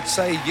 yes, Lord,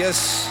 say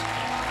yes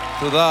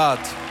to that.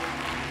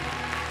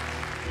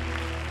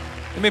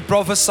 Let me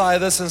prophesy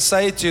this and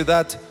say to you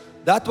that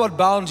what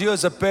bound you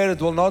as a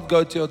parent will not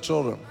go to your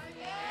children.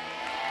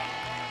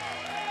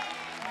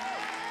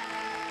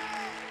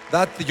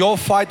 That your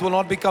fight will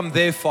not become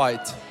their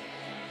fight.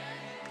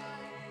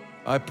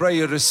 I pray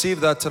you receive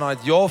that tonight.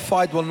 Your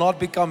fight will not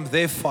become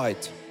their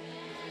fight.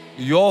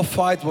 Your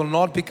fight will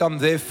not become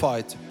their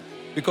fight.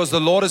 Because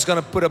the Lord is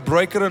going to put a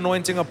breaker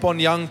anointing upon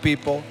young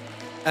people.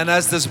 And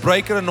as this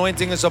breaker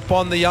anointing is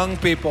upon the young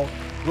people,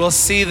 we'll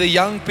see the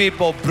young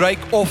people break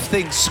off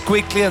things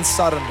quickly and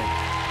suddenly.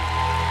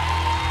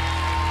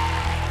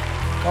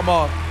 Come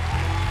on.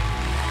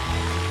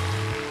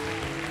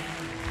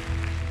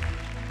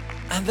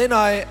 And then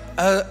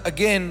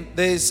again,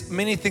 there's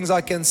many things I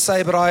can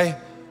say, but I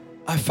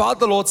felt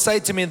the Lord say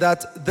to me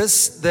that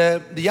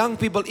the young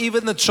people,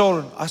 even the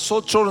children, I saw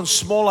children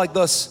small like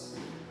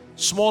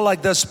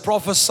this,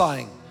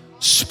 prophesying,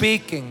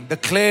 speaking,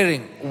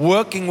 declaring,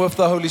 working with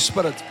the Holy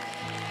Spirit.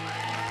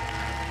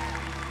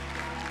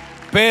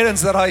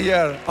 Parents that are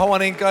here, I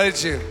want to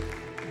encourage you,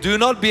 do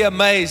not be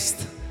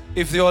amazed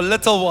if your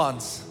little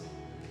ones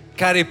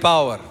carry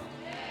power.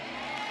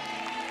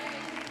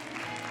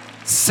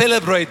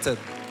 Celebrate it.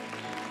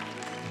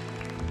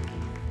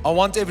 I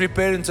want every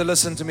parent to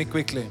listen to me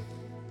quickly.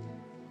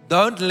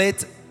 Don't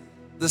let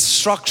the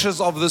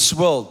structures of this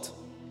world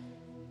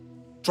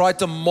try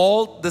to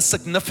mold the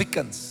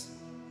significance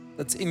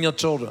that's in your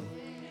children.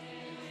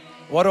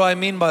 What do I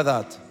mean by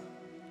that?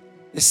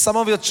 There's some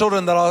of your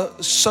children that are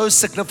so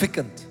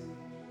significant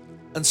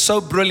and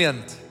so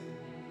brilliant.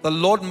 The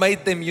Lord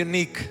made them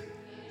unique.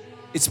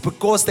 It's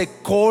because their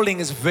calling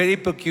is very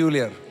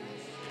peculiar.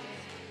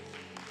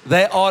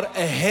 They are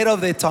ahead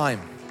of their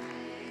time.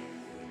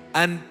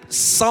 And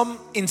some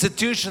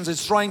institutions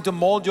is trying to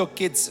mold your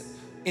kids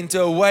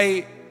into a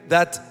way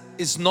that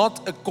is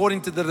not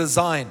according to the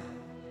design.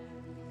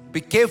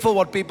 Be careful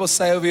what people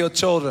say over your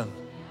children.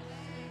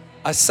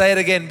 I say it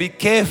again, be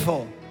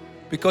careful,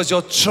 because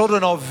your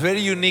children are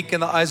very unique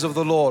in the eyes of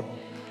the Lord.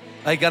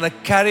 They're going to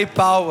carry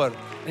power.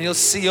 And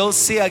you'll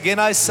see again,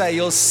 I say,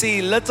 you'll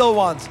see little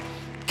ones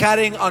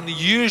carrying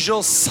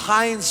unusual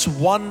signs,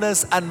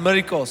 wonders, and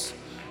miracles.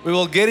 We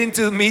will get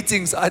into the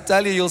meetings. I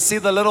tell you, you'll see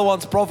the little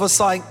ones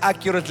prophesying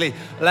accurately,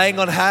 laying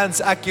on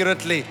hands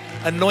accurately,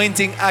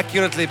 anointing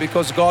accurately,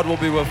 because God will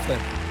be with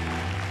them.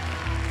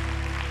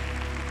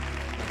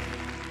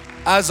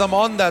 As I'm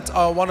on that,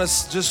 I want to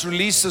just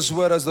release this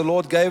word as the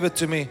Lord gave it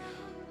to me.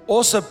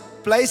 Also,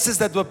 places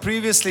that were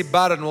previously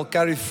barren will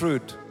carry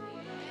fruit.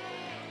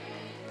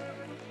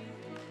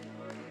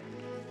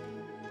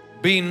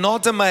 Be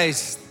not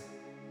amazed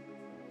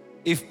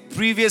if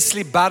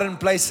previously barren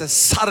places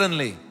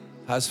suddenly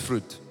has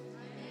fruit.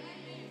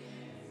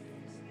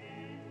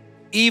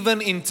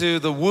 Even into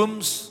the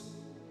wombs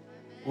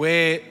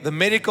where the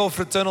medical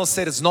fraternal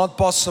said it's not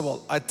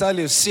possible. I tell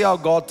you, see how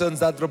God turns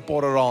that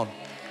report around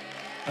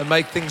and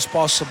make things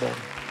possible.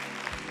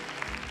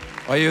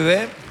 Are you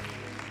there?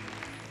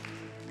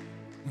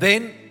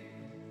 Then,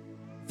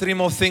 3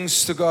 more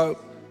things to go.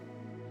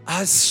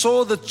 I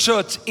saw the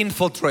church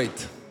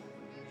infiltrate.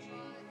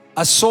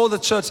 I saw the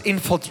church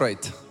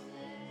infiltrate.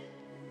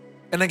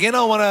 And again,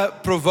 I want to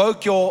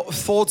provoke your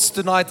thoughts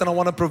tonight, and I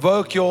want to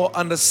provoke your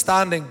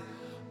understanding.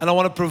 And I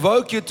want to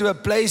provoke you to a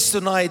place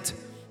tonight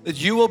that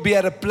you will be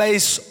at a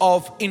place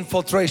of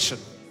infiltration,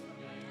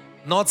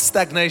 not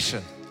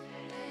stagnation.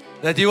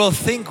 That you will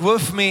think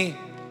with me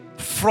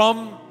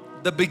from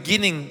the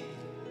beginning,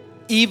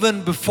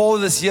 even before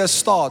this year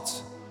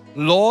starts.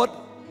 Lord,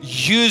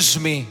 use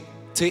me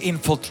to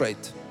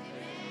infiltrate.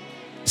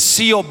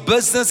 See your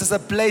business as a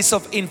place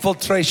of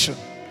infiltration.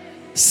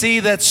 See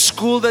that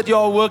school that you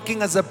are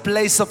working as a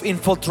place of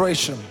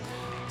infiltration.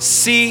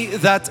 See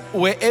that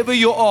wherever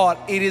you are,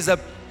 it is a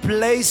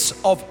place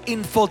of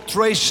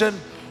infiltration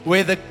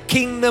where the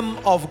kingdom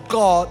of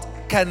God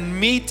can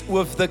meet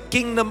with the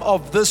kingdom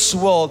of this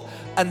world,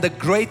 and the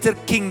greater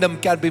kingdom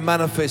can be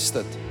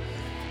manifested.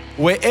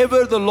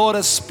 Wherever the Lord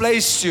has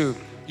placed you,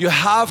 you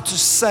have to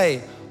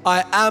say,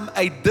 I am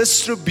a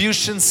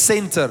distribution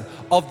center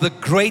of the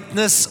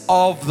greatness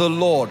of the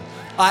Lord.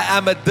 I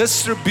am a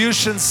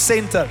distribution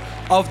center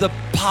of the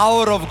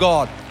power of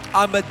God.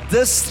 I'm a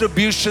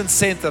distribution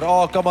center.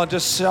 Oh, come on,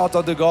 just shout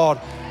unto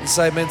God and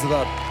say amen to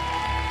that.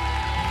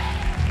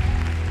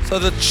 So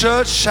the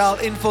church shall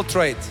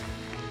infiltrate.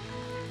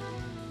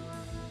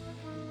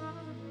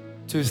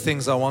 2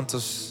 things I want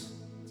us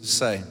to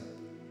say.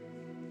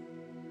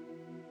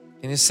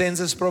 Can you sense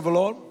this, brother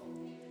Lord?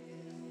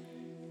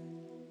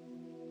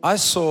 I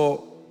saw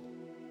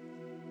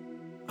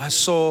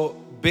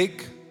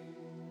big,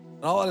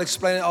 and I'll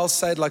explain it, I'll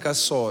say it like I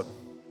saw it.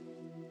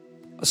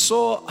 I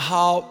saw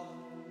how,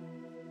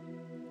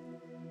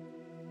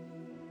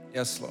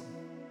 yes, Lord.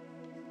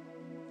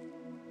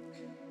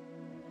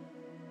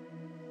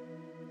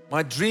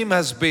 My dream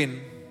has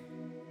been,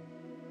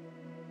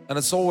 and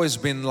it's always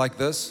been like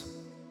this,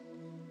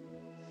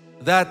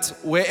 that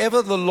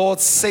wherever the Lord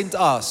sent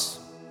us,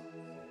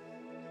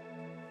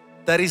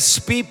 that His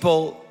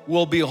people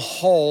will be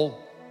whole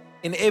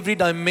in every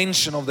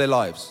dimension of their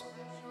lives.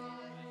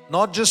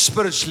 Not just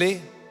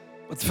spiritually,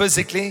 but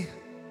physically,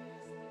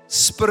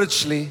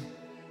 spiritually,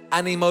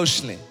 and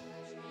emotionally.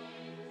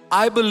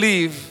 I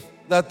believe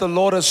that the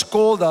Lord has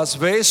called us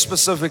very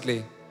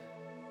specifically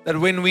that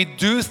when we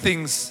do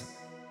things,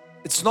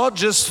 it's not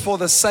just for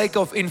the sake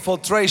of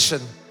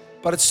infiltration,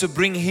 but it's to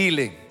bring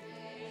healing.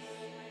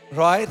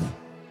 Right?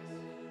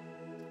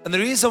 And the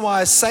reason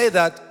why I say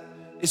that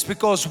is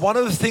because one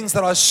of the things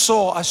that I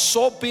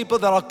saw people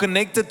that are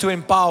connected to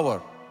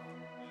Empower,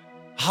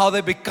 how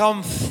they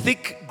become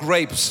thick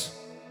grapes,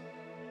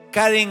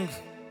 carrying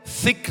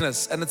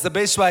thickness, and it's the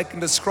best way I can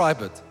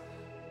describe it.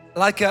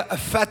 Like a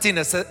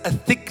fattiness, a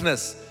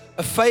thickness,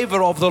 a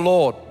favor of the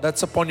Lord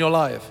that's upon your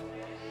life.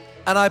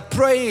 And I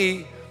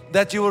pray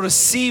that you will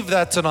receive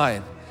that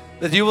tonight.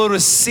 That you will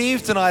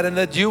receive tonight and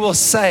that you will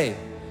say,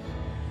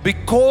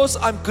 because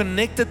I'm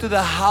connected to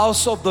the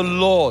house of the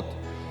Lord.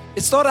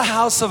 It's not a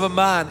house of a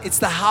man, it's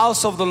the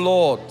house of the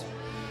Lord.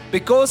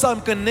 Because I'm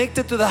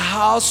connected to the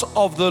house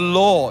of the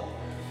Lord,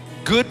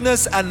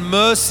 goodness and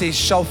mercy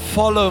shall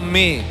follow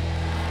me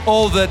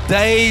all the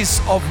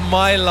days of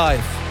my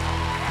life.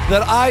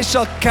 That I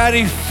shall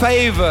carry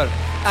favor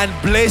and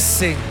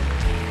blessing.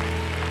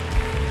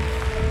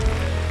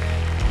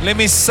 Let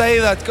me say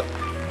that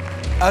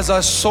as I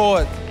saw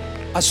it,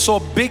 I saw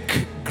big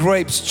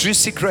grapes,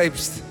 juicy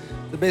grapes.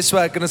 The best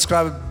way I can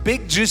describe it,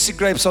 big juicy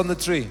grapes on the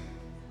tree.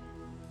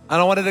 And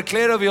I want to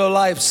declare over your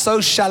life,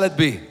 so shall it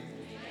be.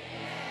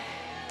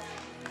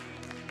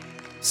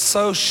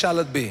 So shall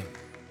it be.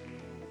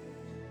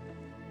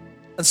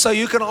 And so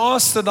you can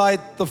ask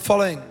tonight the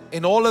following.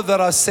 In all of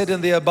that I said in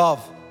the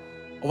above,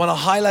 I want to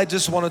highlight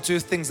just one or two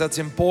things that's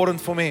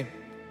important for me,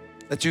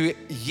 that you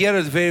hear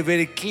it very,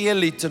 very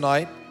clearly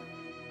tonight,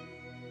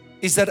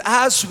 is that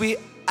as we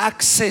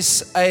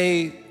access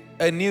a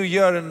new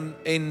year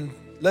in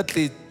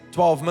literally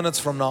 12 minutes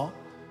from now,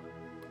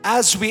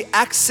 as we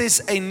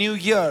access a new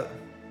year,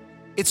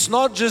 it's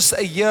not just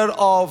a year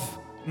of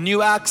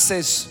new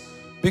access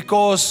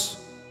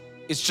because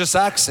it's just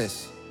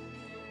access.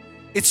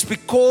 It's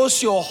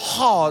because your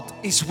heart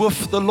is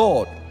with the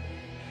Lord.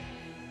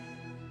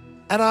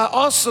 And I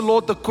asked the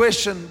Lord the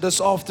question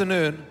this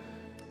afternoon.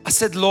 I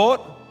said,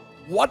 Lord,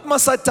 what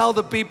must I tell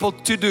the people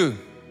to do?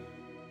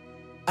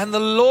 And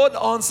the Lord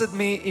answered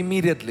me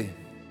immediately.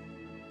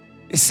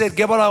 He said,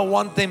 Gabriel, I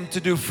want them to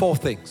do 4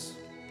 things.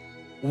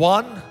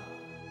 1,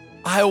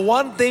 I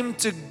want them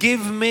to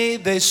give me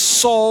their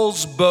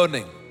souls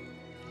burning.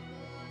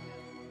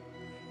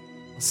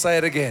 I'll say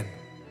it again.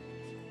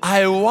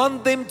 I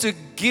want them to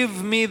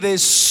give me their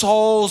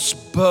souls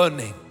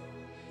burning.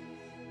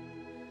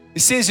 He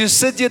says, you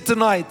sit here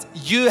tonight,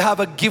 you have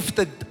a gift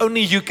that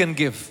only you can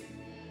give.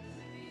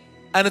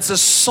 And it's a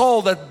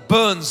soul that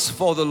burns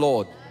for the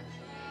Lord.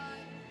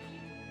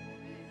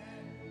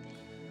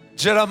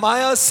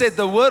 Jeremiah said,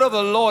 the word of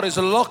the Lord is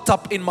locked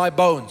up in my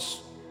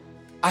bones.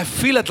 I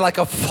feel it like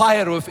a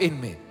fire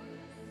within me.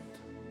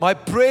 My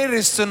prayer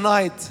is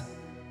tonight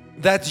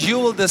that you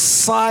will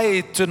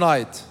decide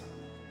tonight,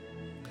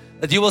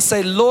 that you will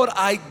say, Lord,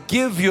 I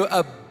give you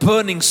a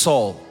burning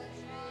soul.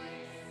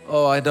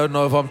 Oh, I don't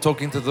know if I'm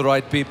talking to the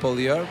right people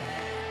here.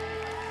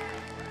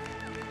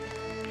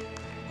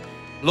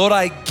 Lord,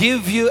 I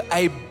give you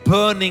a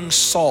burning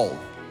soul.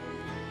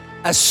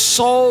 A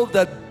soul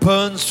that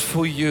burns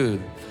for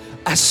you.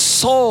 A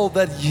soul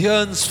that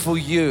yearns for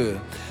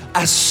you.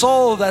 A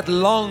soul that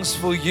longs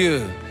for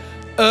you.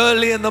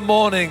 Early in the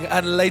morning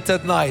and late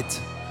at night.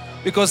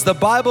 Because the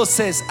Bible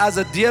says, as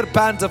a deer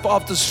panteth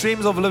after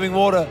streams of living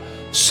water,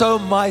 so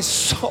my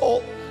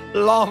soul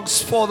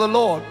longs for the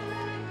Lord.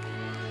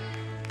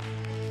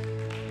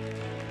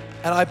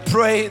 And I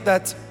pray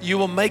that you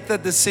will make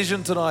that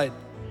decision tonight.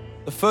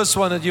 The first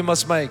one that you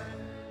must make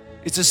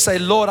is to say,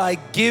 Lord, I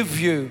give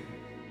you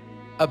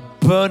a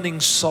burning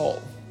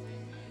soul.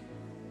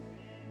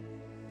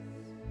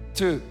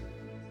 2,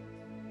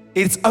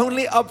 it's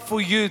only up for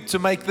you to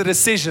make the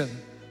decision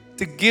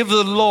to give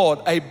the Lord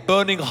a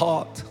burning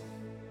heart.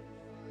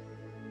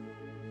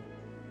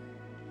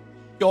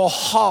 Your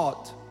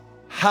heart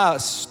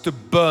has to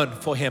burn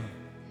for Him.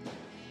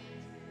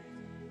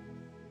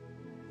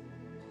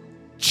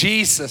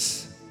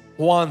 Jesus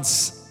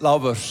wants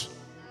lovers.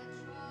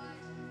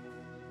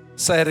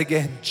 Say it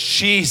again.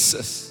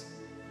 Jesus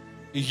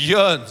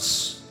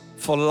yearns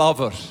for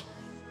lovers.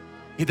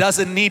 He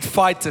doesn't need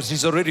fighters.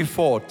 He's already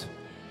fought.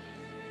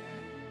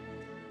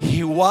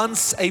 He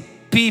wants a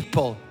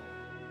people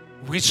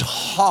which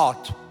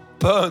heart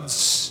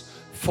burns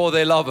for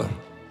their lover.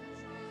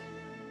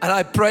 And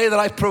I pray that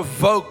I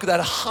provoke that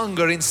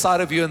hunger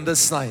inside of you in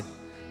this night.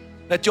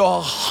 That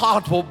your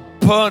heart will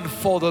burn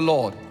for the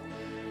Lord.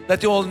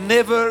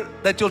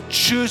 that you'll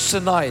choose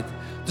tonight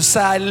to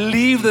say, I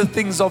leave the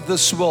things of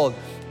this world.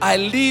 I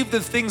leave the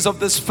things of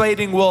this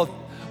fading world,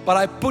 but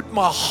I put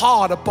my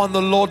heart upon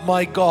the Lord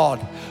my God,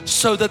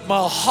 so that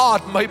my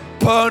heart may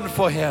burn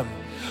for Him.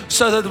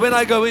 So that when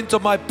I go into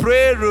my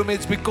prayer room,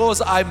 it's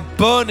because I'm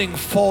burning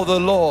for the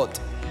Lord.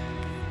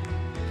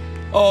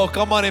 Oh,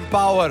 come on,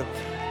 Empower.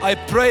 I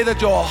pray that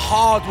your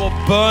heart will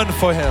burn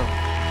for Him.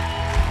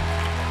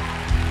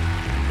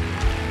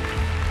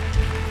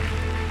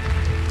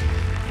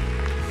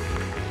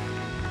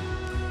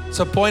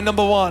 So point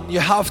number one,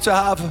 you have to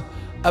have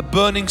a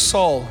burning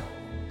soul.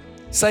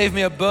 Save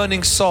me a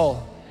burning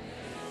soul.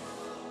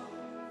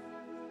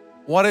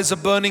 What is a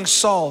burning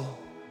soul?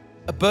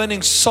 A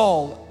burning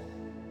soul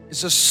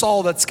is a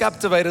soul that's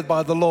captivated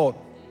by the Lord.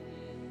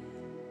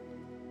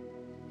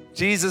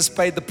 Jesus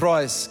paid the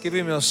price. Give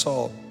Him your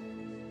soul.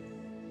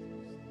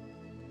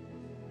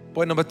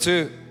 Point number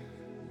two,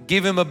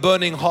 give Him a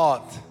burning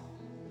heart.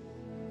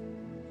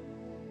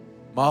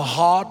 My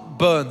heart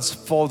burns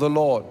for the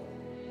Lord.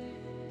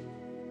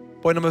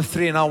 Point number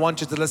three, and I want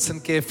you to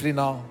listen carefully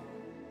now.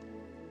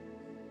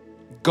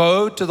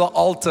 Go to the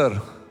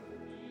altar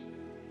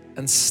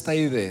and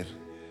stay there.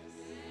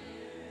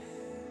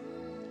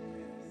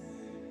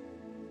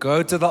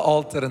 Go to the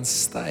altar and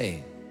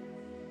stay.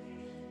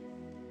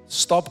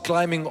 Stop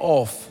climbing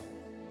off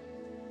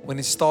when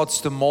He starts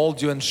to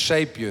mold you and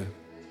shape you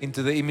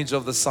into the image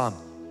of the Son.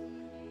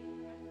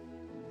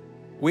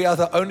 We are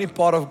the only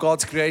part of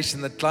God's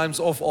creation that climbs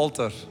off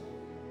altar.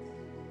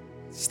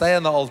 Stay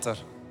on the altar.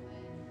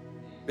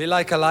 Be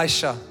like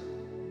Elisha.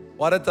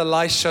 What did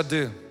Elisha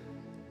do?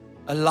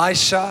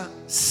 Elisha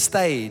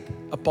stayed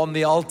upon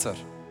the altar.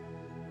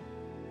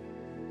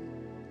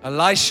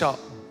 Elisha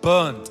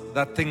burned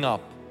that thing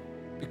up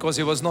because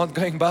he was not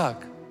going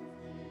back.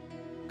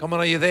 Come on,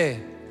 are you there?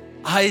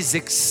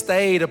 Isaac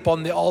stayed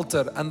upon the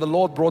altar and the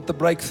Lord brought the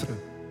breakthrough.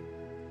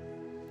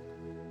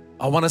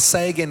 I want to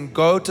say again,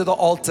 go to the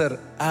altar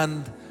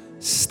and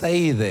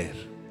stay there.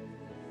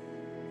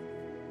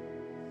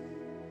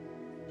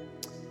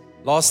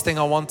 Last thing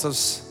I want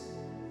us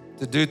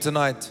to do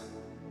tonight,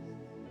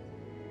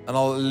 and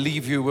I'll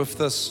leave you with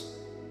this.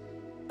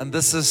 And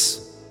this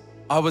is,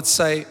 I would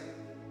say,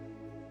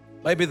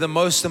 maybe the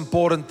most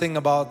important thing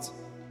about,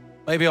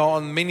 maybe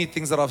on many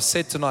things that I've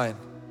said tonight,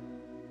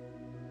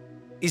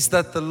 is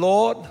that the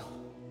Lord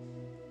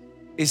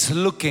is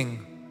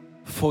looking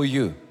for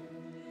you.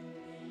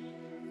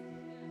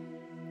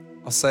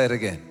 I'll say it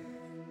again.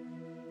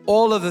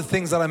 All of the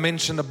things that I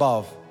mentioned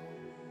above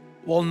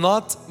will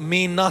not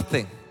mean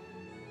nothing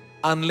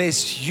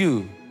unless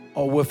you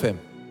are with Him.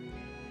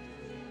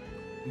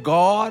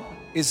 God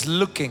is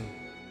looking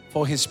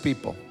for His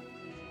people.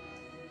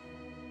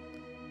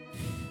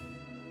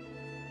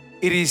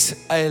 It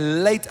is a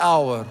late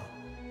hour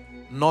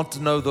not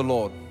to know the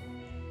Lord.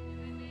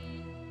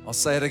 I'll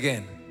say it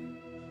again.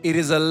 It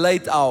is a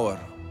late hour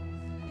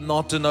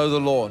not to know the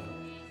Lord.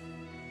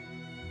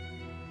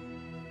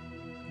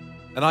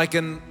 And I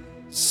can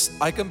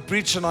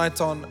preach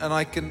tonight on, and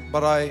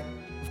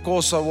of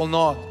course I will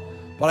not,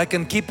 but I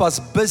can keep us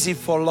busy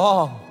for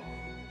long.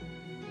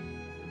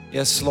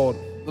 Yes, Lord.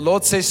 The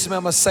Lord says to me, I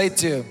must say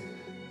to you,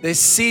 there's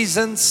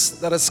seasons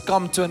that has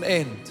come to an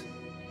end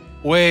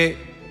where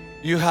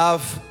you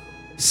have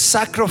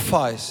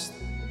sacrificed.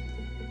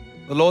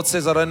 The Lord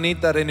says, I don't need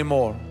that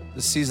anymore.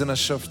 The season has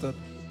shifted.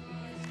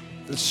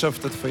 It's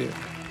shifted for you.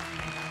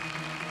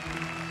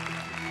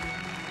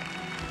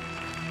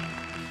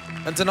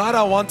 And tonight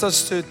I want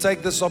us to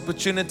take this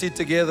opportunity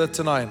together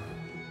tonight,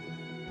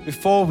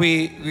 before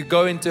we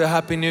go into a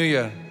Happy New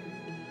Year,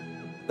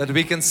 that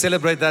we can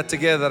celebrate that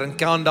together and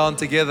count down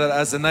together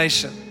as a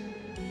nation.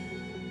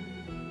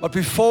 But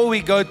before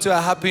we go to a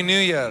Happy New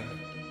Year,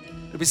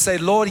 we say,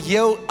 Lord,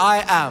 here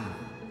I am.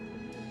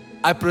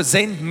 I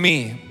present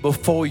me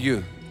before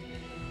you.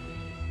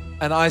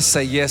 And I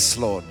say, yes,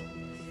 Lord.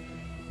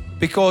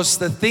 Because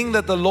the thing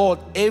that the Lord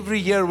every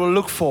year will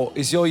look for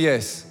is your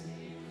yes.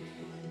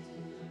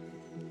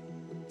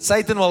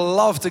 Satan will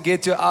love to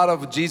get you out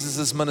of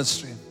Jesus'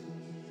 ministry.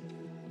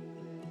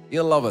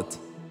 He'll love it.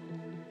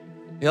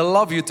 He'll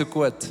love you to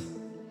quit.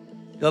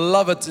 He'll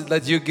love it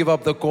that you give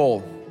up the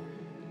call.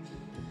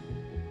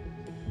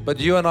 But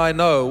you and I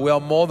know we are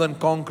more than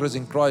conquerors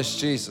in Christ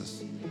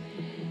Jesus.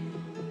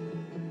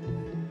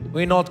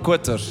 We're not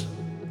quitters.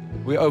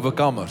 We're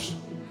overcomers.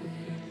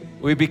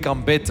 We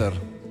become better.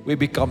 We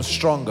become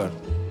stronger.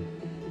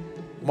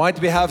 Might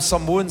we have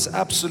some wounds?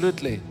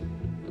 Absolutely.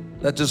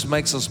 That just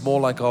makes us more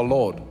like our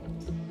Lord.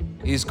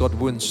 He's got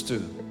wounds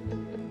too.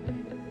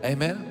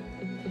 Amen.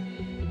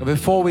 And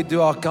before we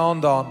do our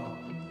countdown,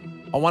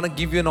 I want to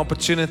give you an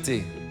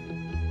opportunity,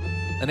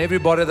 and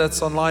everybody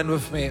that's online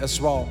with me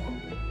as well,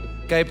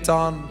 Cape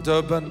Town,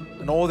 Durban,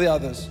 and all the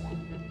others,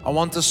 I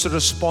want us to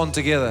respond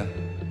together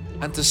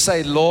and to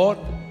say, Lord,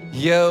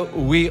 here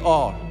we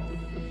are.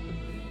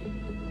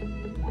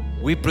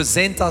 We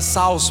present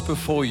ourselves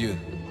before you.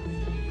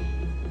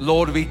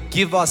 Lord, we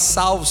give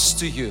ourselves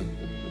to you,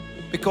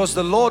 because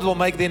the Lord will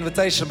make the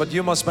invitation, but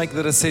you must make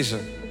the decision.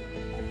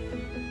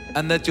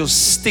 and that you'll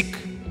stick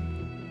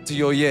to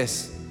your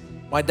yes.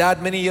 My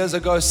dad many years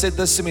ago said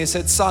this to me. He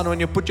said, son, when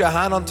you put your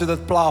hand onto the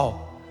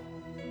plow,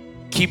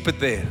 keep it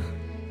there.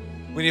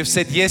 When you've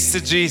said yes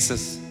to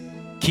Jesus,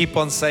 keep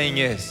on saying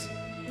yes.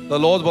 The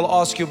Lord will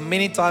ask you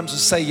many times to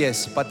say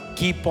yes, but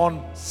keep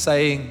on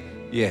saying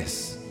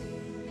yes.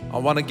 I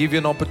want to give you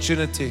an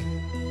opportunity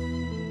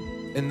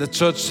in the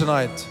church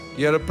tonight,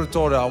 here at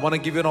Pretoria. I want to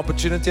give you an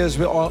opportunity as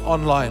we're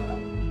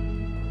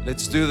online.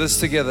 Let's do this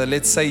together.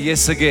 Let's say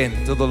yes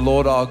again to the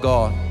Lord our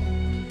God.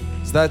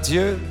 Is that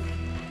you?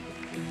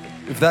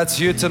 If that's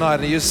you tonight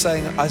and you're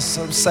saying, I'm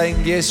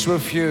saying yes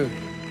with you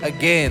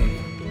again.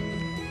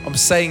 I'm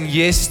saying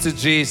yes to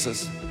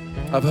Jesus.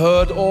 I've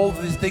heard all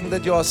the things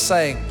that you are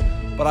saying,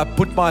 but I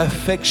put my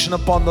affection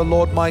upon the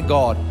Lord my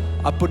God.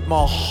 I put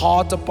my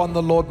heart upon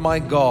the Lord my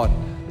God.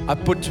 I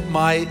put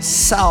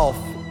myself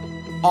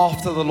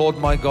after the Lord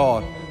my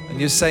God. And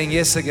you're saying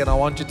yes again. I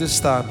want you to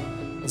stand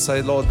and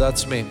say, Lord,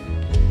 that's me.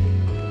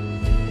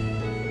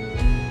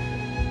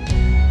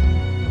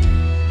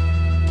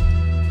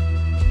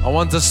 I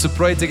want us to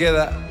pray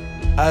together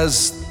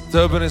as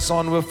Durban is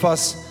on with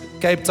us,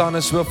 Cape Town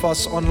is with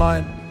us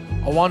online.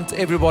 I want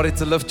everybody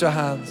to lift your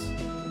hands.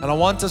 And I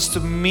want us to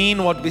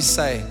mean what we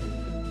say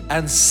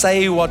and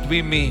say what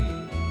we mean.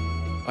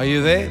 Are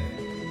you there?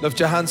 Lift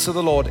your hands to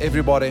the Lord,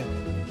 everybody.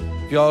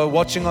 If you are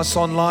watching us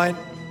online,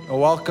 you're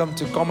welcome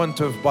to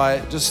comment by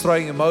just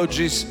throwing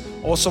emojis.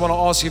 Also want to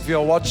ask if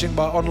you're watching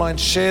by online,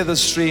 share the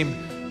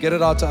stream. Get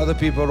it out to other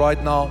people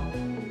right now.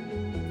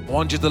 I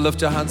want you to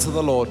lift your hands to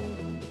the Lord.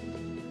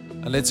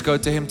 And let's go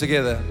to Him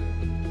together.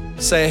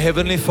 Say,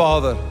 Heavenly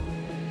Father,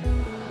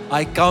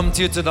 I come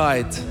to you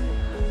tonight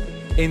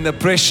in the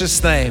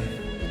precious name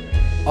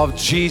of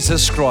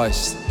Jesus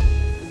Christ.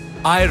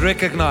 I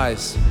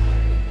recognize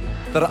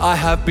that I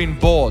have been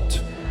bought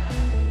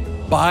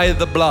by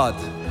the blood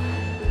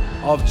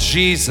of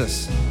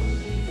Jesus.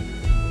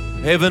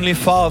 Heavenly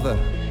Father,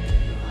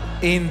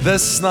 in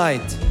this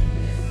night,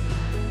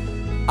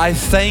 I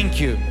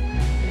thank you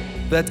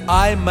that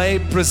I may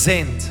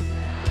present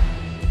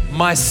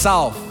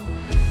myself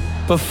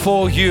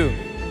before you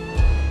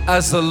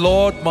as the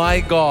Lord my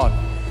God.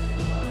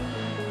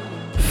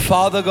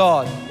 Father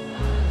God,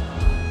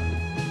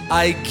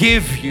 I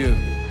give you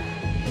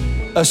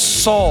a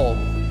soul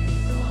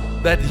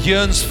that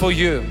yearns for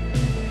you.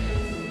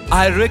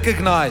 I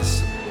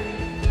recognize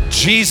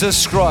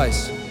Jesus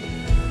Christ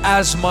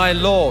as my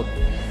Lord,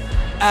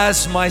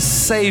 as my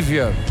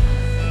Savior,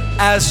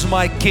 as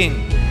my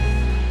King.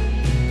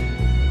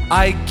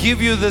 I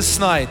give you this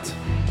night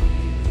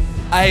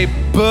a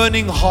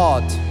burning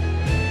heart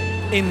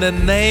in the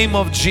name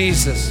of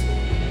Jesus.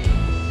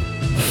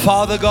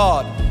 Father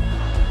God,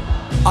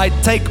 I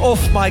take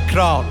off my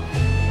crown.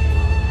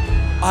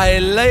 I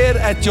lay it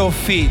at your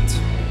feet.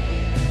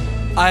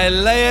 I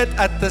lay it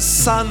at the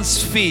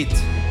Son's feet,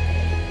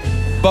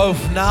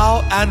 both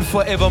now and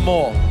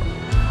forevermore.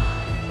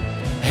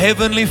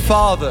 Heavenly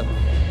Father,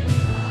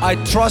 I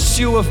trust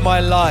you with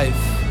my life.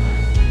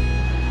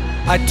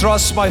 I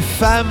trust my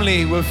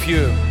family with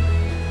you.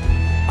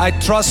 I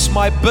trust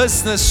my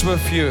business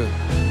with you.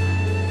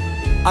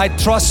 I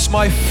trust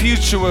my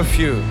future with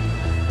you.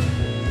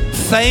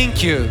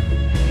 Thank you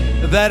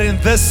that in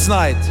this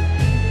night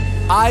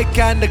I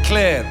can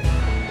declare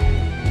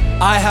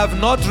I have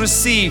not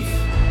received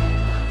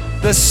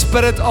the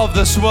spirit of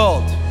this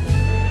world,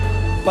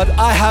 but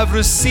I have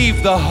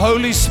received the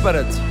Holy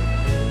Spirit,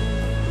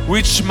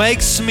 which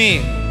makes me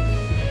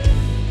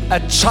a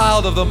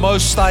child of the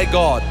Most High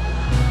God.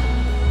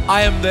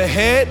 I am the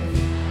head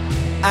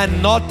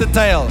and not the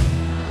tail.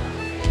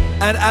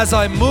 And as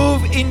I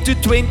move into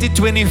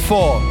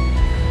 2024,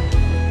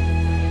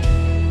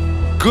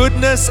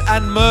 goodness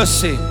and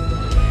mercy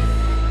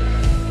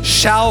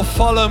shall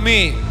follow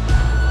me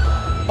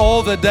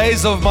all the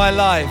days of my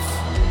life.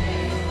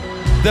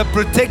 The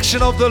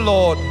protection of the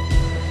Lord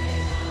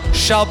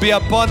shall be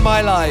upon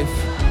my life.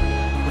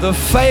 The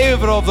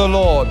favor of the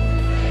Lord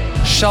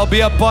shall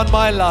be upon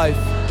my life.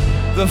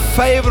 The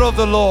favor of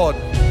the Lord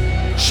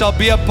shall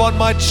be upon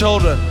my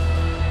children.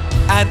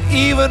 And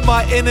even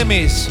my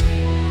enemies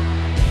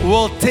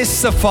will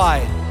testify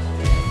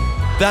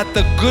that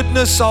the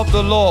goodness of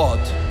the Lord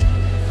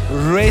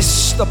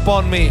rests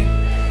upon me.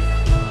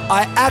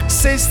 I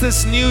access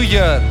this new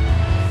year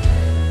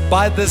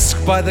by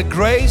the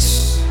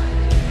grace,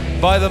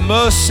 by the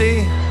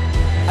mercy,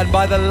 and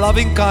by the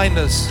loving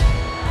kindness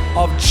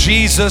of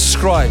Jesus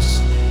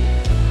Christ.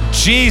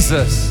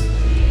 Jesus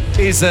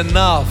is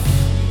enough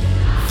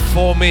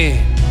for me.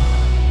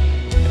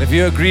 And if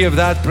you agree with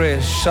that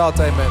prayer, shout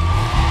amen.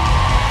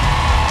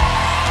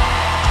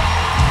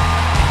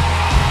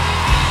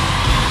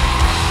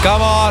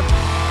 Come on.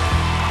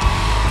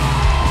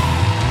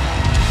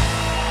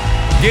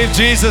 Give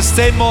Jesus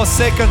 10 more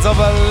seconds of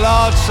a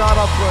loud shout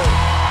of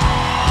praise.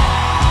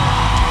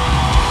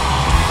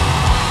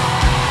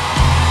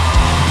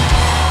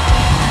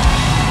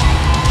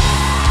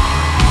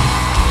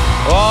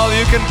 Well,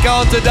 you can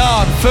count it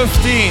down.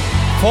 15,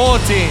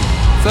 14,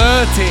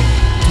 13,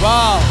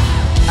 12,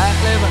 and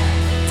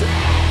 11.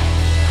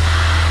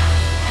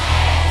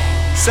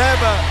 7.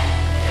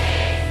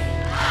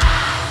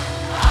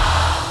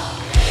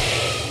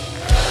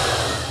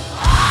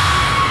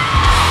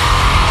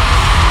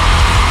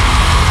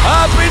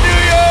 Happy New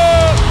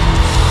Year!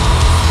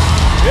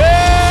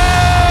 Yeah!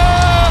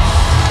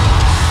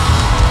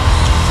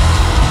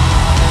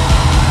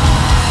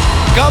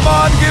 Come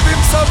on, give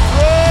him some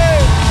praise.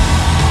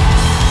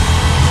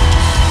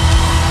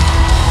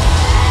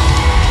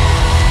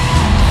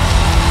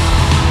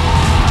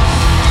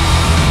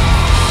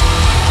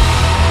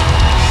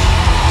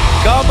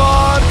 Come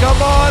on,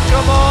 come on,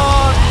 come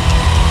on.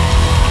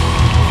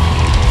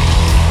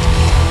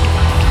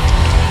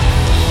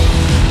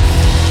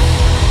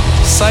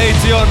 Say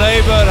to your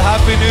neighbor,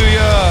 Happy New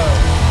Year.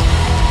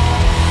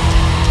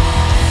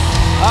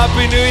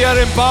 Happy New Year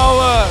in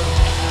power.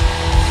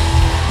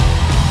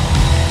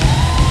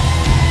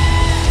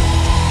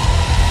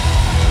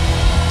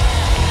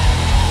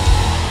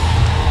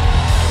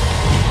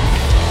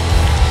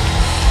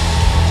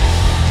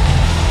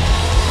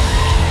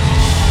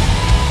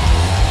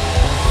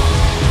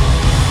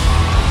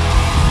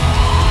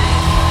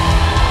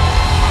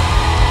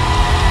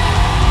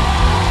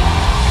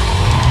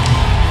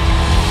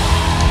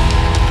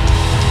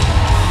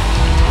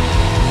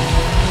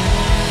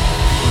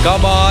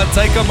 Come on,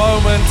 take a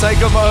moment, take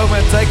a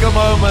moment, take a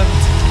moment.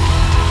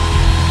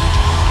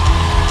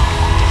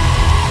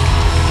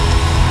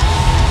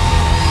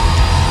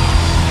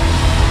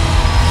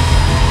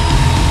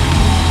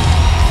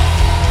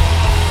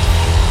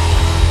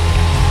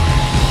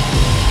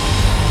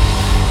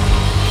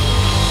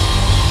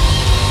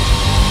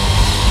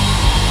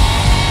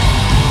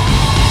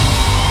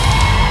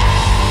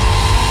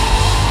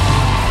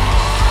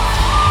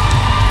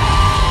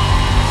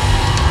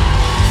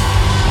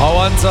 I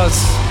want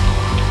us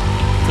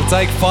to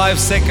take 5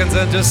 seconds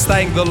and just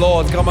thank the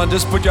Lord. Come on,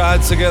 just put your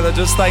hands together.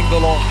 Just thank the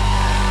Lord.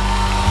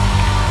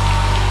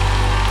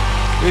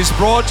 He's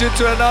brought you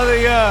to another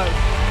year.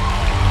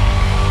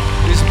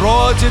 He's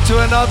brought you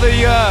to another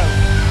year.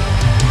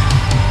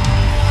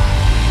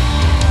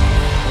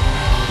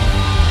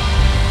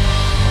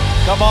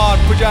 Come on,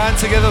 put your hands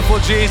together for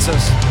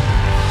Jesus.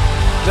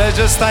 Let's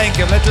just thank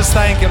Him. Let's just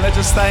thank Him. Let's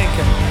just thank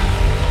Him.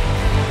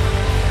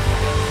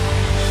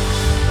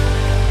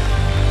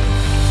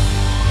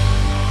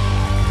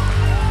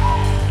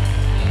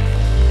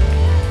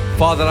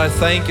 Father, I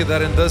thank you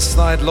that in this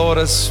night, Lord,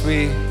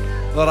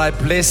 Lord, I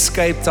bless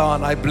Cape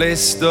Town, I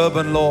bless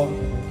Durban, Lord.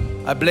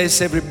 I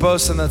bless every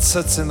person that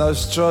sits in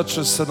those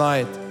churches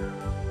tonight,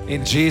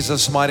 in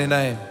Jesus' mighty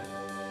name.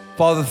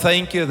 Father,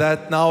 thank you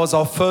that now is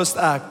our first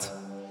act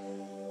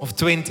of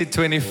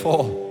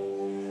 2024.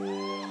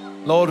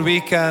 Lord,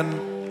 we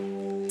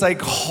can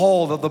take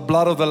hold of the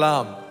blood of the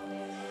Lamb.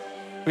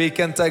 We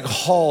can take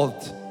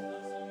hold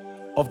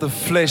of the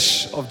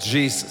flesh of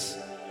Jesus.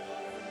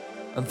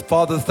 And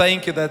Father,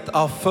 thank you that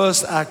our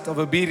first act of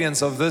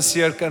obedience of this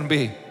year can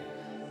be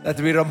that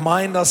we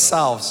remind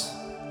ourselves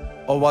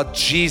of what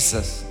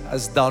Jesus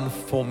has done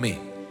for me.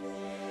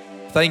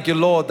 Thank you,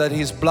 Lord, that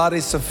His blood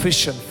is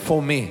sufficient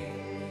for me.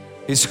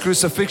 His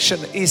crucifixion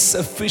is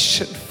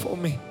sufficient for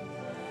me.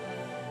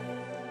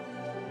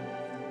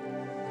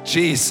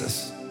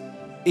 Jesus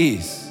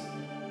is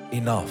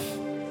enough.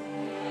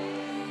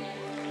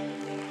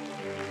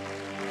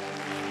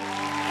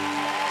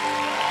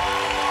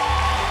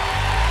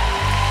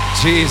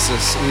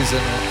 Jesus is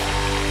enough.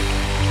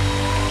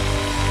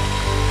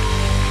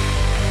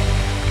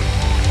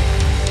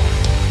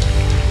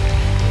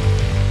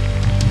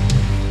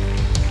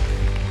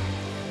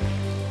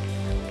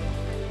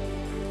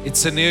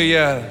 It's a new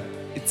year.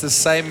 It's the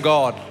same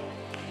God.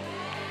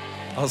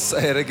 I'll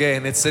say it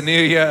again. It's a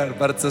new year,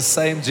 but it's the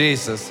same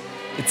Jesus.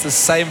 It's the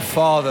same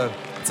Father.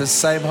 It's the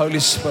same Holy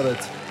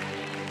Spirit.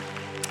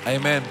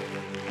 Amen.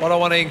 What I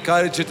want to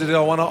encourage you to do, I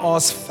want to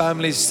ask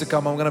families to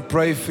come. I'm going to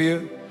pray for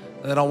you.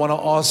 And then I want to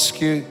ask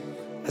you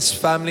as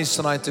families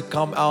tonight to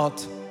come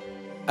out,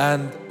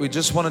 and we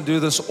just want to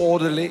do this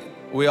orderly.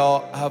 We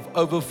have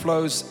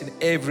overflows in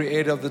every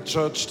area of the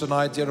church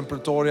tonight here in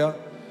Pretoria.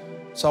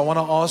 So I want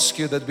to ask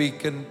you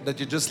that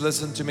you just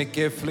listen to me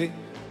carefully,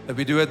 that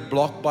we do it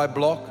block by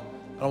block.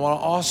 And I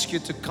want to ask you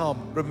to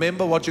come.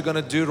 Remember what you're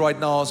going to do right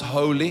now is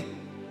holy.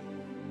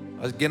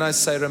 Again, I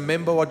say,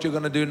 remember what you're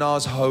going to do now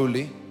is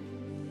holy.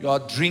 You are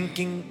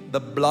drinking the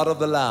blood of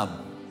the Lamb.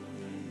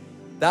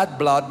 That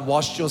blood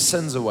washed your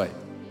sins away.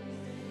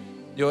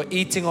 You're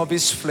eating of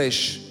His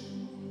flesh.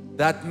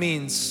 That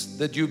means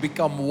that you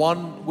become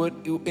one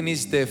in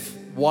His death,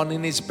 one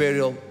in His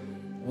burial,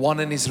 one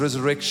in His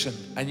resurrection.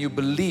 And you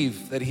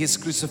believe that His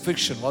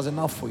crucifixion was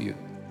enough for you.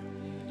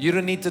 You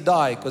don't need to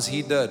die because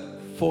He did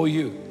for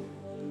you.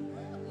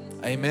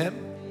 Amen.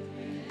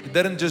 He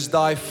didn't just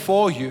die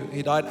for you,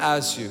 He died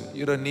as you.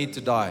 You don't need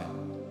to die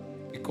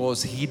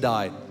because He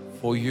died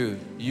for you.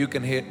 You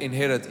can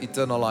inherit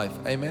eternal life.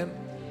 Amen.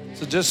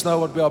 So just know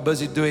what we are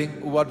busy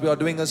doing. What we are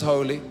doing is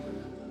holy.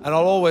 And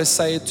I'll always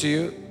say it to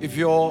you, if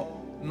you're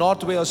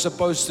not where you're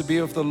supposed to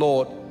be with the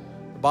Lord,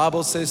 the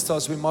Bible says to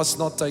us we must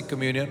not take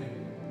communion.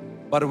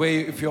 But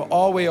if you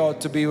are where you are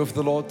to be with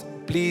the Lord,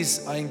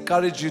 please, I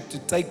encourage you to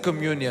take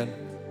communion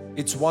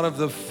It's one of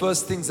the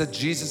first things that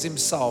Jesus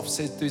himself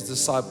said to his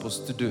disciples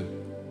to do.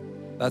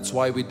 That's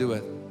why we do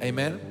it.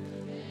 Amen.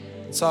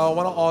 So I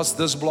want to ask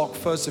this block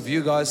first, if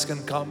you guys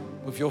can come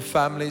with your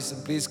families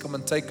and please come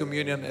and take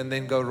communion and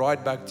then go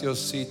right back to your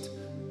seat.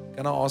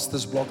 Can I ask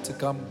this block to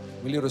come?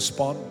 Will you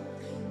respond?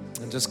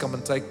 And just come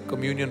and take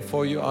communion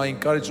for you. I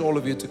encourage all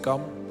of you to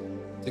come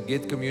to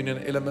get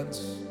communion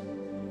elements.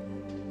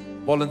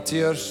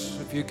 Volunteers,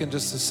 if you can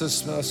just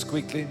assist us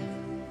quickly.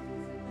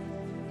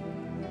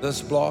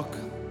 This block.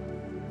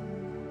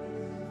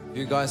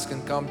 You guys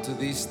can come to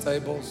these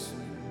tables.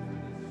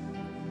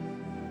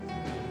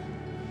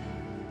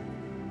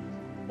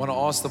 I want to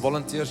ask the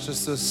volunteers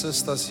just to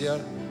assist us here.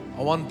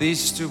 I want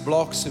these two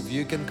blocks, if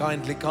you can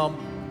kindly come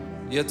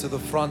here to the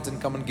front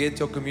and come and get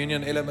your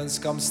communion elements.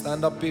 Come,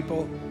 stand up,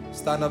 people.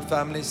 Stand up,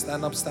 family.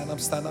 Stand up, stand up,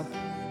 stand up.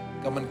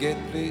 Come and get,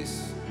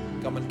 please.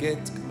 Come and get,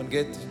 come and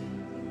get.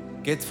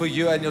 Get for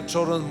you and your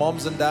children,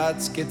 moms and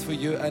dads. Get for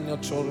you and your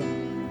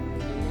children.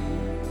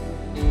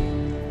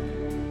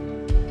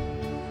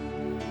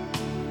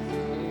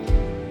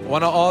 I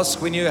want to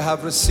ask, when you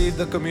have received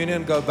the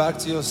communion, go back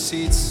to your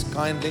seats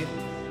kindly.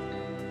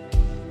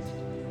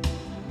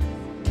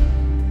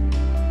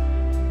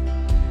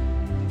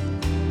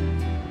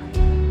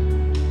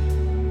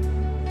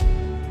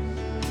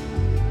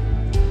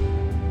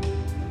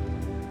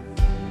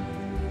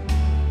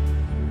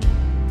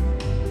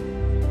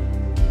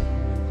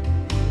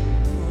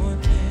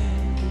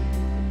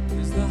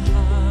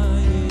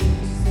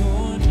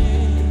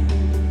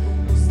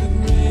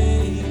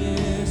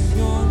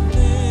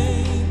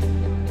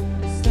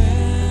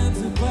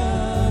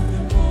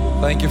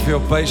 Thank you for your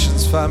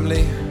patience,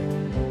 family.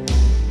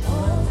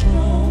 All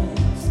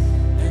thrones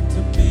and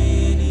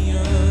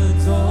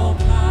dominions, all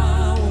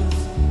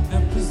powers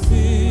and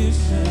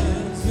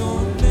positions,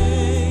 your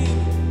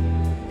name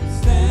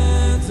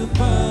stands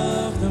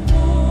above them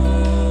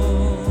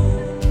all.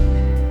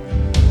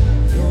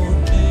 Your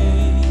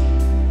name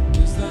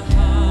is the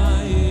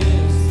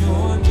highest,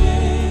 your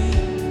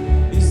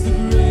name is the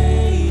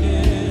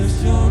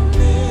greatest, your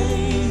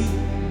name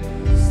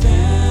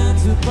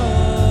stands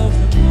above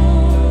them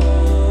all.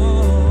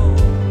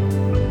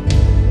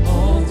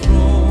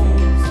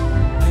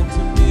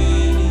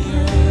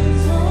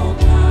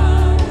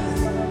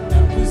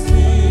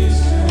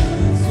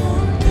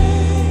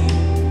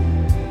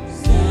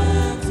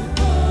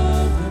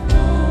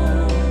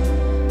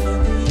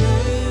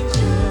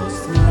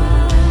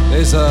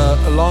 There's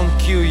a long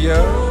queue here.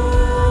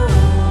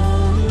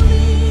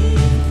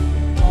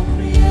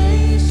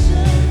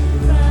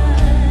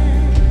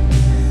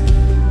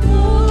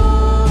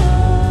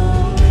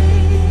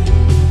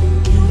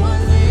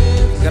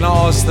 Can I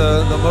ask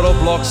the middle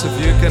blocks if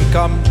you can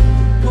come?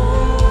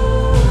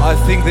 I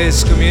think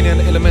there's communion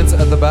elements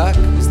at the back.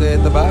 Is there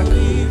at the back?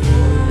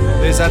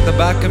 There's at the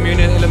back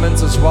communion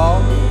elements as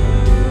well.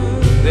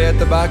 There at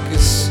the back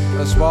is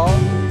as well.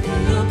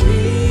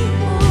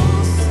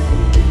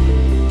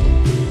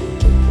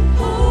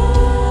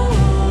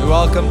 You're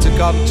welcome to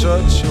come,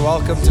 church. You're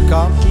welcome to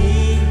come.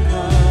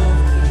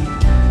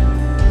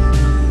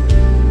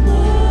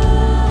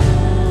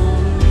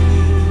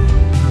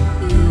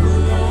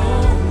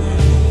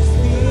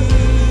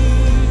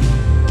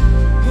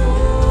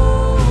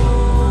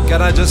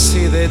 Can I just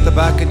see there at the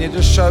back? Can you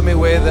just show me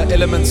where the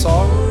elements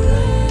are?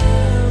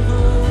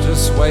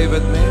 Just wave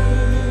at me.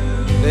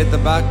 There at the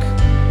back,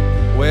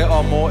 where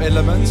are more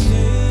elements?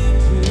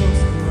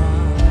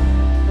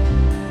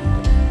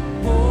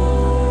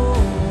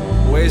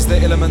 Where's the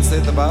elements there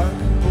at the back?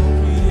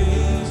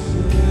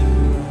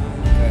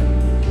 Okay.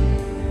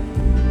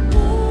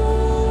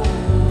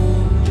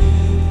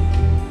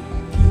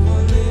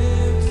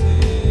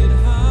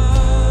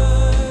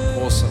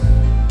 Awesome.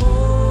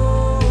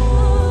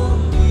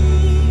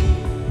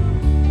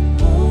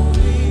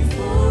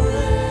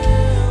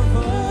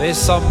 There's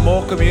some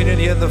more communion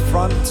here in the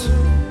front.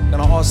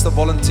 Can I ask the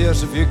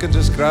volunteers if you can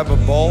just grab a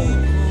bowl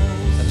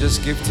and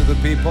just give to the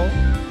people?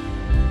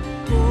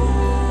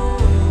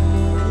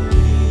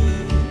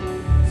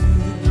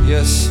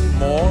 Yes,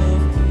 more.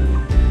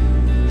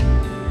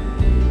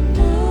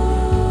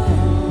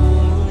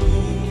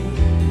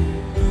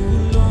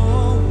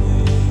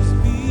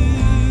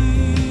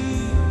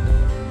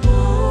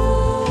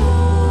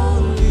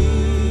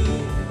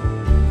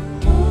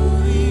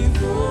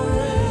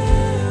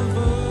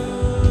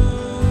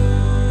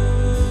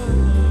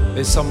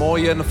 There's some more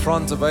here in the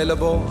front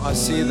available. I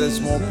see there's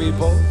more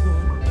people.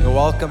 You're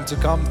welcome to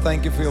come.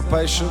 Thank you for your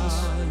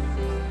patience.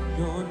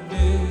 Your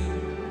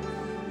name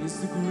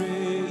is the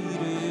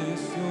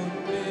greatest, your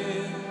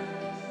name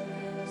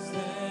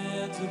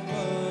stands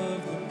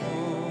above them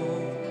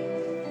all.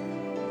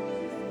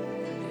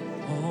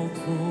 All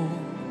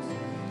thrones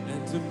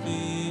and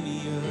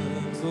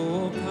dominions,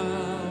 all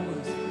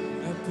powers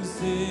and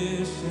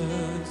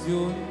positions,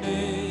 your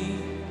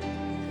name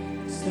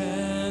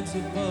stands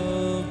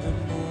above them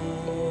all.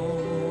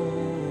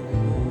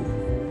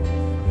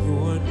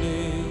 Your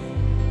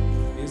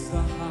name is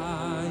the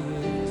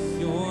highest,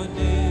 your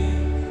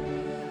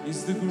name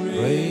is the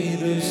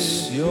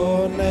greatest,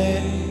 Your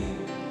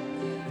name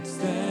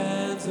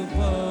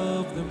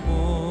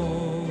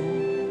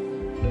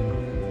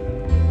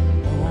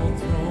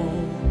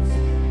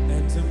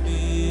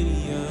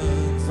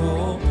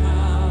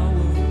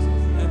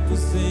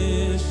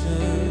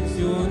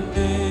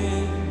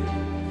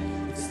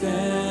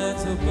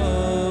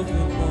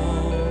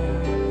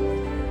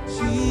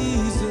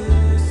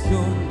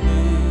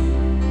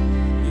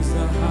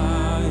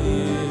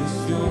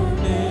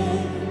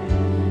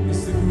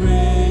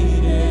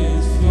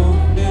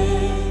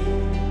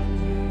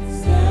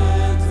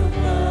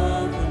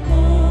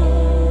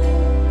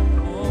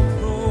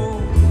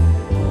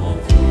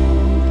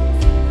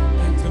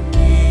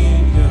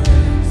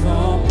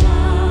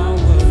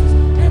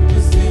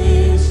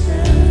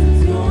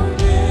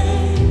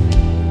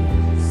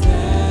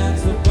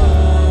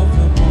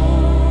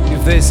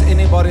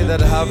anybody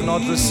that have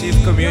not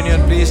received communion,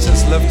 please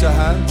just lift your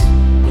hands.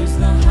 is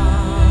the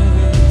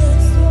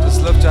highest.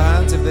 Just lift your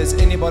hands. If there's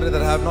anybody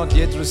that have not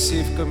yet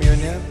received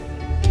communion,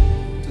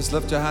 just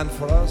lift your hand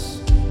for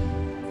us.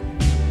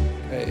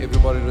 Okay,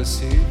 everybody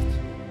received.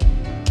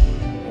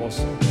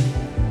 Awesome.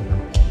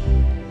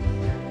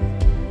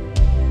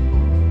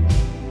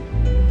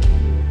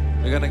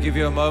 We're going to give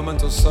you a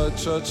moment or so,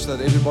 church, that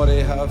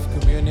everybody have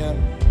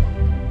communion.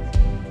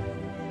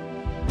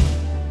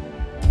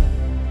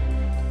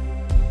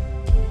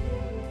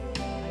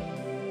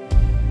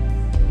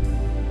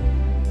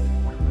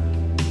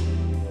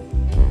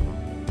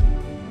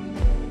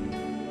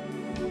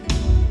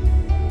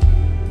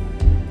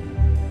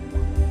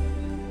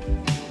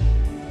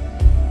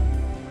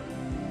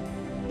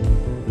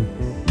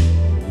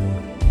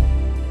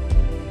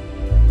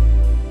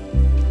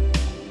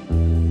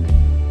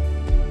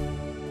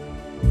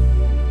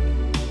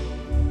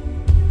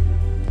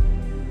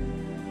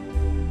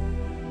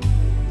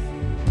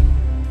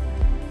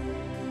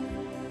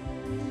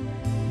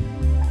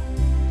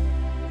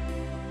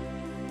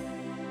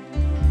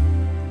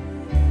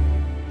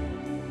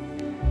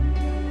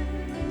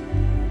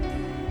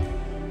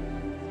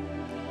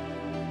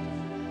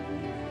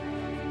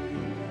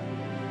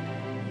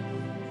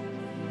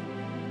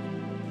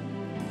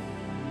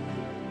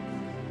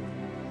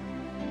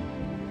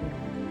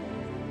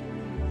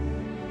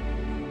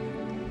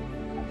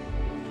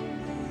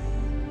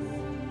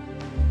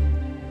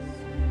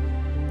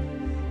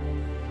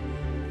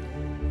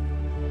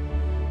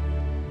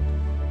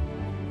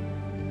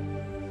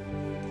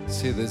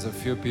 See, there's a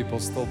few people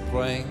still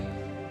praying.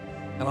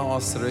 Can I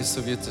ask the rest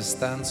of you to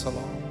stand so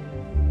long?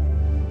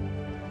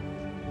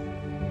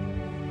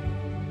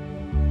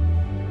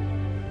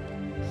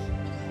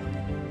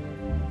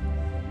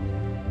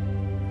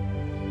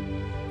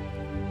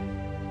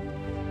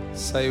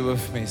 Say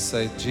with me,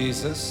 say,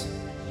 Jesus,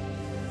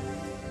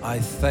 I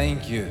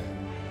thank you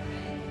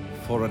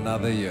for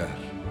another year.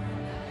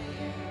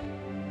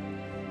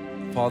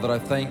 Father, I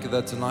thank you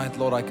that tonight,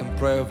 Lord, I can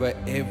pray over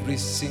every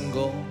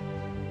single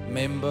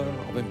member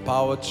of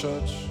Empowered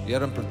Church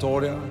here in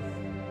Pretoria,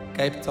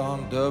 Cape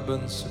Town,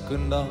 Durban,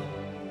 Secunda,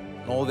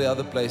 and all the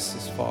other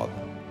places, Father.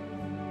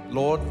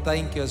 Lord,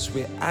 thank you as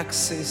we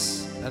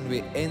access and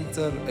we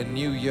enter a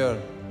new year,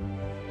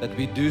 that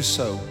we do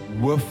so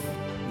with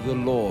the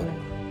Lord,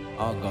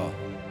 our God.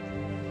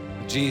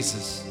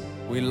 Jesus,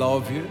 we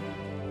love you.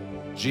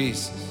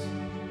 Jesus,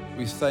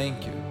 we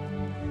thank you.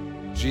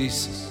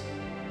 Jesus,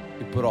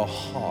 we put our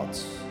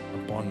hearts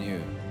upon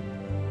you.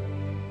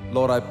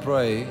 Lord, I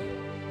pray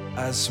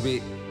as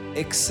we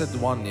exit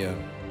one year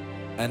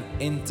and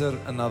enter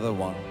another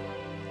one,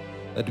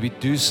 that we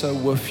do so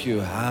with you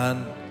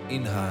hand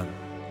in hand.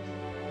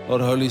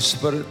 Lord, Holy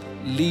Spirit,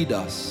 lead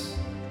us,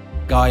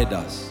 guide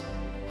us,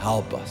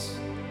 help us.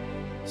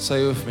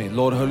 Say with me,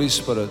 Lord, Holy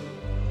Spirit,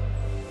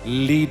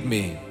 lead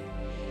me,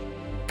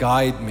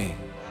 guide me,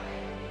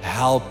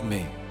 help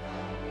me,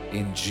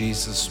 in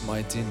Jesus'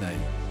 mighty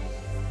name.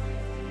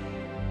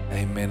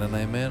 Amen and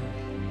amen.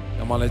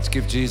 Come on, let's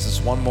give Jesus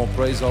one more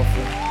praise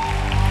offering.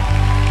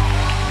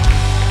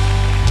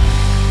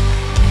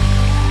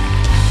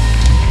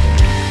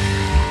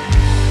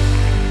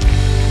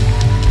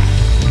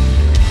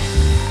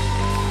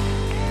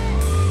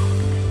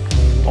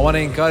 I want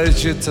to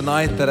encourage you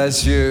tonight that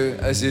as you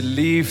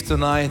leave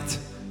tonight,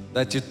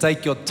 that you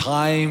take your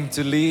time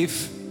to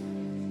leave.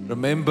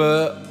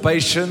 Remember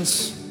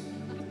patience.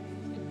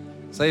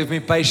 Say with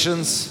me,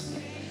 patience.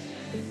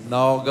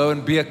 Now go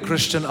and be a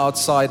Christian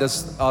outside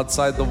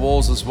the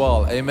walls as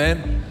well.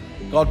 Amen.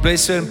 God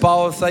bless you in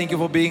power. Thank you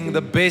for being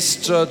the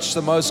best church,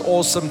 the most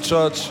awesome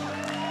church.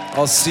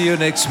 I'll see you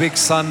next week,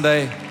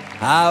 Sunday.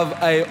 Have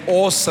an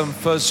awesome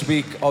first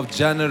week of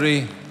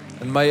January.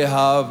 And may you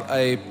have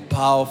a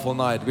powerful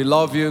night. We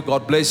love you.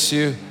 God bless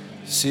you.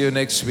 See you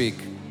next week.